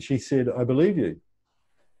 And she said, "I believe you."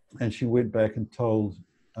 And she went back and told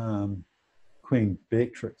Queen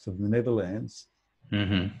Beatrix of the Netherlands.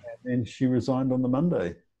 Mm-hmm. And then she resigned on the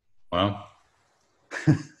Monday. Wow.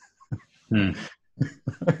 And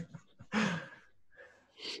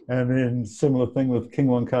then similar thing with King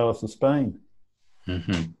Juan Carlos of Spain.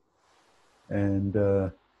 Mm-hmm. And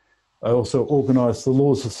I also organized the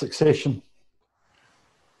laws of succession.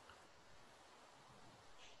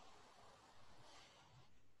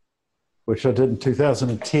 Which I did in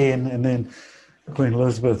 2010, and then Queen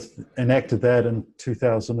Elizabeth enacted that in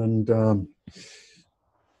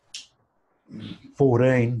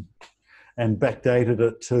 2014 and backdated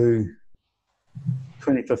it to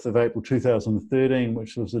 25th of April 2013,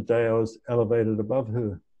 which was the day I was elevated above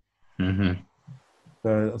her. Mm-hmm.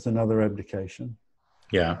 So that's another abdication.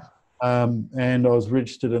 Yeah. And I was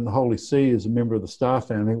registered in the Holy See as a member of the Star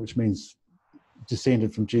family, which means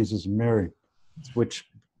descended from Jesus and Mary, which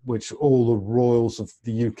all the royals of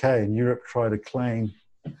the UK and Europe try to claim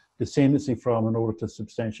descendancy from in order to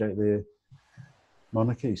substantiate their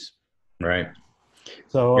monarchies. Right.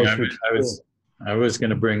 So yeah, I was going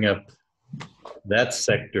to bring up that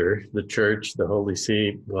sector, the church, the Holy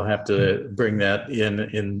See. We'll have to bring that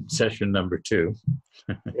in session number 2.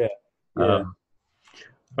 Yeah. All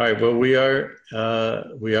right. Well, we are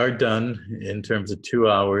done in terms of 2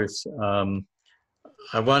 hours.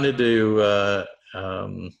 I wanted to.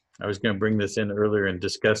 I was going to bring this in earlier and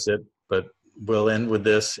discuss it, but we'll end with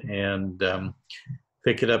this and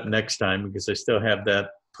pick it up next time because I still have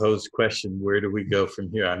that posed question. Where do we go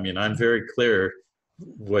from here? I mean, I'm very clear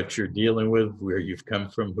what you're dealing with, where you've come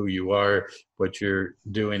from, who you are, what you're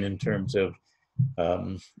doing in terms of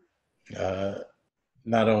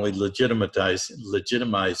not only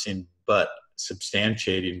legitimizing, but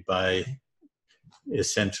substantiating by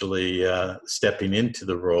essentially stepping into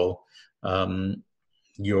the role.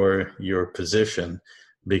 Your position,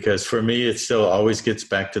 because for me it still always gets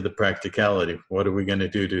back to the practicality. What are we going to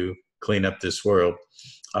do to clean up this world?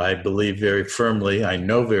 I believe very firmly, I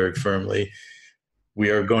know very firmly,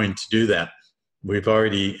 we are going to do that. We've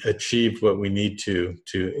already achieved what we need to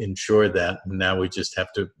ensure that. Now we just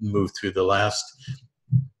have to move through the last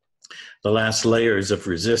layers of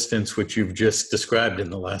resistance, which you've just described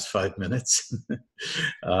in the last 5 minutes.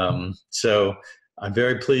 So I'm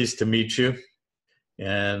very pleased to meet you.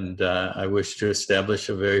 And I wish to establish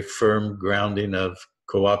a very firm grounding of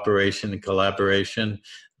cooperation and collaboration.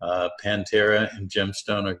 PanTerra and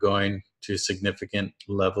Gemstone are going to significant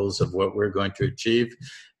levels of what we're going to achieve.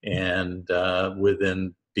 And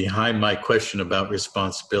behind my question about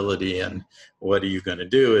responsibility and what are you going to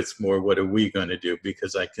do, it's more what are we going to do,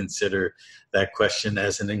 because I consider that question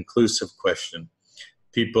as an inclusive question.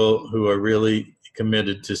 People who are really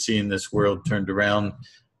committed to seeing this world turned around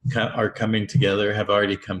are coming together, have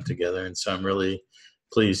already come together. And so I'm really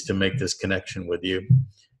pleased to make this connection with you.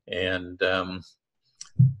 And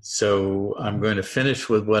so I'm going to finish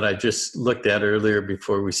with what I just looked at earlier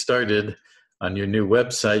before we started. On your new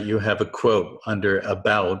website, you have a quote under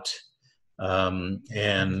About.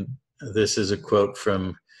 And this is a quote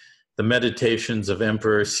from the meditations of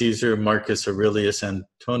Emperor Caesar Marcus Aurelius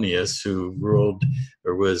Antonius, who ruled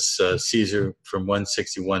or was Caesar from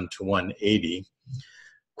 161 to 180.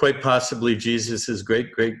 Quite possibly Jesus'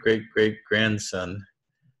 great-great-great-great-grandson,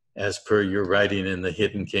 as per your writing in The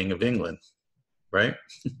Hidden King of England, right?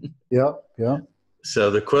 Yeah, yeah. So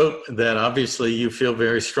the quote that obviously you feel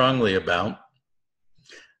very strongly about,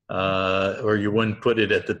 or you wouldn't put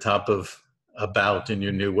it at the top of about in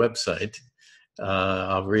your new website.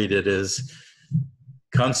 I'll read it as,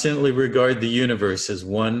 constantly regard the universe as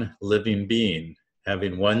one living being,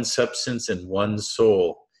 having one substance and one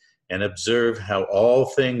soul, and observe how all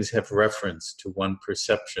things have reference to one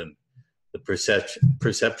perception, the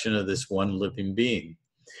perception of this one living being,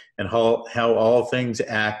 and how all things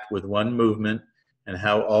act with one movement, and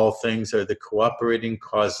how all things are the cooperating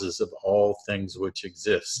causes of all things which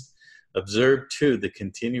exist. Observe, too, the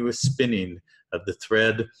continuous spinning of the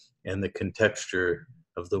thread and the contexture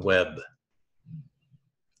of the web.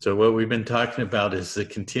 So what we've been talking about is the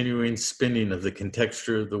continuing spinning of the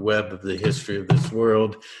contexture of the web of the history of this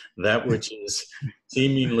world, that which is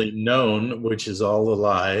seemingly known, which is all a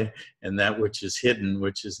lie, and that which is hidden,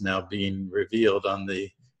 which is now being revealed on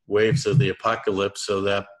the waves of the apocalypse, so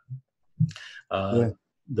that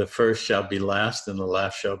the first shall be last and the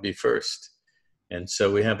last shall be first. And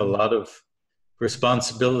so we have a lot of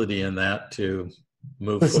responsibility in that to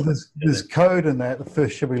move forward. There's code in that. The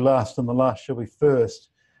first shall be last and the last shall be first.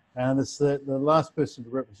 And it's the last person to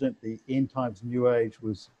represent the end times New Age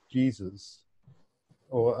was Jesus,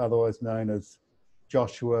 or otherwise known as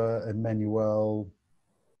Joshua, Emmanuel,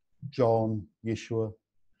 John, Yeshua,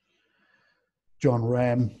 John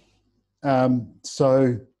Ram.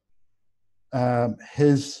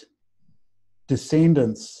 His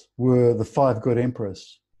descendants were the five good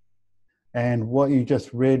emperors. And what you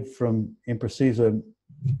just read from Emperor Caesar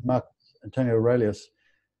Marcus Antonio Aurelius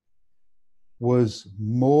was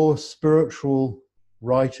more spiritual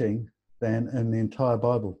writing than in the entire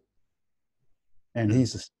Bible. And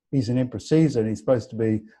he's an Emperor Caesar, and he's supposed to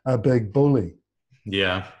be a big bully.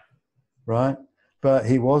 Yeah. Right? But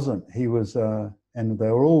he wasn't. He was, and they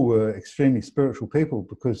all were extremely spiritual people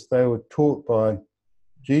because they were taught by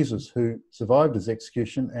Jesus, who survived his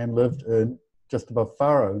execution and lived in just above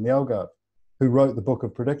Pharaoh in the Algarve, who wrote the Book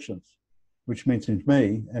of Predictions, which mentions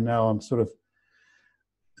me, and now I'm sort of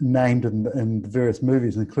named in various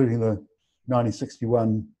movies, including the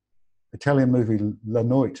 1961 Italian movie La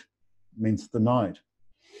Notte, means the night.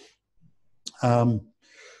 What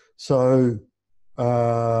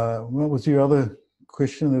was your other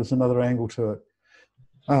question? There was another angle to it.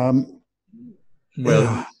 I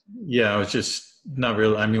was just not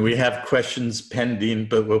really, I mean, we have questions pending,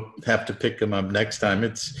 but we'll have to pick them up next time.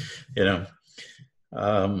 It's, but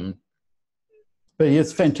yeah,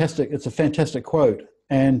 it's fantastic. It's a fantastic quote.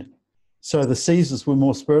 And so the Caesars were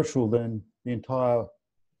more spiritual than the entire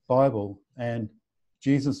Bible. And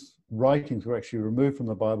Jesus' writings were actually removed from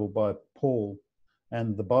the Bible by Paul.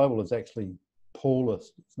 And the Bible is actually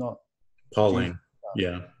Paulist. It's not Pauline.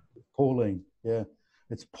 Yeah. Pauline. Yeah.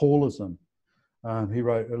 It's Paulism. He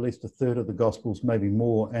wrote at least a third of the Gospels, maybe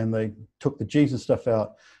more, and they took the Jesus stuff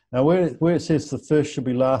out. Now, where it says the first should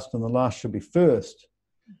be last and the last should be first,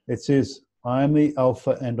 it says, I am the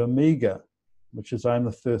Alpha and Omega, which is I am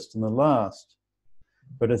the first and the last.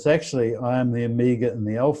 But it's actually I am the Omega and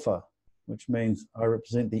the Alpha, which means I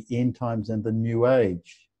represent the end times and the new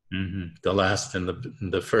age. Mm-hmm. The last and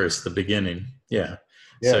the first, the beginning. Yeah.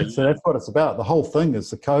 Yeah, so that's what it's about. The whole thing is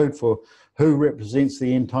the code for who represents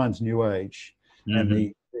the end times new age. Mm-hmm.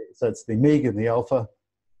 And so it's the Omega and the Alpha,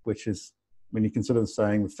 which is when you consider the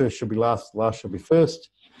saying, the first shall be last, the last shall be first.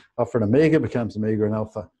 Alpha and Omega becomes Omega and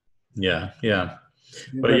Alpha. Yeah, yeah.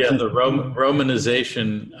 But yeah, the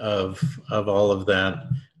Romanization of all of that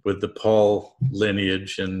with the Paul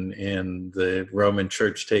lineage and the Roman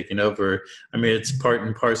Church taking over, I mean, it's part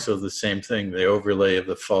and parcel of the same thing, the overlay of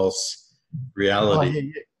the false reality. Oh,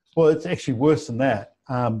 yeah. Well, it's actually worse than that,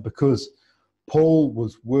 because Paul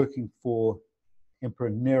was working for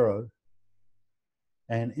Emperor Nero,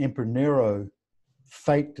 and Emperor Nero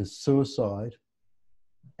faked his suicide,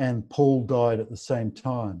 and Paul died at the same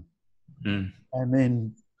time. Mm. And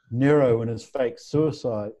then Nero, in his fake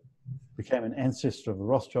suicide, became an ancestor of the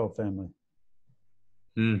Rothschild family.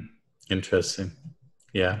 Mm. Interesting.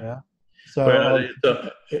 Yeah. Yeah. So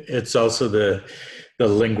it's also the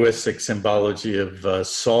linguistic symbology of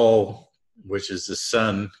Saul, which is the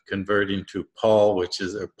son, converting to Paul, which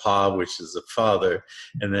is the father,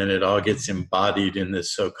 and then it all gets embodied in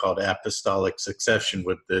this so-called apostolic succession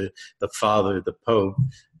with the father, the Pope,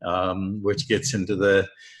 which gets into the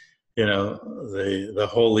the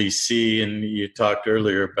Holy See, and you talked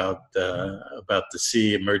earlier about the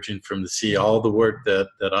sea, emerging from the sea. All the work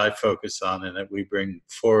that I focus on and that we bring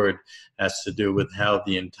forward has to do with how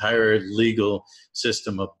the entire legal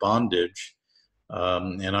system of bondage.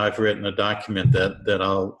 And I've written a document that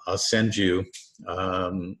I'll send you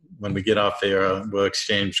when we get off air. We'll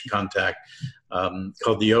exchange contact,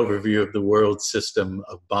 called "The Overview of the World System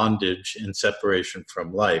of Bondage and Separation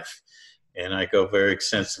from Life." And I go very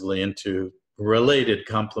extensively into related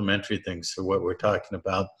complementary things to what we're talking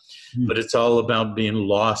about. But it's all about being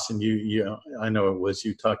lost. And I know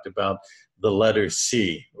you talked about the letter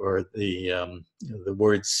C, or the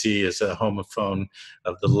word C is a homophone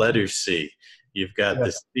of the letter C. You've got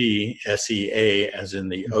the sea, S-E-A, as in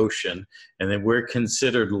the ocean, and then we're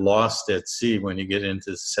considered lost at sea when you get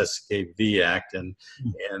into the Cestui Que Act and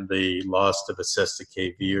the lost of a Cestui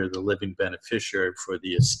Que Vie, or the living beneficiary for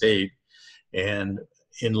the estate. And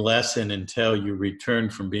unless and until you return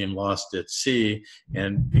from being lost at sea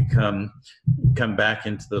and come back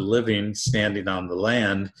into the living, standing on the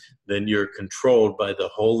land, then you're controlled by the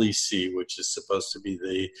Holy See, which is supposed to be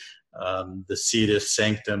the seatus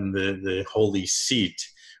sanctum, the holy seat,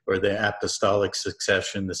 or the apostolic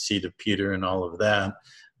succession, the seat of Peter, and all of that.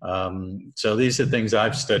 So these are things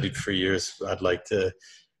I've studied for years. I'd like to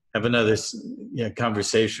have another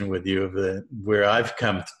conversation with you of where I've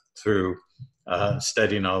come through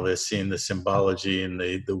studying all this, seeing the symbology and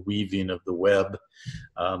the weaving of the web,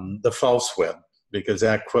 the false web, because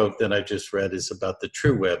that quote that I just read is about the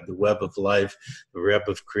true web, the web of life, the web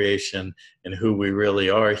of creation, and who we really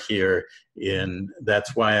are here. And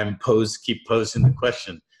that's why keep posing the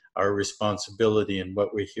question, our responsibility and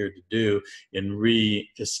what we're here to do in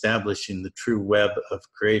re-establishing the true web of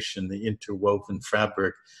creation, the interwoven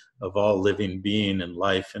fabric of all living being and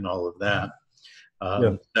life and all of that.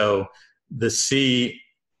 So the sea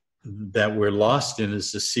that we're lost in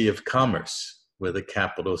is the sea of commerce, with a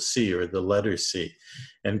capital C, or the letter C.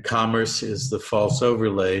 And commerce is the false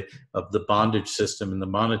overlay of the bondage system and the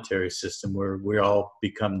monetary system, where we all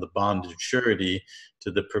become the bondage surety to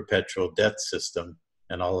the perpetual debt system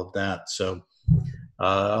and all of that. So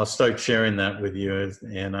I'll start sharing that with you.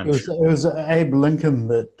 And it was Abe Lincoln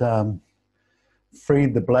that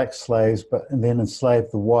freed the black slaves, and then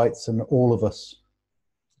enslaved the whites and all of us.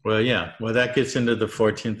 Well, yeah. Well, that gets into the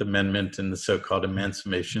 14th Amendment and the so-called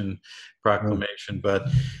Emancipation Proclamation. But,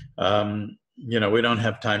 we don't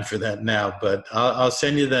have time for that now. But I'll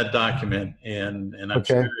send you that document, and I'm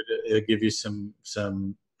sure it'll give you some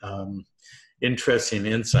interesting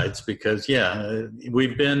insights, because,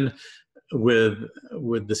 we've been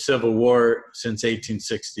with the Civil War since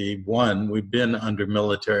 1861. We've been under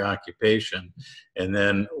military occupation. And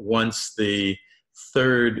then once the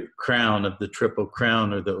third crown of the Triple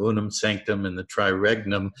Crown, or the Unum Sanctum and the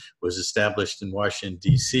Triregnum, was established in Washington,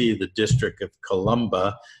 D.C., the District of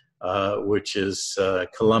Columbia, which is,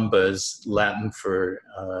 Columba is Latin for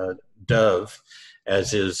dove,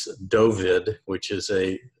 as is Dovid, which is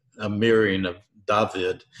a mirroring of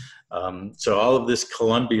David. So all of this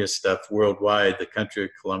Columbia stuff worldwide, the country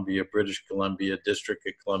of Columbia, British Columbia, District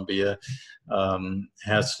of Columbia,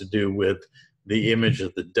 has to do with the image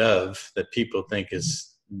of the dove that people think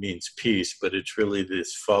means peace, but it's really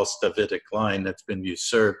this false Davidic line that's been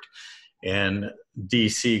usurped. And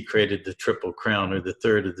DC created the Triple Crown, or the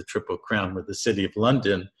third of the Triple Crown, with the City of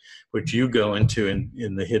London, which you go into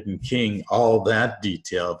in The Hidden King, all that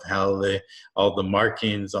detail of how all the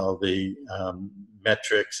markings, all the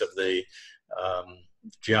metrics of the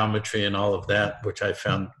geometry and all of that, which I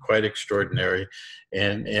found quite extraordinary.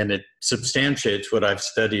 And it substantiates what I've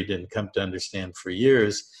studied and come to understand for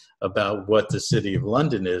years about what the City of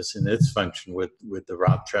London is and its function with the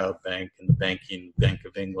Rothschild Bank and the Bank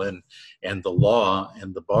of England, and the law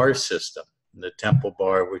and the bar system, and the Temple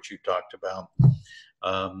Bar, which you talked about.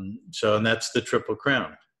 And that's the Triple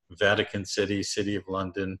Crown: Vatican City, City of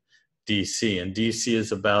London, DC. And DC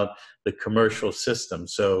is about the commercial system.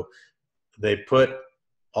 So they put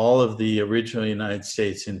all of the original United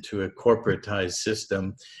States into a corporatized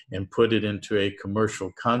system and put it into a commercial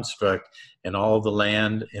construct, and all the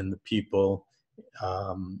land and the people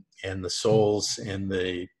and the souls and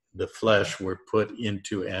the flesh were put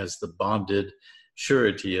into as the bonded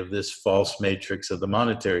surety of this false matrix of the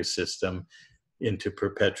monetary system into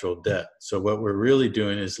perpetual debt. So what we're really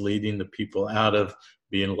doing is leading the people out of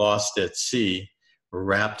being lost at sea,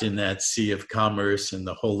 wrapped in that sea of commerce and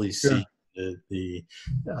the Holy See,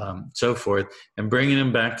 so forth, and bringing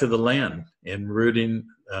them back to the land and rooting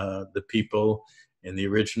the people and the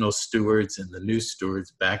original stewards and the new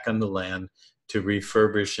stewards back on the land to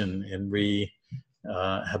refurbish and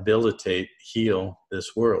rehabilitate, heal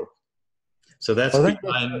this world. So that's I think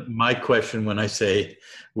behind my question when I say,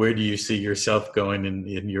 where do you see yourself going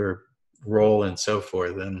in your role and so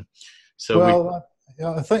forth? And so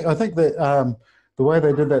yeah, I think that the way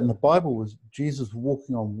they did that in the Bible was Jesus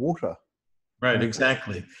walking on water. right,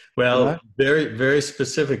 exactly. Well, You know? very, very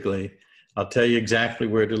specifically, I'll tell you exactly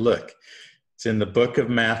where to look. It's in the book of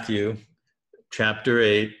Matthew, chapter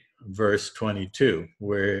 8, verse 22,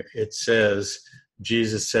 where it says,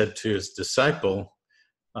 Jesus said to his disciple,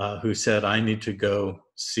 who said, I need to go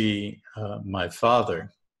see my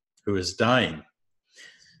father who is dying.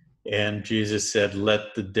 And Jesus said,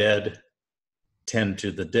 let the dead tend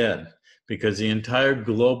to the dead, because the entire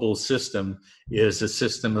global system is a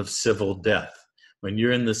system of civil death. When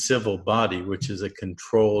you're in the civil body, which is a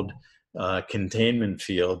controlled containment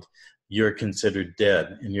field, you're considered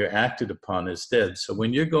dead and you're acted upon as dead. So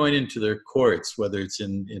when you're going into their courts, whether it's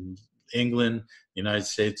in England, United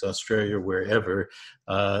States, Australia, wherever,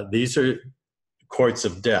 these are courts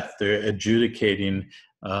of death. They're adjudicating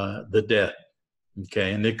the dead.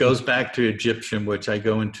 Okay, and it goes back to Egyptian, which I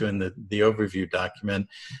go into in the overview document.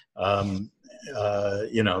 The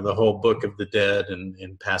whole book of the dead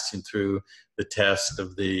and passing through the test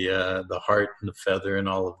of the heart and the feather and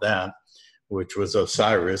all of that, which was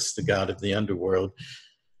Osiris, the god of the underworld.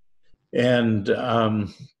 And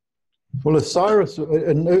well, Osiris,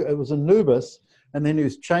 it was Anubis, and then he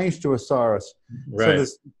was changed to Osiris. Right. So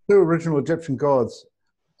there's two original Egyptian gods,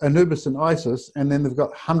 Anubis and Isis, and then they've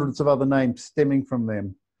got hundreds of other names stemming from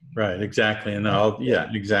them. Right, exactly. And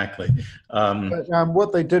exactly. But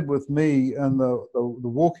what they did with me and the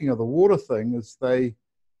walking of the water thing is they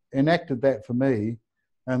enacted that for me,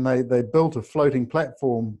 and they built a floating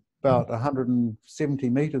platform about 170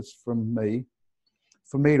 meters from me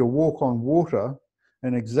for me to walk on water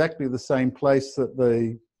in exactly the same place that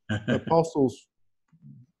the apostles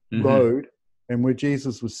rode and where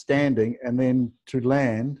Jesus was standing, and then to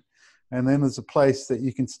land. And then there's a place that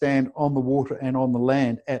you can stand on the water and on the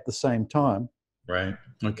land at the same time. Right.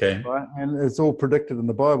 Okay. Right. And it's all predicted in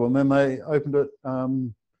the Bible. And then they opened it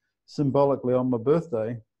symbolically on my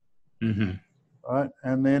birthday. Right.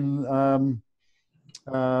 And then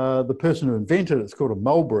the person who invented it's called a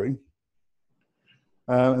mulberry.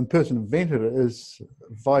 And the person who invented it is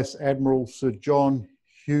Vice Admiral Sir John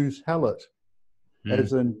Hughes Hallett,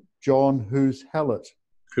 as in John Who's Hallett.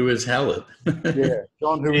 Who is Hallett? Yeah,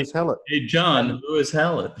 John Who is Hallett. Hey, John, who is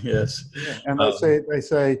Hallett? Yes. Yeah. And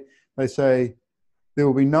they say there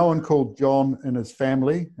will be no one called John in his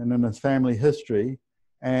family and in his family history,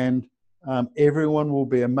 and everyone will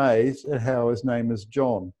be amazed at how his name is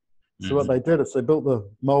John. So what they did is they built the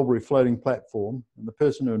mulberry floating platform, and the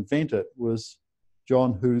person who invented it was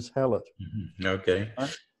John Who's Hallett. Okay.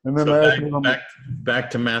 Right? And then so back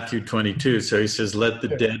to Matthew 22. So he says, let the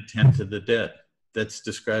dead tend to the dead. That's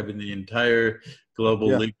describing the entire global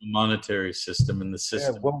legal monetary system and the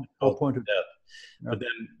system. Yeah, well pointed. But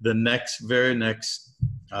then the very next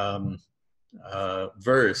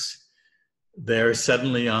verse, they're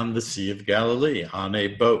suddenly on the Sea of Galilee on a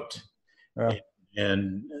boat.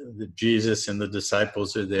 And Jesus and the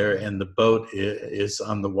disciples are there, and the boat is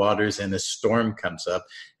on the waters, and a storm comes up,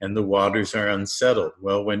 and the waters are unsettled.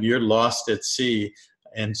 Well, when you're lost at sea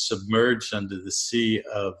and submerged under the sea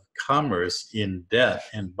of commerce in debt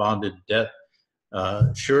and bonded debt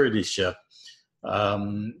surety ship,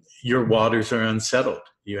 your waters are unsettled.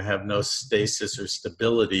 You have no stasis or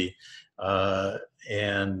stability. So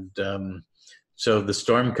the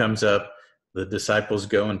storm comes up, the disciples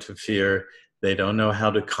go into fear. They don't know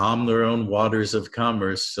how to calm their own waters of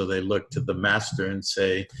commerce, so they look to the master and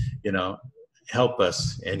say, help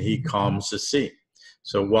us, and he calms the sea.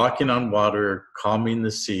 So walking on water, calming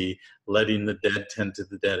the sea, letting the dead tend to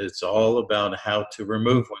the dead, it's all about how to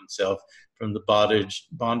remove oneself from the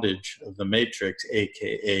bondage of the matrix,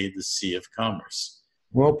 aka the sea of commerce.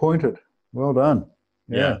 Well pointed. Well done.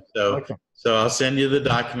 Yeah. So I'll send you the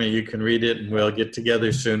document. You can read it, and we'll get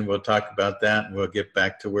together soon. We'll talk about that, and we'll get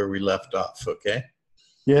back to where we left off. Okay?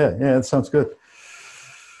 Yeah, that sounds good.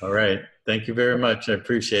 All right. Thank you very much. I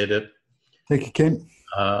appreciate it. Thank you, Ken.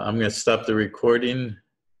 I'm going to stop the recording